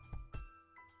pot.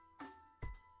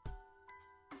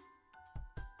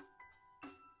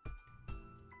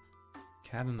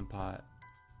 Cat in the pot.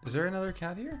 Is there another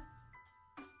cat here?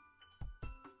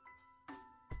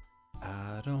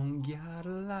 I don't got a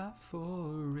lot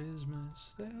for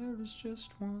Christmas. There is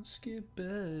just one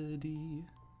skibbity.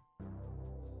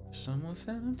 Someone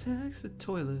found text the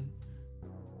toilet,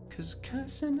 'cause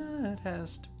Casanat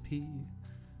has to pee.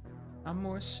 I'm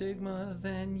more Sigma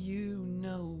than you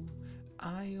know.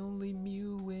 I only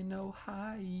mew in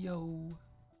Ohio.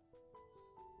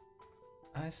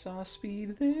 I saw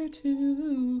Speed there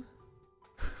too.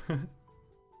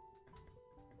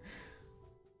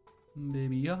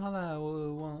 Baby, all I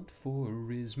want for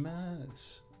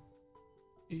Christmas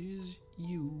is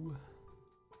you.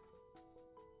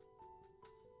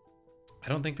 I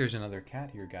don't think there's another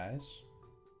cat here, guys.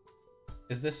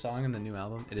 Is this song in the new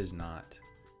album? It is not.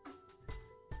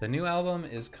 The new album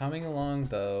is coming along,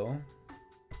 though.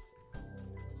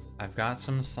 I've got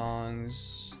some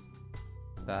songs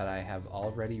that I have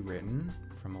already written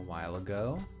from a while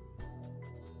ago.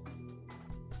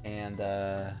 And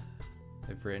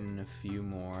I've written a few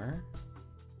more.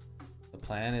 The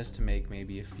plan is to make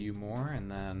maybe a few more,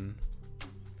 and then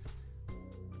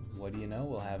what do you know?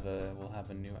 We'll have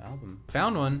a new album.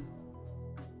 Found one.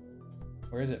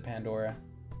 Where is it, Pandora?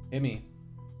 Hit me.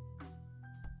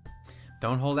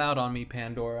 Don't hold out on me,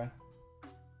 Pandora.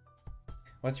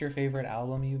 What's your favorite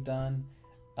album you've done?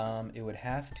 It would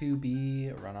have to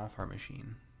be Runoff Heart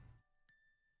Machine.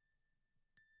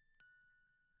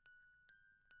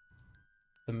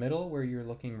 The middle where you're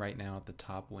looking right now at the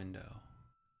top window.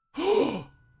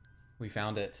 We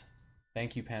found it.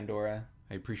 Thank you, Pandora.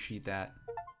 I appreciate that.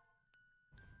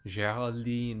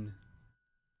 Geraldine.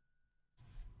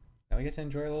 Now we get to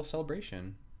enjoy a little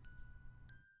celebration.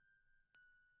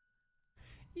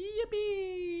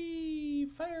 Yippee!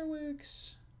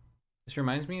 Fireworks! This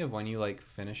reminds me of when you like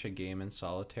finish a game in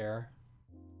solitaire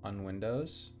on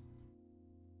Windows.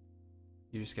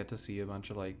 You just get to see a bunch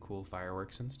of like cool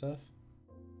fireworks and stuff.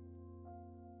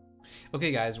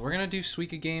 Okay, guys, we're gonna do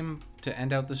Suika game to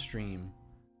end out the stream.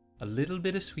 A little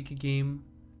bit of Suika game.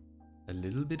 A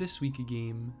little bit of Suika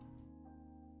game.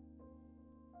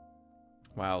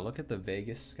 Wow, look at the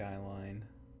Vegas skyline.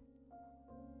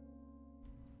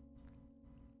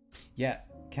 Yeah,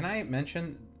 can I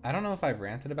mention, I don't know if I've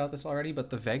ranted about this already, but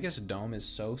the Vegas dome is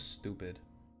so stupid.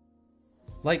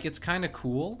 Like, it's kind of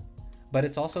cool, but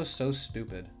it's also so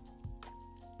stupid.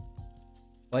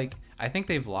 Like, I think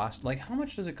they've lost, like, how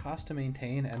much does it cost to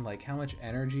maintain, and like how much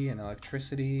energy and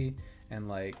electricity and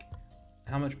like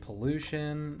how much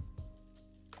pollution?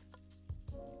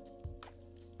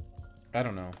 I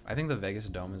don't know. I think the Vegas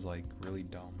dome is like really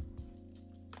dumb.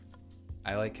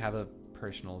 I like have a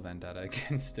personal vendetta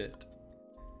against it.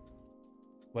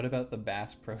 What about the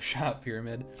Bass Pro Shop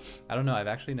pyramid? I don't know. I've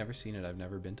actually never seen it. I've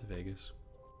never been to Vegas.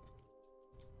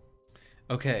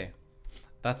 Okay.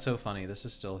 That's so funny. This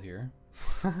is still here.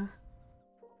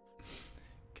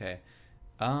 Okay.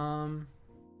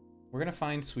 We're gonna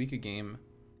find Suika game.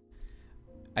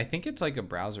 I think it's like a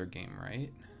browser game,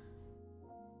 right?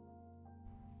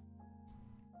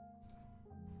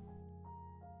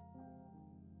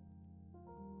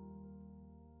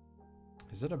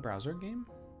 Is it a browser game?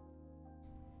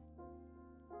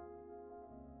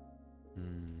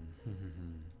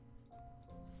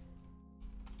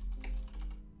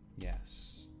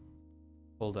 Yes.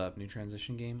 Hold up, new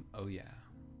transition game? Oh yeah.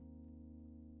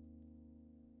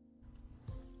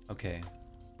 Okay.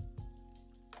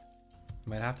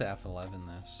 Might have to F11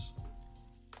 this.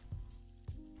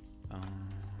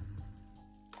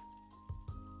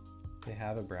 They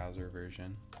have a browser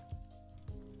version.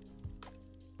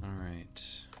 All right.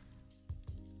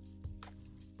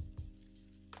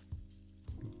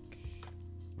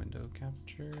 Window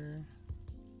capture.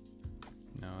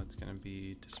 No, it's gonna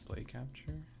be display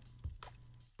capture.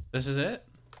 This is it?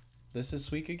 This is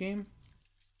Suika game?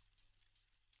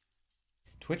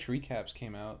 Twitch recaps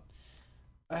came out.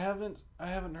 I haven't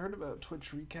heard about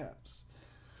Twitch recaps.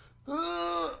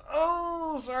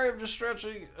 Oh, sorry, I'm just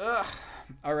stretching. Ugh.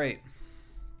 All right.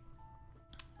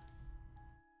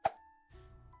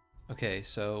 Okay,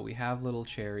 so we have little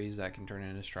cherries that can turn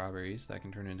into strawberries, that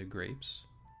can turn into grapes,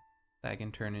 that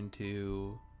can turn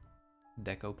into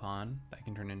decopon, that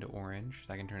can turn into orange,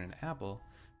 that can turn into apple,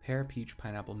 pear, peach,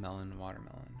 pineapple, melon,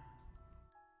 watermelon.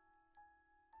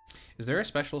 Is there a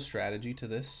special strategy to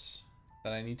this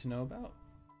that I need to know about?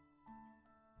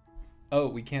 Oh,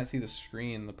 we can't see the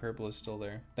screen. The purple is still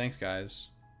there. Thanks, guys.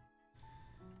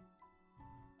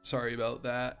 Sorry about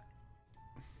that.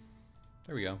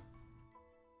 There we go.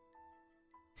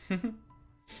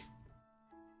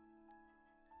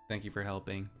 Thank you for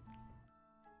helping.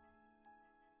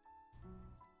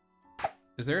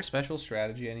 Is there a special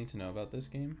strategy I need to know about this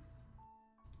game?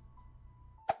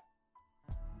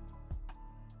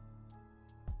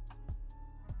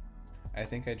 I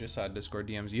think I just saw Discord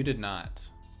DMs. You did not.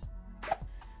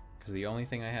 Because the only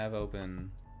thing I have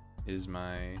open is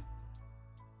my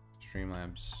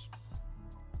Streamlabs.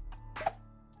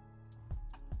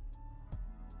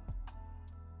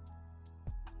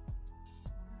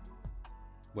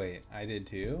 Wait, I did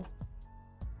too?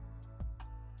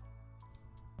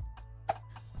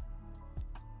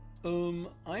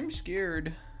 I'm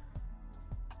scared.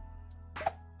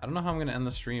 I don't know how I'm gonna end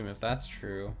the stream if that's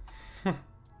true.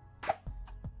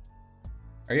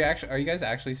 Are you guys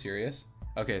actually serious?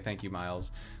 Okay, thank you,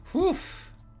 Miles. Whew.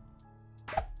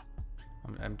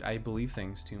 I believe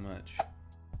things too much.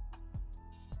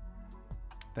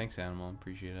 Thanks, Animal.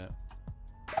 Appreciate it.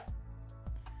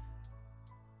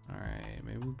 All right,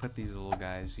 maybe we put these little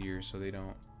guys here so they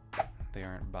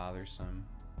aren't bothersome.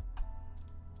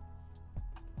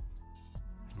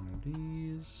 One of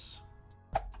these.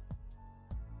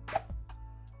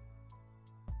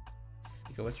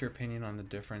 Mika, what's your opinion on the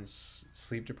difference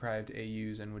sleep-deprived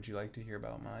AUs, and would you like to hear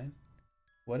about mine?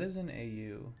 What is an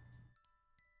AU?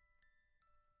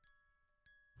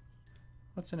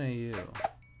 What's an AU?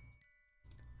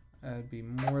 I'd be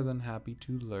more than happy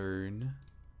to learn.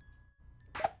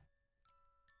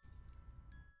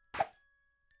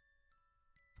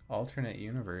 Alternate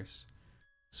universe.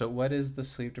 So what is the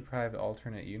sleep-deprived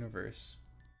alternate universe?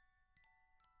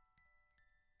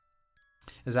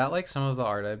 Is that like some of the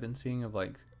art I've been seeing of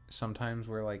like sometimes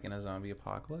we're like in a zombie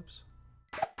apocalypse?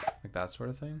 Like that sort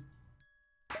of thing?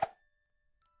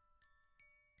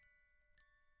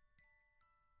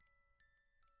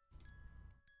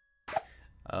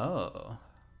 Oh.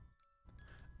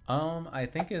 I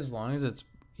think as long as it's,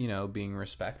 you know, being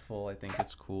respectful, I think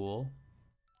it's cool.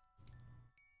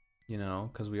 You know,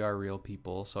 because we are real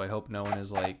people, so I hope no one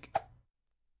is like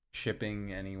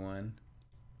shipping anyone.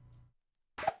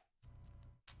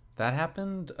 That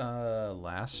happened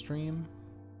last stream.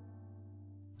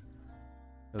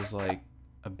 It was like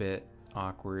a bit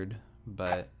awkward,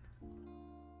 but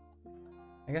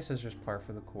I guess it's just par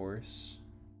for the course.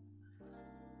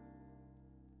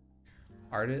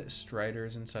 Artists,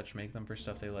 writers, and such make them for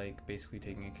stuff they like, basically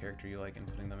taking a character you like and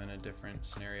putting them in a different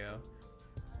scenario.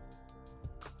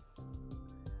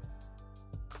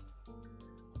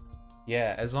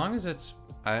 Yeah, as long as it's,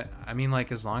 I mean,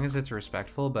 like, as long as it's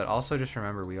respectful, but also just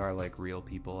remember we are, like, real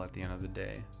people at the end of the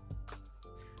day.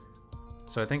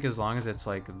 So I think as long as it's,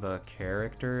 like, the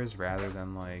characters rather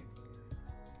than, like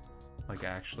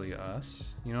actually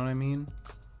us, you know what I mean?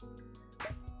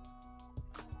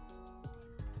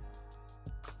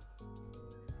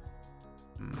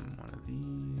 One of these.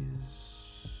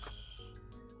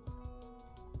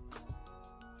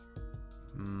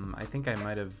 I think I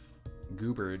might have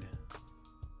goobered.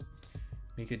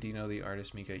 Mika, do you know the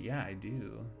artist Mika? Yeah, I do.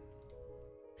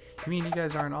 You mean you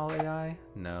guys aren't all AI?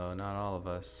 No, not all of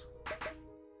us.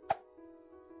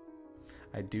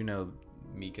 I do know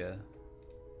Mika.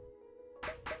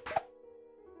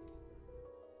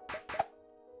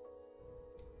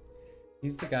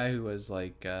 He's the guy who was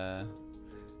like,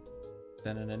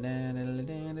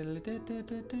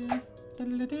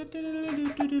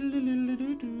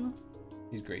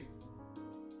 he's great.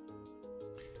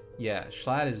 Yeah,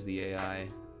 Schlatt is the AI.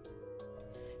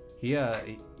 He,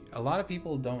 a lot of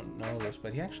people don't know this,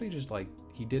 but he actually just, like,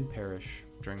 he did perish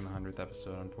during the 100th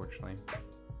episode, unfortunately.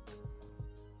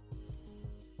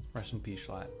 Rest in peace,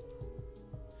 Schlatt.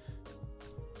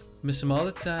 Miss him all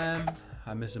the time.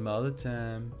 I miss him all the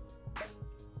time.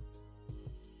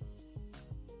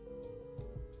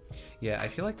 Yeah, I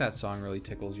feel like that song really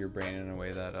tickles your brain in a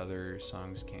way that other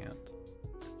songs can't.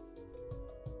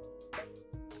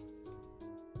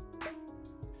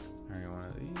 Alright, one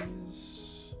of these.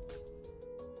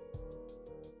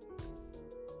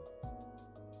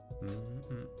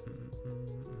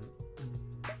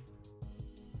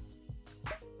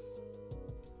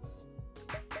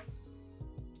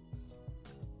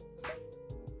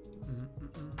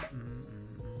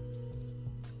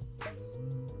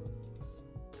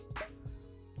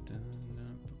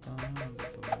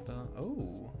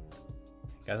 Oh,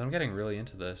 guys, I'm getting really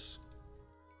into this.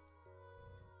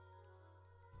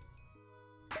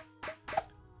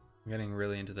 I'm getting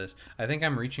really into this. I think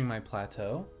I'm reaching my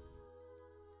plateau.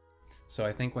 So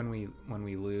I think when we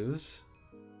lose,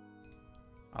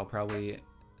 I'll probably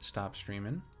stop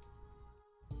streaming.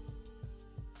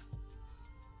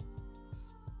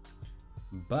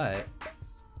 But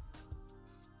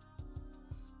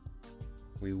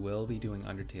we will be doing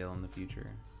Undertale in the future.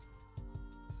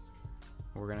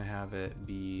 We're gonna have it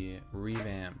be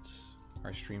revamped.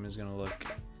 Our stream is gonna look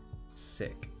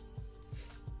sick.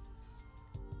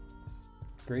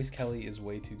 Grace Kelly is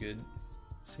way too good.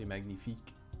 C'est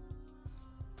magnifique.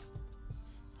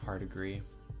 Hard agree.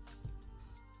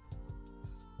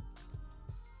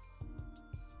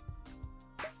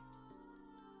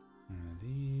 One of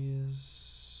these.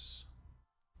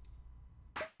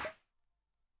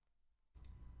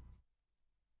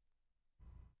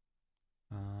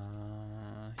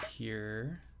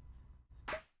 Here.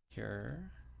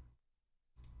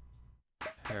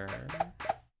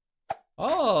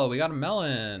 Oh, we got a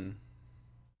melon.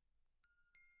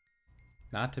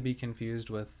 Not to be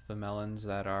confused with the melons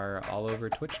that are all over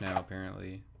Twitch now,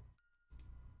 apparently.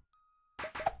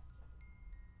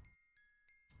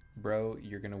 Bro,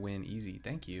 you're gonna win easy.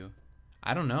 Thank you.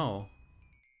 I don't know.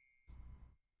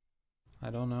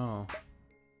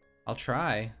 I'll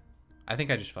try. I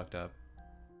think I just fucked up.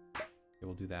 Okay,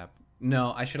 we'll do that.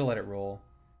 No, I should have let it roll.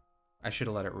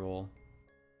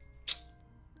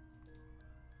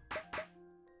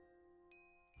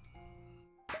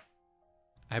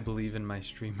 I believe in my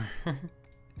streamer.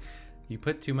 You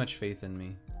put too much faith in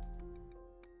me.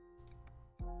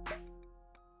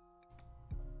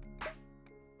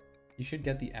 You should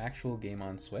get the actual game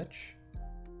on Switch.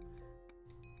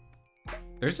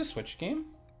 There's a Switch game?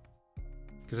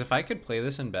 Because if I could play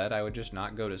this in bed, I would just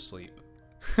not go to sleep.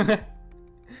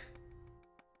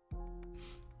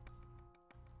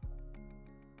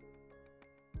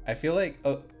 I feel like,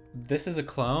 oh, this is a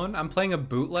clone? I'm playing a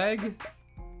bootleg?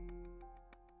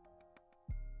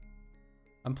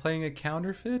 I'm playing a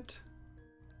counterfeit?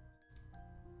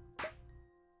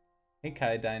 Hey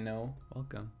Kai Dino,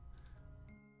 welcome.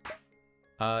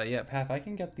 Yeah, Path, I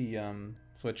can get the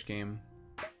Switch game.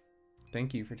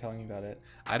 Thank you for telling me about it.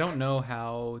 I don't know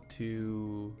how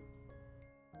to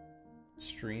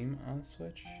stream on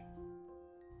Switch,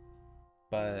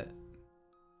 but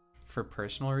for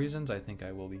personal reasons, I think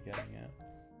I will be getting it.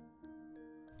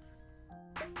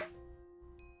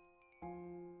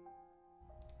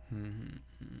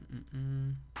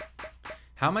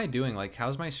 How am I doing? Like,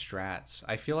 how's my strats?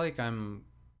 I feel like I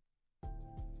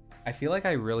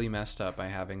really messed up by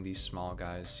having these small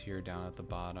guys here down at the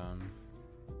bottom.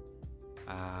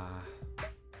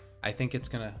 I think it's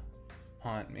gonna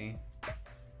haunt me.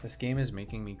 This game is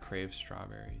making me crave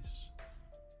strawberries.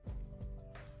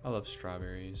 I love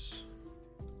strawberries.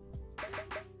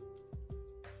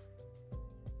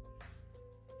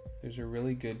 There's a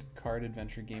really good card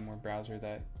adventure game or browser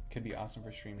that could be awesome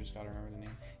for stream. Just gotta remember the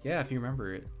name. Yeah, if you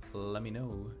remember it, let me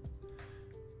know.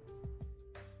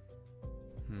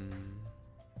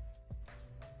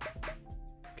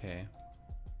 Okay.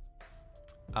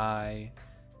 I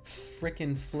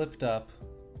frickin' flipped up.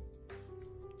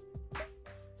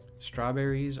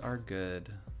 Strawberries are good.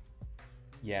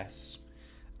 Yes.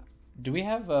 Do we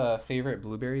have favorite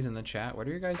blueberries in the chat? What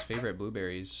are your guys' favorite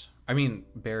blueberries? I mean,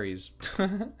 berries.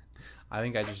 I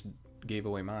think I just gave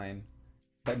away mine.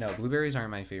 But no, blueberries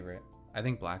aren't my favorite. I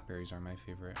think blackberries are my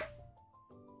favorite.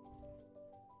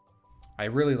 I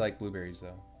really like blueberries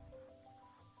though.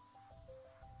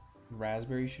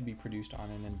 Raspberries should be produced on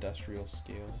an industrial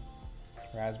scale.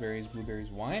 Raspberries, blueberries,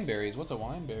 wineberries. What's a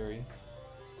wineberry?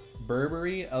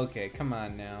 Burberry? Okay, come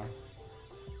on now.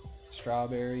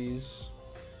 Strawberries.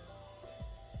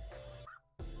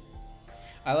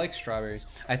 I like strawberries.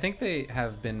 I think they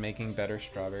have been making better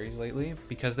strawberries lately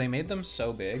because they made them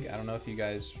so big. I don't know if you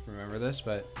guys remember this,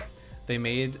 but they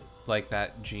made like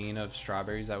that gene of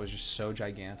strawberries that was just so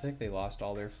gigantic they lost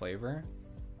all their flavor.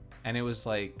 And it was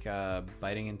like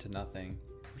biting into nothing.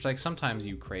 Which, like, sometimes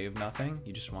you crave nothing.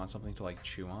 You just want something to like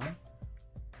chew on.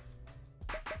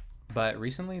 But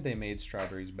recently they made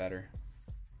strawberries better,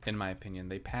 in my opinion.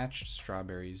 They patched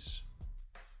strawberries.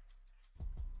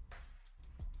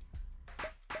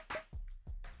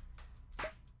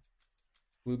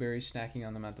 Blueberries, snacking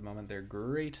on them at the moment. They're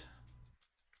great.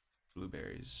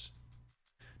 Blueberries.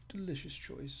 Delicious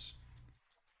choice.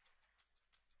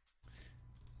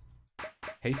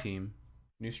 Hey team,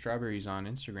 new strawberries on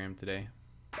Instagram today.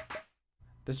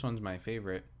 This one's my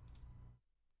favorite.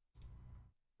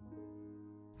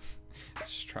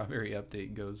 Strawberry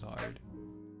update goes hard.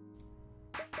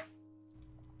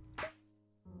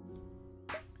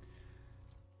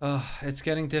 Oh, it's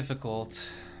getting difficult.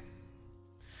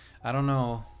 I don't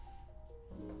know.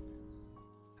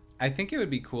 I think it would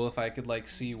be cool if I could like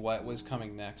see what was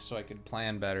coming next so I could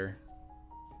plan better.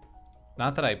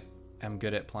 Not that I am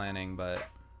good at planning, but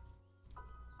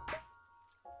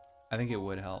I think it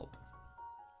would help.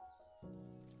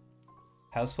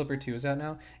 House Flipper 2 is out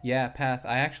now? Yeah, Path,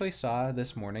 I actually saw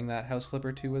this morning that House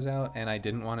Flipper 2 was out, and I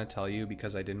didn't want to tell you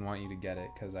because I didn't want you to get it,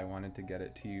 because I wanted to get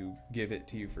it to you, give it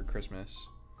to you for Christmas.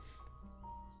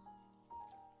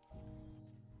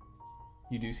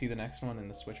 You do see the next one in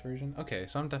the Switch version? Okay,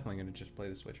 so I'm definitely going to just play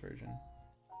the Switch version.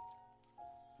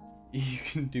 You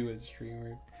can do it,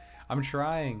 streamer. I'm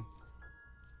trying.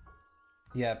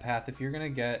 Yeah, Path, if you're going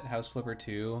to get House Flipper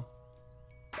 2,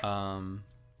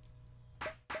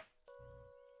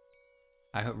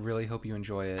 I really hope you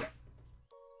enjoy it.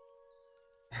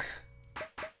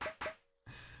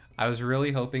 I was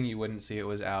really hoping you wouldn't see it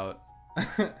was out.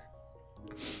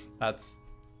 That's...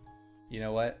 You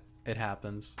know what? It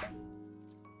happens.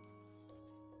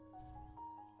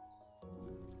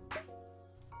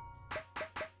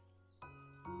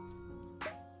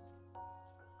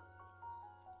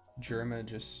 Germa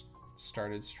just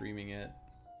started streaming it.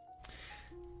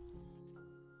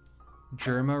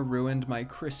 Germa ruined my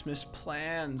Christmas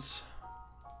plans.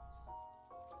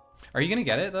 Are you gonna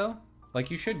get it though?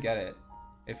 Like, you should get it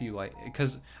if you like,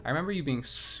 because I remember you being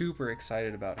super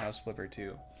excited about House Flipper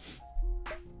 2.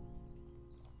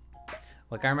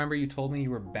 Like, I remember you told me you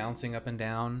were bouncing up and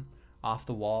down off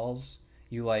the walls.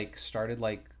 You like started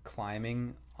like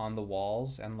climbing on the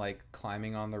walls and like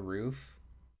climbing on the roof.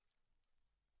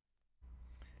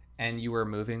 And you were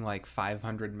moving like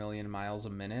 500 million miles a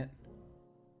minute.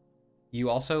 You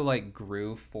also like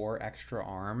grew 4 extra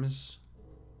arms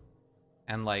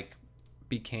and like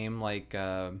became like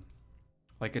a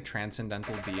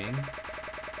transcendental being.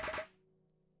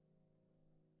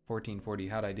 1440,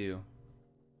 how'd I do?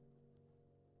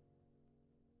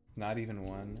 Not even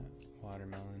one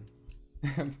watermelon.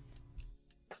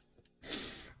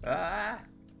 Ah!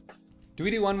 Do we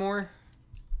do one more?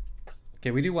 Okay,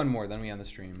 we do one more, then we end the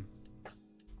stream.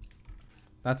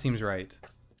 That seems right.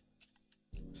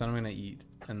 So I'm gonna eat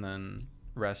and then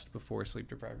rest before sleep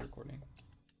deprived recording.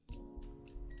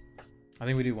 I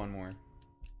think we do one more.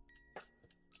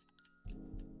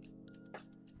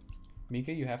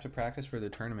 Mika, you have to practice for the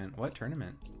tournament. What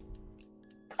tournament?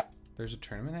 There's a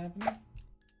tournament happening?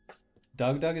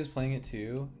 Doug is playing it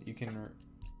too. You can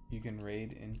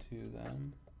raid into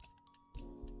them.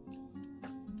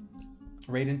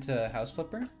 Raid into House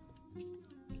Flipper?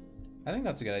 I think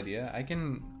that's a good idea. I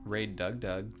can raid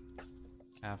Doug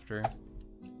after.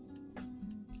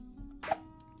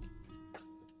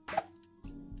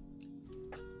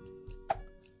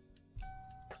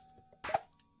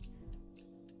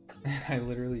 I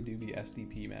literally do be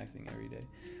SDP maxing every day.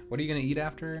 What are you gonna eat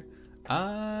after?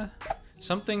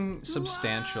 Something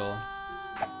substantial.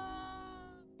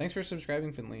 Thanks for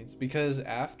subscribing, Finleads. Because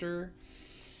after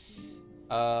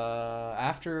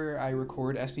I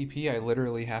record SDP, I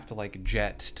literally have to like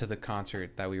jet to the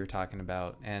concert that we were talking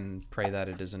about and pray that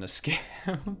it isn't a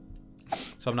scam.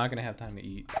 So I'm not gonna have time to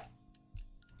eat.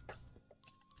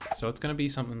 So it's gonna be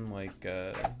something like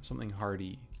something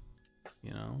hearty,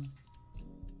 you know?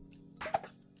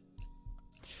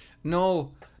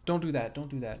 No, don't do that. Don't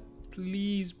do that.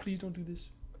 Please, please don't do this.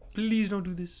 Please don't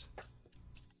do this.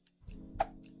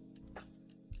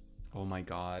 Oh my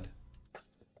God.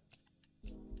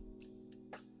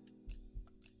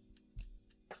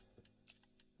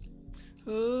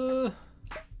 No,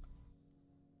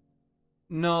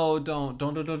 don't,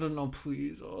 no,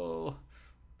 please. Oh,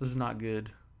 this is not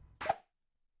good.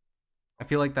 I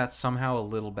feel like that's somehow a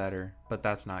little better, but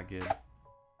that's not good.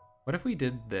 What if we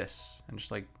did this and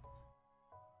just like,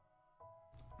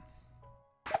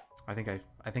 I think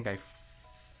I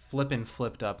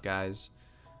flipped up, guys.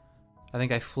 I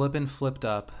think I flipped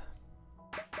up.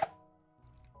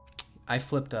 I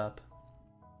flipped up.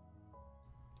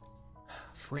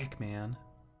 Frick, man.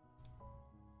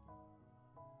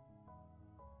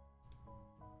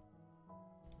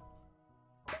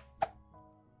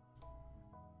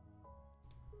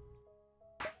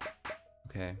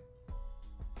 Okay.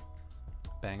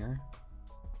 Banger.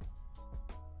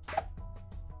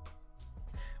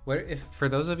 What if, for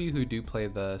those of you who do play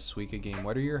the Suika game,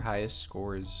 what are your highest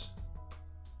scores?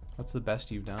 What's the best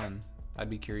you've done?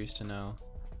 I'd be curious to know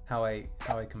how I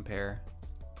compare.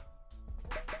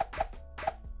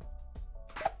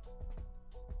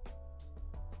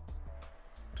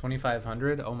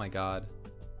 $2,500? Oh my God.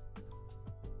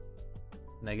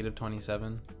 Negative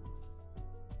 27.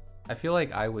 I feel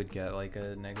like I would get like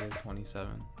a negative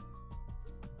 27.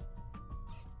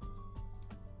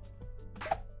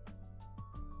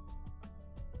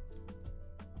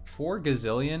 $4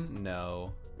 gazillion?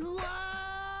 No.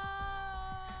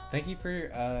 Thank you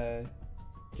for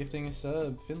gifting a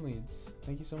sub, Finleads.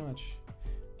 Thank you so much.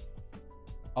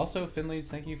 Also, Finleads,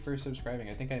 thank you for subscribing.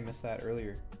 I think I missed that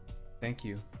earlier. Thank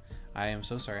you. I am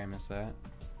so sorry I missed that.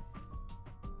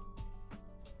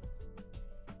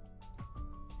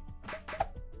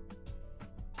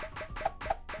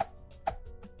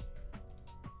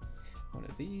 One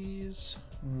of these,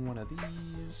 one of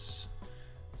these,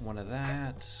 one of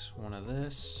that, one of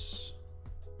this,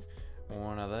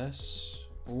 one of this,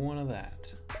 one of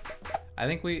that. I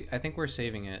think we're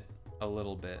saving it a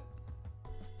little bit.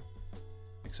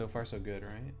 Like so far so good,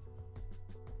 right?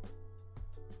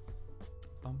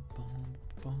 Bum, bum,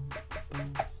 bum,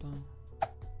 bum, bum.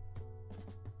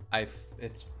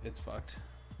 It's fucked.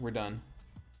 We're done.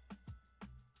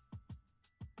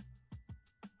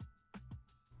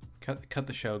 Cut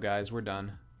the show, guys. We're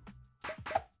done.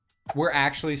 We're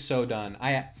actually so done.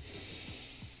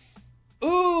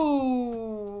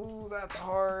 Ooh, that's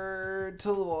hard to.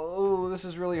 Oh, this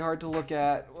is really hard to look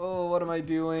at. Oh, what am I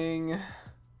doing?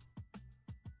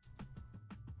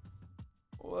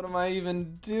 What am I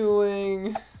even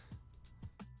doing?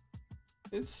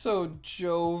 It's so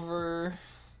Jover.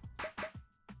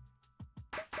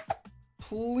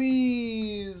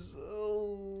 Please.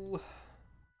 Oh.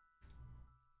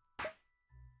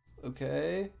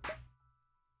 Okay.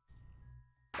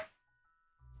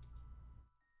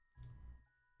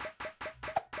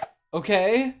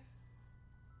 Okay.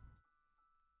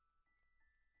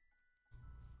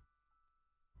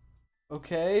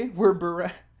 Okay. We're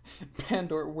Barack.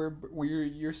 Pandor,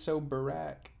 you're so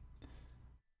Barack.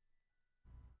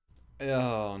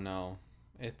 Oh no.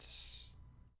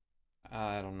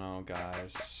 I don't know,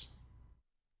 guys.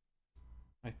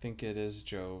 I think it is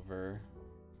Jover.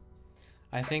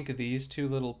 I think these two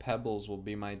little pebbles will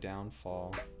be my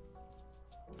downfall.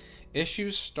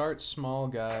 Issues start small,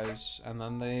 guys, and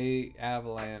then they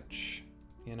avalanche,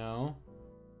 you know?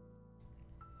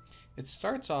 It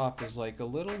starts off as like a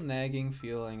little nagging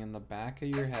feeling in the back of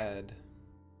your head.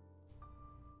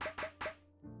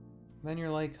 Then you're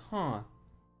like, huh,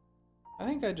 I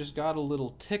think I just got a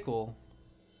little tickle.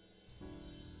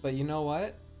 But you know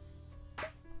what?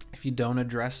 If you don't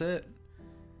address it,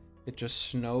 It just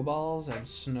snowballs and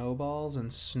snowballs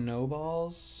and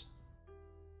snowballs.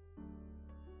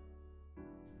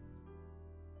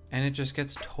 And it just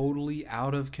gets totally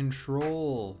out of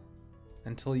control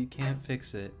until you can't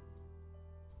fix it.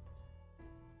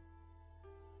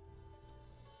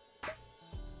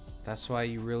 That's why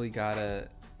you really gotta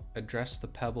address the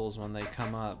pebbles when they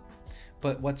come up.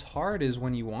 But what's hard is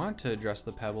when you want to address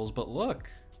the pebbles, but look,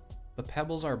 the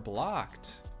pebbles are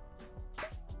blocked.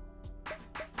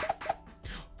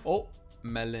 Oh,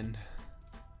 melon.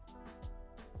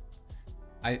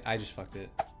 I just fucked it.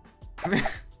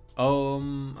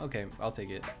 Okay, I'll take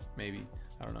it. Maybe.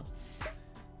 I don't know.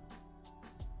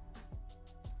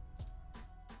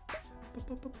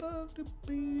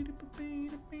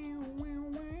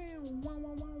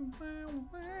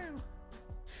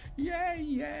 Yeah,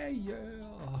 yeah, yeah.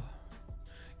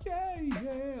 Yeah,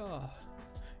 yeah.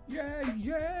 Yeah,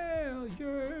 yeah,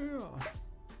 yeah.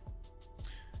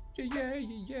 Yeah,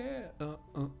 yeah, yeah.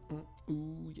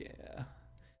 Ooh, yeah.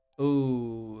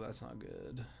 Ooh, that's not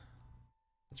good.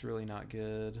 That's really not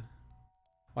good.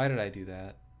 Why did I do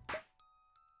that?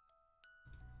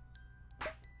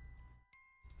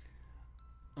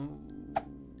 Ooh.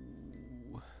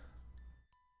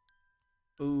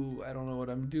 Ooh, I don't know what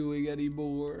I'm doing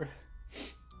anymore.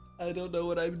 I don't know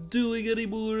what I'm doing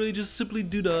anymore. I just simply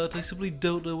do not. I simply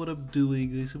don't know what I'm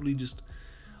doing. I simply just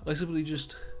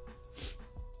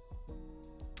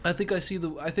I think I see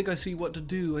what to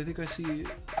do. I think I see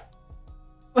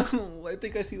I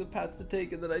think I see the path to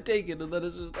take, and then I take it, and then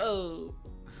it's just oh,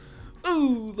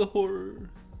 the horror.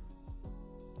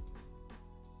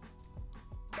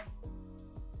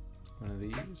 One of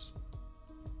these.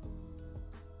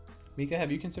 Mika,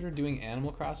 have you considered doing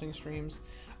Animal Crossing streams?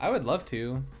 I would love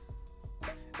to.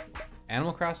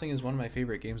 Animal Crossing is one of my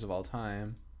favorite games of all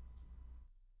time.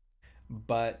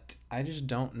 But I just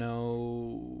don't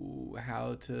know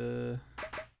how to,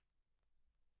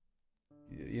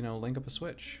 you know, link up a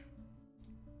Switch.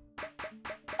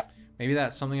 Maybe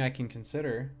that's something I can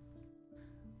consider.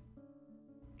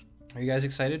 Are you guys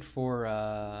excited for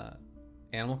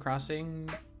Animal Crossing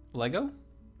Lego?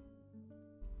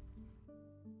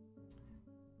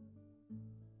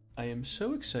 I am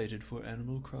so excited for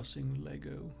Animal Crossing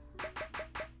Lego.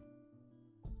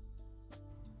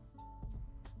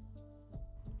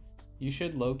 You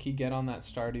should low-key get on that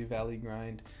Stardew Valley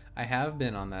grind. I have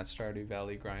been on that Stardew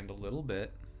Valley grind a little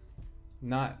bit.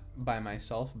 Not by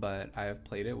myself, but I have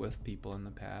played it with people in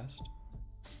the past.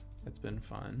 It's been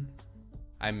fun.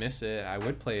 I miss it. I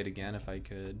would play it again if I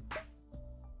could.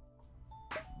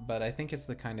 But I think it's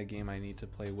the kind of game I need to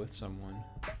play with someone.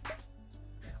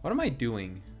 What am I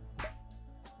doing?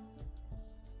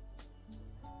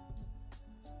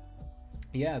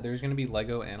 Yeah, there's gonna be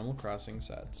Lego Animal Crossing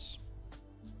sets.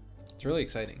 It's really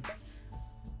exciting.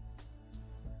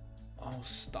 Oh,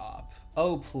 stop.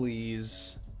 Oh,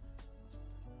 please.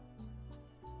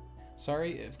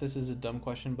 Sorry if this is a dumb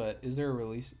question, but is there a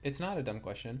release? It's not a dumb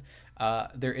question.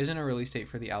 There isn't a release date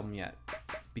for the album yet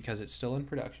because it's still in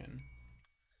production.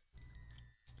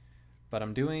 But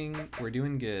we're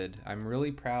doing good. I'm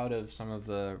really proud of some of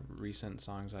the recent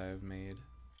songs I have made.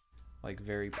 Like,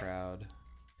 very proud.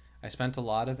 I spent a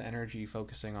lot of energy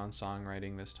focusing on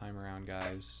songwriting this time around,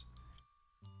 guys.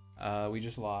 We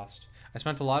just lost. I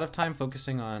spent a lot of time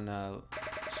focusing on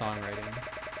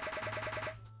songwriting.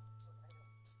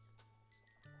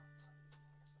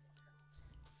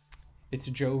 It's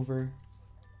Jover.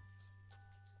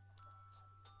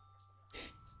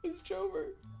 It's Jover.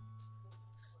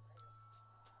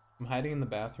 I'm hiding in the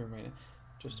bathroom right now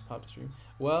just to pop the stream.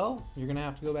 Well, you're gonna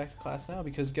have to go back to class now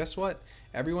because guess what?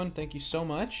 Everyone, thank you so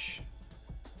much.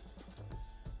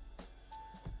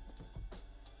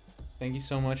 Thank you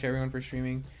so much, everyone, for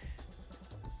streaming.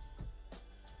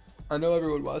 I know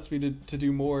everyone wants me to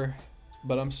do more,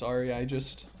 but I'm sorry. I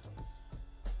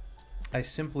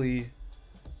simply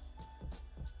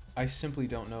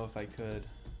don't know if I could.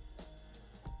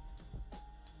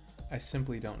 I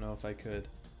simply don't know if I could.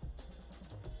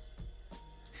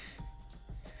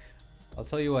 I'll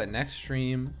tell you what, next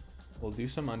stream, we'll do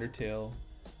some Undertale.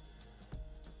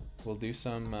 We'll do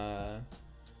some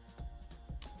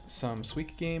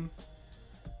Sweet Game.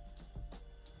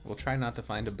 We'll try not to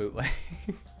find a bootleg.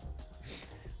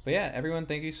 But yeah, everyone,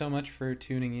 thank you so much for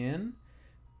tuning in.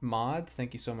 Mods,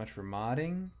 thank you so much for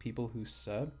modding. People who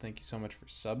subbed, thank you so much for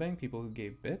subbing. People who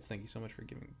gave bits, thank you so much for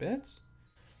giving bits.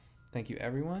 Thank you,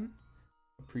 everyone.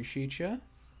 Appreciate ya.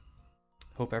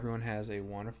 Hope everyone has a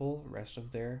wonderful rest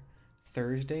of their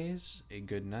Thursdays, a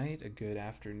good night, a good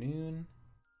afternoon,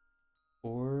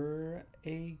 or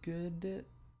a good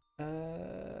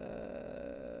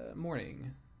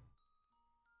morning.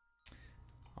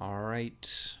 All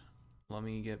right, let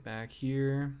me get back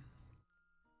here.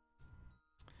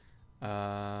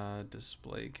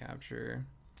 Display capture.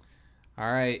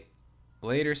 All right,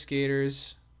 later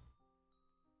skaters.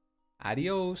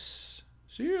 Adios.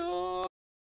 See ya.